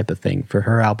petal type of thing for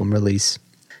her album release.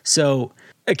 So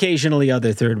occasionally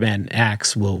other third man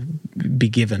acts will be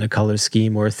given a color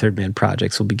scheme, or third man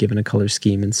projects will be given a color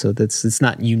scheme. And so it's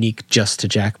not unique just to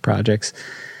Jack projects.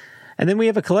 And then we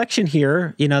have a collection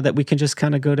here, that we can just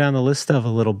kind of go down the list of a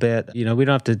little bit. We don't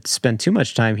have to spend too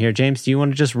much time here. James, do you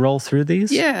want to just roll through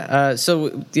these? Yeah. So,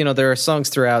 there are songs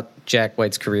throughout Jack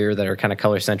White's career that are kind of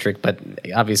color-centric, but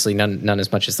obviously none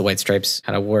as much as the White Stripes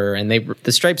kind of were. And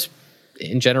the Stripes,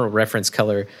 in general, reference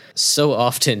color so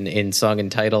often in song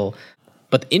and title.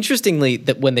 But interestingly,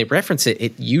 that when they reference it,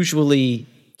 it usually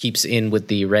keeps in with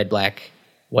the red, black,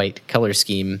 white color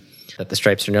scheme that the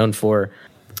Stripes are known for.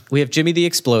 We have Jimmy the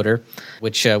Exploder,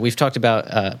 which we've talked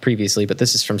about previously, but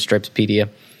this is from Stripespedia.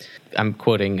 I'm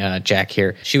quoting Jack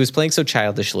here. She was playing so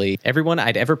childishly. Everyone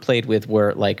I'd ever played with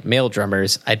were like male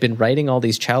drummers. I'd been writing all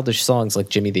these childish songs like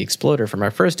Jimmy the Exploder from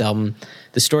our first album.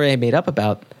 The story I made up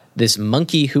about this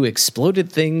monkey who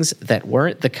exploded things that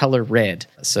weren't the color red.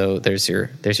 So there's your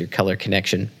color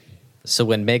connection. So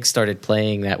when Meg started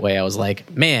playing that way, I was like,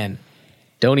 man,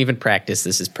 don't even practice.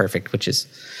 This is perfect, which is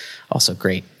also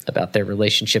great about their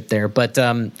relationship there. But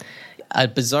a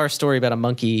bizarre story about a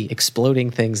monkey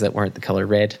exploding things that weren't the color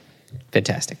red.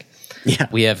 Fantastic. Yeah.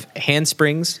 We have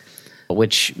Handsprings,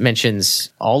 which mentions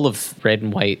all of red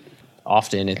and white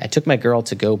often. I took my girl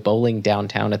to go bowling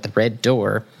downtown at the Red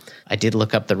Door. I did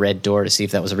look up the Red Door to see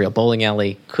if that was a real bowling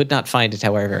alley. Could not find it,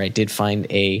 however. I did find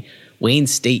a Wayne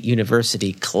State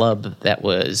University club that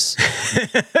was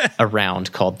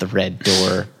around called the Red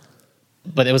Door.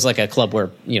 But it was like a club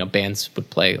where, bands would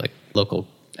play, like local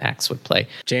acts would play.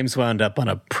 James wound up on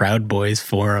a Proud Boys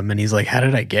forum, and he's like, how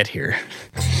did I get here?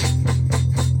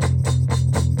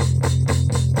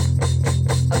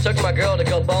 I took my girl to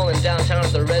go bowling downtown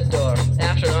at the Red Door.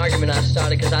 After an argument I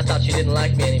started because I thought she didn't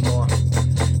like me anymore.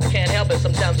 Can't help it,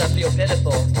 sometimes I feel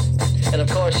pitiful. And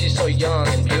of course she's so young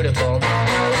and beautiful.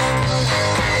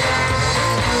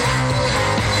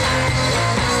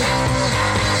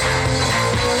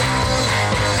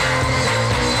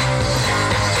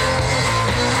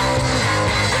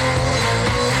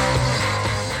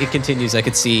 It continues. I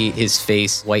could see his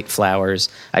face, white flowers.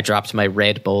 I dropped my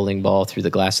red bowling ball through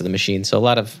the glass of the machine. So a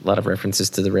lot of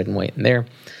references to the red and white in there.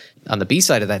 On the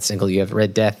B-side of that single, you have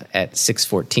Red Death at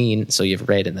 6:14. So you have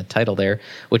red in the title there,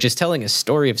 which is telling a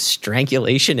story of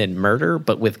strangulation and murder,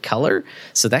 but with color.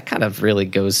 So that kind of really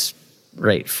goes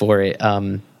right for it.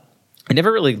 I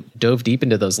never really dove deep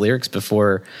into those lyrics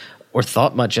before or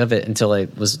thought much of it until I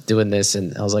was doing this.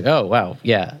 And I was like, oh, wow,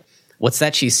 yeah. What's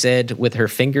that she said? With her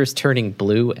fingers turning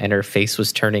blue and her face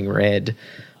was turning red.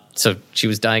 So she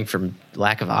was dying from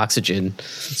lack of oxygen.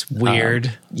 It's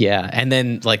weird. Yeah. And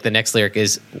then like the next lyric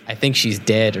is, I think she's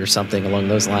dead or something along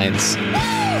those lines.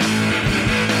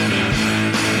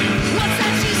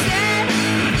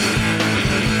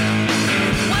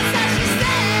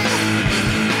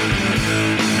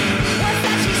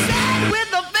 With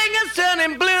her fingers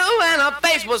turning blue and her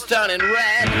face was turning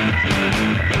red.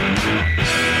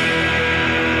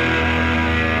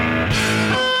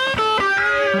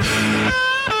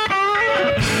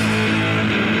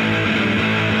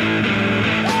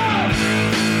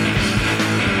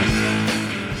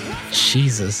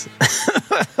 Jesus.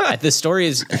 The story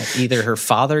is either her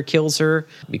father kills her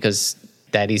because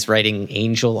daddy's writing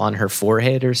angel on her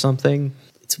forehead or something.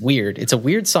 It's weird. It's a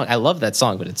weird song. I love that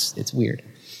song, but it's weird.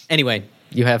 Anyway,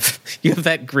 you have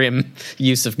that grim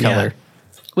use of color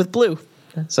with blue.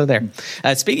 So there.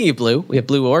 Speaking of blue, we have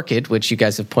Blue Orchid, which you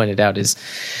guys have pointed out is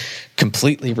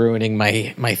completely ruining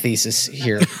my thesis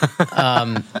here.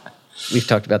 We've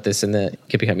talked about this in the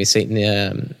Get Behind Me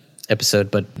Satan episode,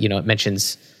 but it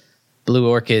mentions blue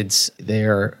orchids. They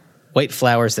are white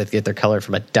flowers that get their color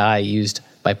from a dye used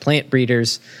by plant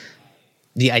breeders.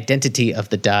 The identity of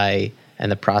the dye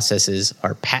and the processes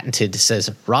are patented,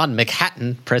 says Ron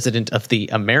McHatton, president of the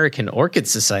American Orchid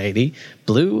Society.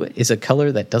 Blue is a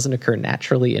color that doesn't occur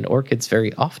naturally in orchids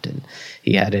very often.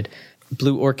 He added,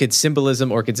 blue orchid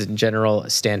symbolism. Orchids in general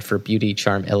stand for beauty,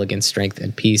 charm, elegance, strength,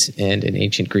 and peace. And in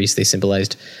ancient Greece, they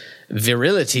symbolized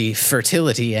virility,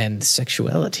 fertility, and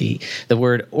sexuality. The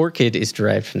word orchid is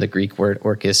derived from the Greek word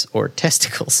orchis, or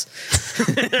testicles,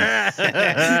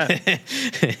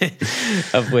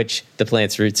 of which the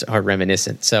plant's roots are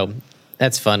reminiscent. So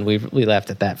that's fun. We laughed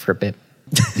at that for a bit.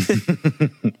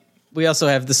 We also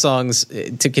have the songs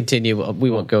to continue. We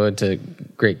won't go into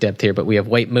great depth here, but we have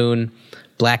White Moon,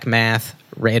 Black Math,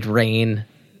 Red Rain,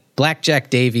 Blackjack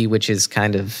Davy, which is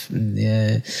kind of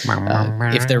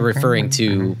if they're referring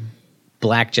to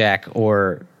Blackjack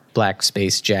or Black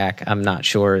Space Jack, I'm not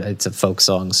sure. It's a folk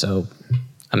song, so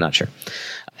I'm not sure.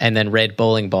 And then Red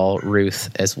Bowling Ball, Ruth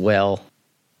as well.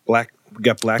 We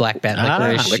got Black Bat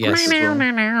Licorice.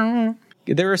 Yes.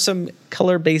 There are some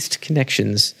color-based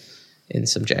connections in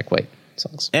some Jack White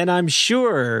songs. And I'm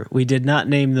sure we did not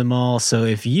name them all. So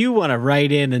if you want to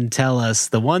write in and tell us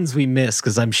the ones we missed,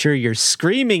 because I'm sure you're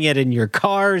screaming it in your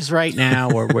cars right now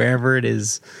or wherever it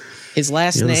is. His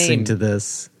last you're name. Listening to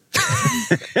this.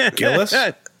 Gillis?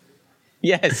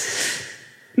 Yes.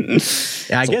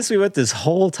 I guess we went this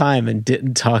whole time and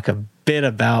didn't talk a bit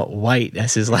about White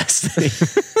as his last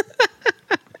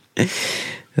name.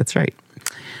 That's right.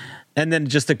 And then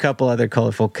just a couple other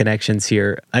colorful connections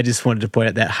here. I just wanted to point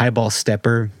out that Highball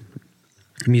Stepper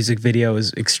music video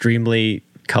is extremely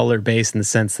color-based in the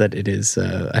sense that it is,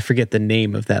 I forget the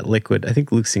name of that liquid. I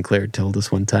think Luke Sinclair told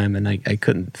us one time, and I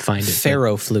couldn't find it.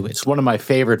 Ferrofluid. It's one of my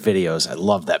favorite videos. I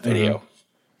love that video.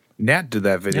 Nat did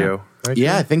that video.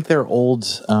 Yeah, right? I think their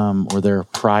old or their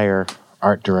prior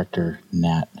art director,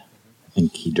 Nat, I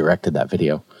think he directed that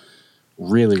video.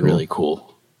 Really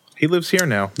cool. He lives here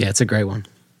now. Yeah, it's a great one.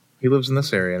 He lives in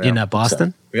this area now. In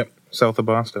Boston? Yep. South of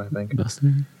Boston, I think.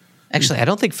 Boston? Actually, I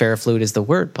don't think ferrofluid is the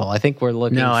word, Paul. I think we're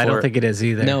looking for... No, I don't think it is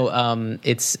either. No,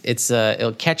 it's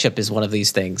ketchup is one of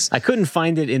these things. I couldn't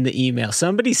find it in the email.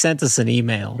 Somebody sent us an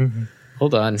email. Mm-hmm.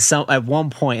 Hold on. At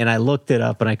one point, and I looked it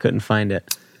up and I couldn't find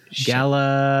it.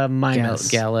 Gala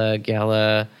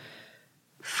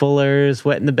Fuller's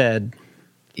Wet in the Bed.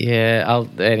 Yeah,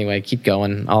 anyway, keep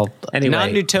going. Anyway.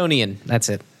 Non-Newtonian. That's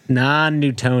it.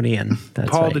 Non-Newtonian. That's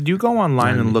Paul, right. did you go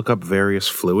online and look up various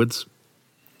fluids?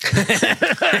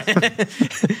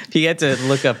 He had to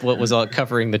look up what was all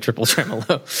covering the triple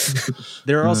tremolo.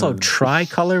 There are also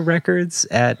Tricolor Records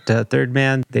at Third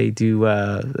Man. They do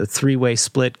a three-way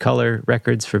split color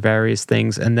records for various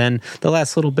things. And then the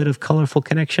last little bit of colorful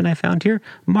connection I found here,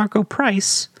 Margo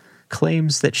Price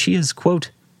claims that she is,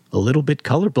 quote, a little bit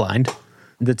colorblind.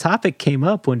 The topic came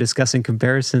up when discussing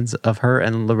comparisons of her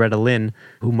and Loretta Lynn,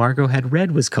 who Margo had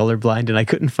read was colorblind, and I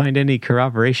couldn't find any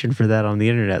corroboration for that on the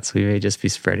internet, so we may just be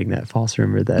spreading that false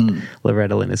rumor that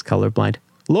Loretta Lynn is colorblind.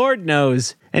 Lord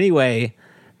knows. Anyway,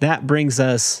 that brings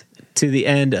us to the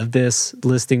end of this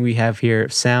listing we have here,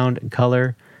 sound and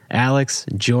color. Alex,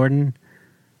 Jordan,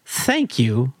 thank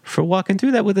you for walking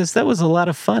through that with us. That was a lot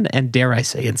of fun and, dare I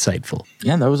say, insightful.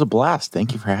 Yeah, that was a blast.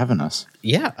 Thank you for having us.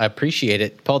 Yeah, I appreciate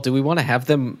it. Paul, do we want to have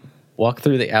them walk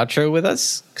through the outro with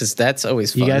us? Because that's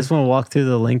always fun. You guys want to walk through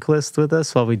the link list with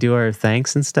us while we do our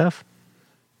thanks and stuff?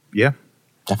 Yeah.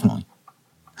 Definitely.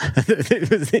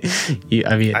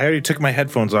 I already took my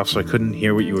headphones off, so I couldn't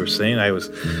hear what you were saying. I was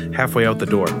halfway out the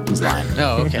door. He's lying.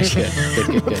 Oh, okay.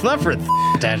 Good. Clever.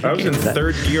 I was in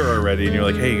third gear already, and you're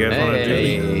like, hey, you guys want to do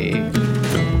it?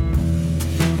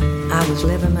 I was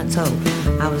 11 months old.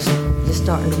 I was just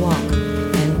starting to walk.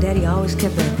 And Daddy always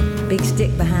kept a big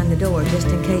stick behind the door just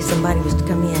in case somebody was to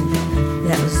come in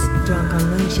that was drunk on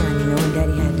moonshine, and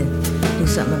Daddy had to do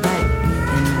something about it.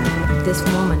 And this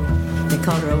woman, they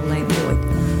called her Old Aunt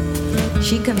Lloyd.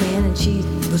 She come in and she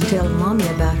was telling Mommy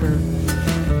about her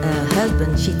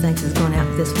husband she thinks is going out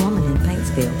with this woman in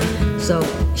Paintsville. So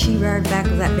she reared back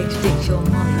with that big stick showing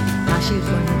Mommy how she was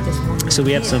going to meet this woman. So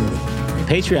we have some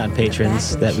Patreon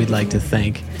patrons that we'd like to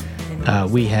thank.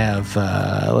 We have,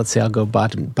 let's see, I'll go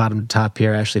bottom to top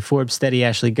here. Ashley Forbes, Steady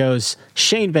Ashley Goes,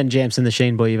 Shane Ben Jamson, the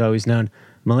Shane boy you've always known,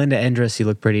 Melinda Endress, you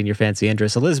look pretty in your fancy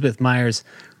Endress, Elizabeth Myers,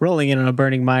 Rolling In on a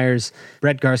Burning Myers,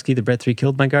 Brett Garsky, the Brett 3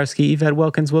 Killed My Garsky, Yvette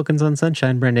Wilkins on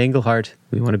Sunshine, Brenda Englehart,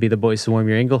 We Want to Be the Boys to Warm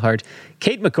Your Englehart,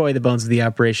 Kate McCoy, the Bones of the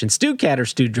Operation, Stu Catter,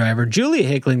 Stu Driver, Julia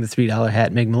Hickling, the $3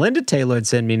 Hat, Meg Melinda Taylor,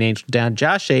 Send Me an Angel Down,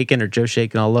 Josh Aiken, or Joe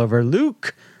Shaken All Over,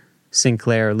 Luke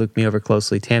Sinclair, Luke Me Over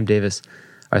Closely, Tam Davis,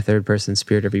 our third person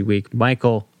spirit every week,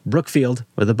 Michael Brookfield,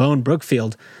 or the Bone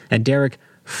Brookfield, and Derek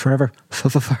Forever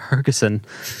Ferguson.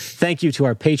 Thank you to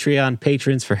our Patreon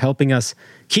patrons for helping us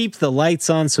keep the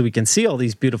lights on so we can see all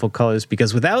these beautiful colors,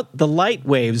 because without the light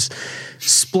waves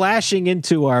splashing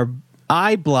into our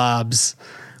eye blobs,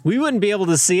 we wouldn't be able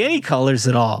to see any colors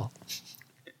at all.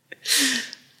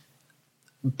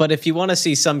 But if you want to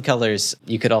see some colors,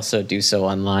 you could also do so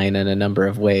online in a number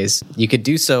of ways. You could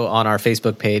do so on our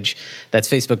Facebook page. That's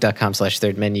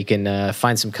facebook.com/thirdmen. You can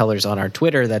find some colors on our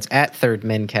Twitter. That's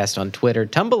 @thirdmencast on Twitter.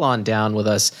 Tumble on down with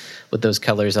us with those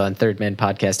colors on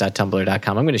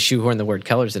thirdmenpodcast.tumblr.com. I'm going to shoehorn the word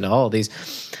colors into all of these.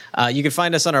 You can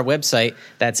find us on our website.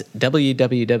 That's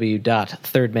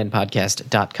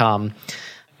www.thirdmenpodcast.com.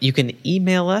 You can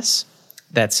email us.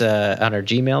 That's on our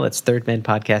Gmail. That's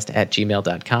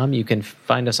thirdmenpodcast@gmail.com. You can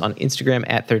find us on Instagram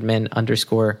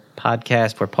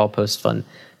 @thirdmen_podcast, where Paul posts fun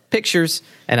pictures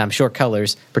and I'm sure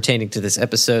colors pertaining to this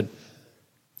episode.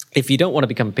 If you don't want to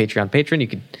become a Patreon patron, you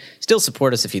can still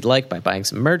support us if you'd like by buying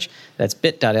some merch. That's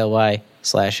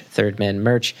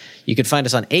bit.ly/thirdmenmerch. You can find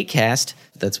us on Acast.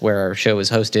 That's where our show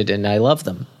is hosted, and I love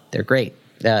them. They're great.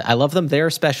 I love them. They're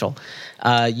special.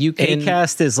 You can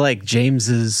Acast is like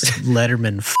James's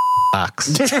Letterman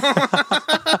box.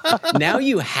 Now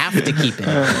you have to keep it.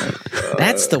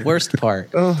 That's the worst part.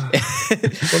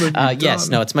 Yes,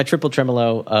 no, it's my triple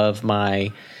tremolo of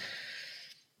my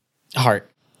heart.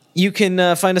 You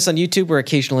can find us on YouTube, where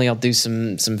occasionally I'll do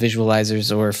some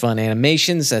visualizers or fun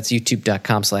animations. That's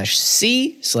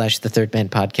youtube.com/c/The Third Men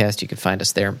Podcast. You can find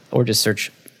us there, or just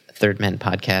search Third Men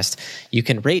Podcast. You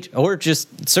can rate, or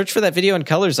just search for that video in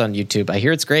colors on YouTube. I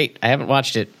hear it's great. I haven't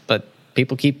watched it, but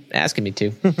people keep asking me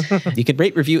to. You can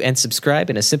rate, review, and subscribe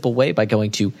in a simple way by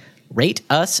going to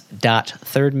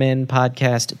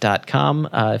rateus.thirdmenpodcast.com.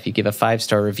 If you give a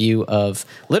 5-star review of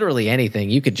literally anything,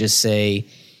 you could just say,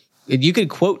 you could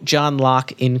quote John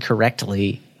Locke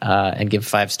incorrectly and give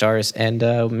 5 stars, and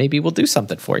maybe we'll do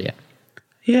something for you.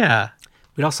 Yeah.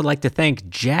 We'd also like to thank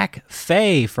Jack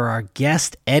Fay for our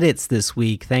guest edits this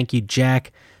week. Thank you,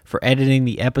 Jack, for editing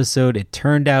the episode. It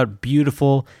turned out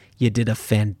beautiful. You did a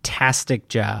fantastic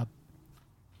job.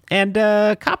 And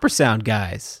Copper Sound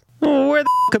guys, where the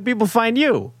could people find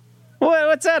you?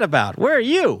 What's that about? Where are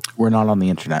you? We're not on the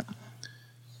internet.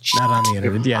 Not on the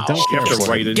internet. Yeah, don't You have to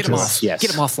write Get into him us. off. Yes.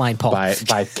 Get him offline, Paul.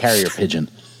 By carrier pigeon.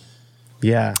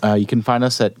 Yeah. You can find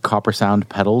us at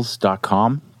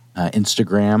coppersoundpedals.com,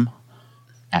 Instagram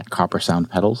at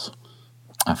coppersoundpedals,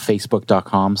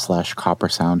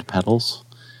 facebook.com/coppersoundpedals,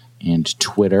 and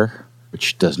Twitter,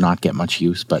 which does not get much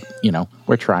use, but,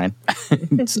 we're trying.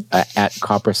 It's at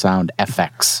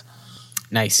coppersoundfx.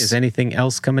 Nice. Is anything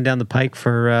else coming down the pike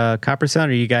for Copper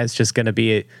Sound, or are you guys just going to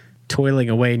be toiling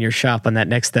away in your shop on that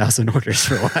next 1,000 orders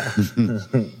for a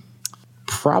while?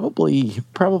 Probably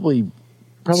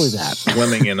that.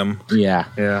 Swimming in them. Yeah.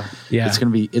 Yeah. Yeah. It's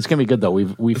gonna be good though.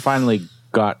 We finally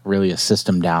got really a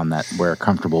system down that we're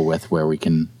comfortable with, where we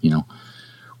can,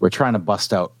 we're trying to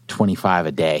bust out 25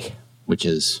 a day, which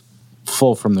is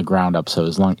full from the ground up. So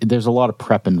there's a lot of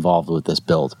prep involved with this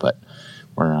build, but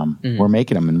we're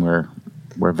making them, and we're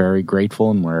very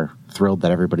grateful, and we're thrilled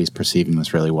that everybody's perceiving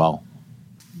this really well.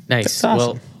 Nice. Awesome.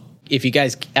 Well, if you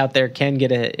guys out there can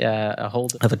get a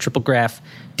hold of a triple graph,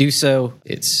 do so.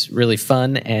 It's really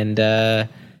fun, and the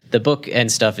book and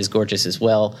stuff is gorgeous as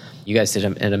well. You guys did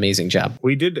an amazing job.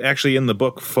 We did actually in the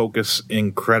book focus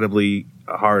incredibly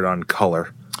hard on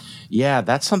color. Yeah,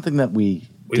 that's something that we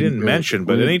didn't really mention,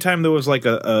 but anytime there was like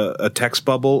a text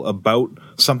bubble about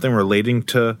something relating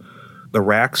to the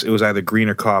racks, it was either green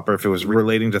or copper. If it was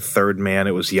relating to Third Man,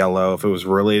 it was yellow. If it was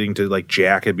relating to like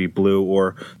Jack, it'd be blue.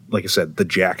 Or like I said, the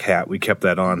Jack hat, we kept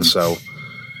that on. So,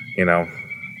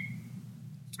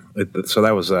 so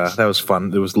that was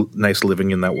fun. It was nice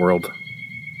living in that world.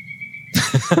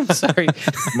 I'm sorry.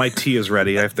 My tea is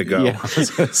ready. I have to go. Yeah, I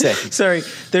was gonna say. Sorry.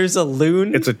 There's a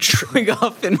loon. It's a going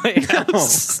off in my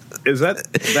house. Is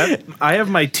that? I have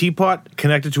my teapot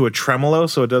connected to a tremolo,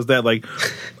 so it does that like.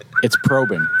 It's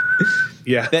probing.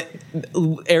 Yeah.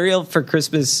 Ariel for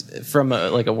Christmas from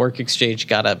a work exchange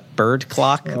got a bird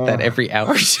clock that every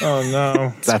hour. Oh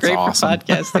no, It's That's great awesome. for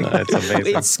podcasting. That's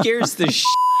amazing. It scares the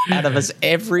out of us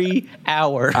every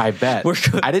hour. I bet.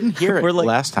 I didn't hear it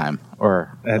last time.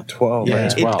 Or at 12. Yeah.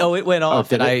 man. It went off,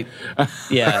 did and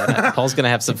it? Paul's gonna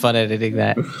have some fun editing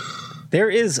that. There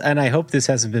is, and I hope this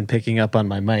hasn't been picking up on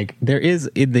my mic, there is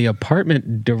in the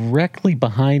apartment directly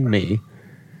behind me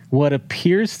what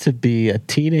appears to be a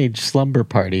teenage slumber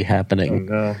party happening.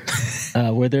 Oh,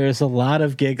 no. Where there's a lot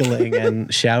of giggling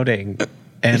and shouting,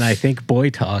 and I think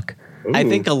boy talk. I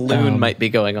think a loon might be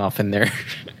going off in there.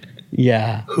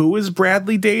 Yeah. Who is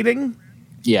Bradley dating?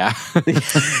 Yeah.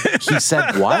 He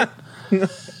said what?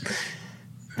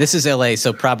 This is LA,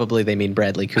 so probably they mean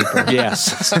Bradley Cooper.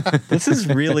 Yes. This is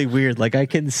really weird. Like, I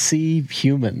can see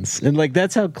humans, and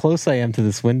that's how close I am to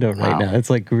this window right now. It's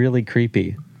really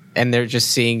creepy. And they're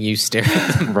just seeing you stare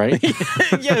at them. Right?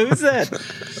 Yeah, who's that?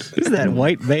 Who's that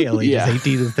white male? He's Yeah.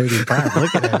 18 to 35.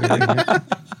 Look at everything.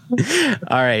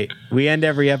 All right. We end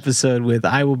every episode with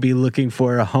I will be looking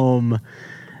for a home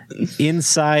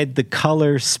inside the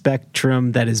color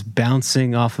spectrum that is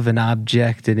bouncing off of an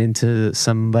object and into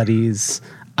somebody's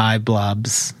eye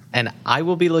blobs. And I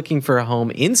will be looking for a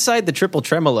home inside the triple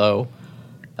tremolo.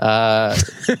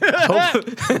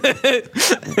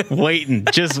 Waiting.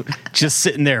 Just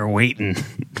sitting there waiting.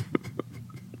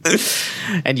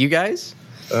 And you guys?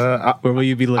 Where will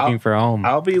you be looking for a home?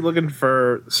 I'll be looking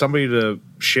for somebody to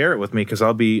share it with me because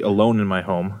I'll be alone in my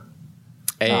home.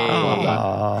 Hey.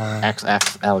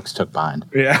 Alex took mine.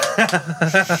 Yeah.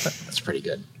 That's pretty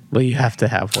good. Well, you have to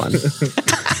have one.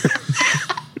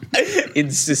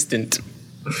 Insistent.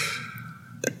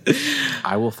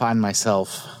 I will find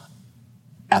myself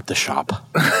at the shop.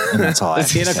 And that's all I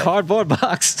have In to a say. cardboard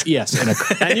box. Yes, in a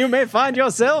And you may find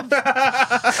yourself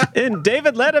in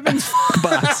David Letterman's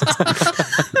box.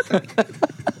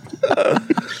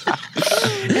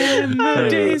 And the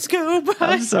days go by.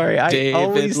 I'm sorry. I David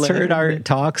always turn our Letterman.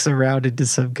 talks around into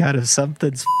some kind of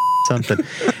something.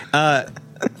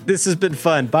 This has been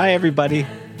fun. Bye, everybody.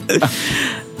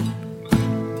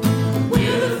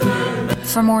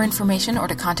 For more information or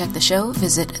to contact the show,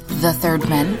 visit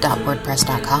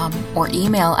thethirdmen.wordpress.com or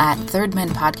email at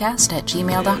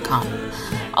thirdmenpodcast@gmail.com.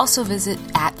 Also visit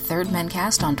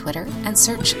 @thirdmencast on Twitter and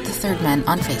search The Third Men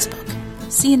on Facebook.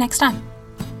 See you next time.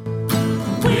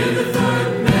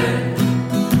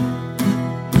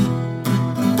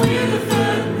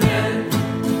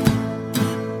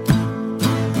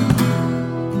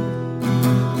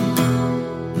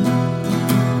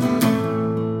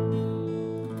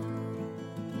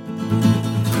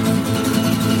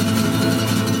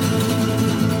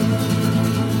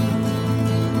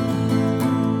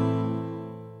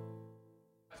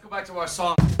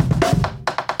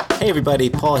 Hey everybody,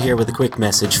 Paul here with a quick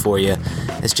message for you.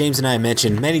 As James and I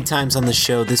mentioned many times on the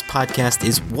show, this podcast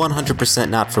is 100%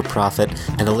 not-for-profit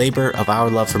and a labor of our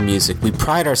love for music. We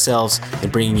pride ourselves in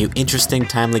bringing you interesting,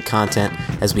 timely content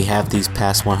as we have these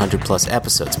past 100-plus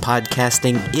episodes.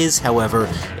 Podcasting is, however,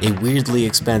 a weirdly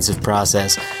expensive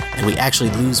process, and we actually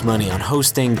lose money on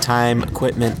hosting, time,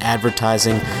 equipment,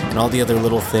 advertising, and all the other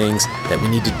little things that we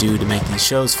need to do to make these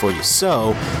shows for you.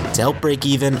 So, to help break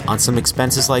even on some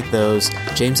expenses like those,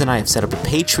 James and I have set up a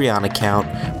Patreon account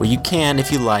where you can,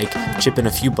 if you like, chip in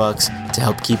a few bucks to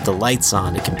help keep the lights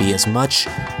on. It can be as much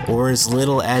or as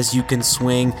little as you can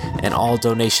swing, and all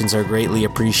donations are greatly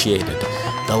appreciated.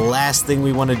 The last thing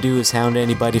we want to do is hound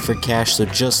anybody for cash, so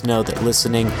just know that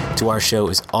listening to our show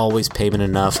is always payment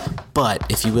enough. But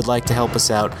if you would like to help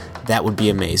us out, that would be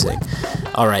amazing.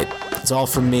 All right, that's all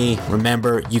from me.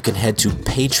 Remember, you can head to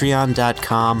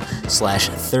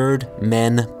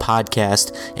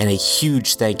patreon.com/thirdmenpodcast, and a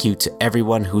huge thank you to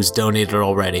everyone who's donated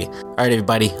already. All right,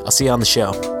 everybody, I'll see you on the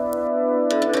show.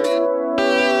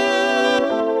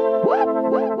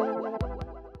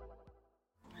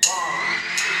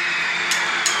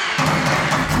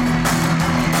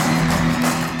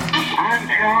 I'm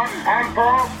John, I'm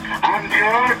Paul, I'm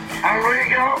George, I'm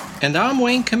Ringo. And I'm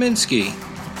Wayne Kaminsky.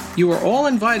 You are all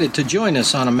invited to join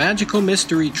us on a magical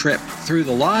mystery trip through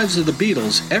the lives of the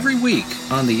Beatles every week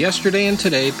on the Yesterday and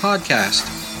Today podcast.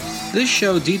 This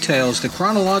show details the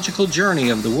chronological journey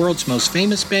of the world's most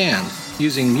famous band,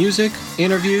 using music,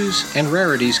 interviews, and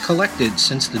rarities collected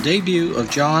since the debut of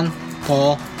John,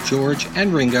 Paul, George,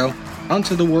 and Ringo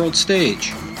onto the world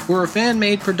stage. We're a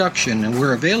fan-made production, and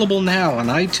we're available now on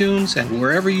iTunes and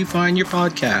wherever you find your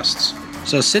podcasts.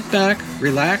 So sit back,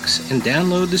 relax, and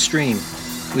download the stream.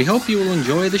 We hope you will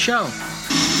enjoy the show.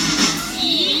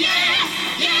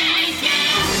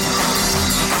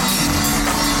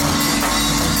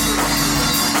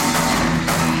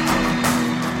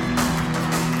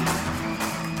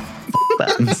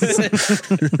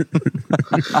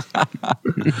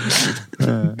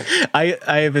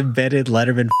 I have embedded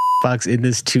Letterman box in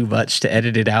this too much to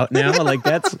edit it out now. Like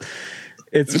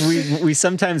we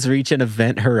sometimes reach an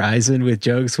event horizon with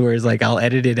jokes where it's like I'll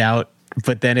edit it out,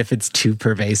 but then if it's too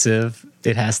pervasive,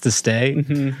 it has to stay.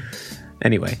 Mm-hmm.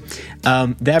 Anyway,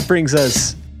 that brings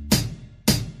us.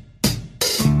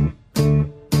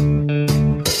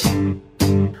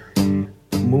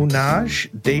 Moonage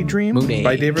Daydream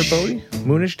by David Bowie.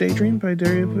 Moonage Daydream by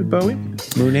David Bowie.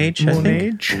 Moonage.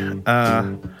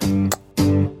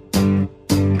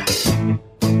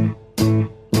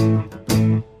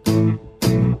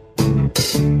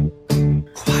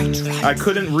 I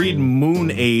couldn't read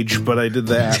Moon Age, but I did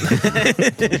that.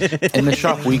 In the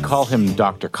shop, we call him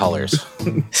Dr. Colors.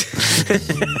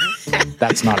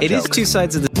 That's not a joke. It is two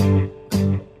sides of the...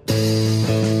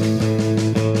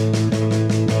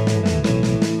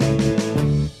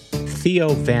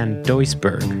 Theo van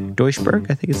Doisberg. Doisberg?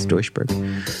 I think it's Doisberg.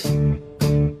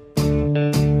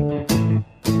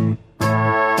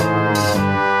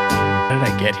 How did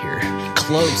I get here?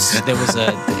 Close. There was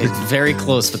it's very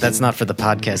close, but that's not for the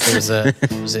podcast. There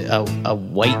was a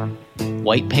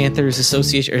White Panthers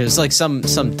Association, or it was like some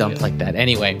dump like that.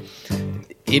 Anyway,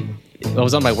 I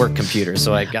was on my work computer,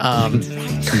 so I got.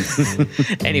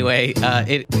 Anyway,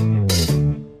 it.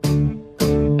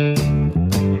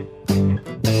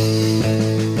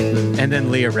 And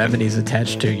then Leah Remini's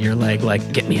attached to your leg,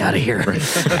 like, get me out of here.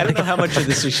 I don't know how much of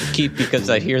this we should keep because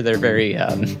I hear they're very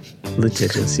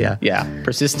litigious. Yeah,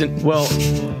 persistent. Well.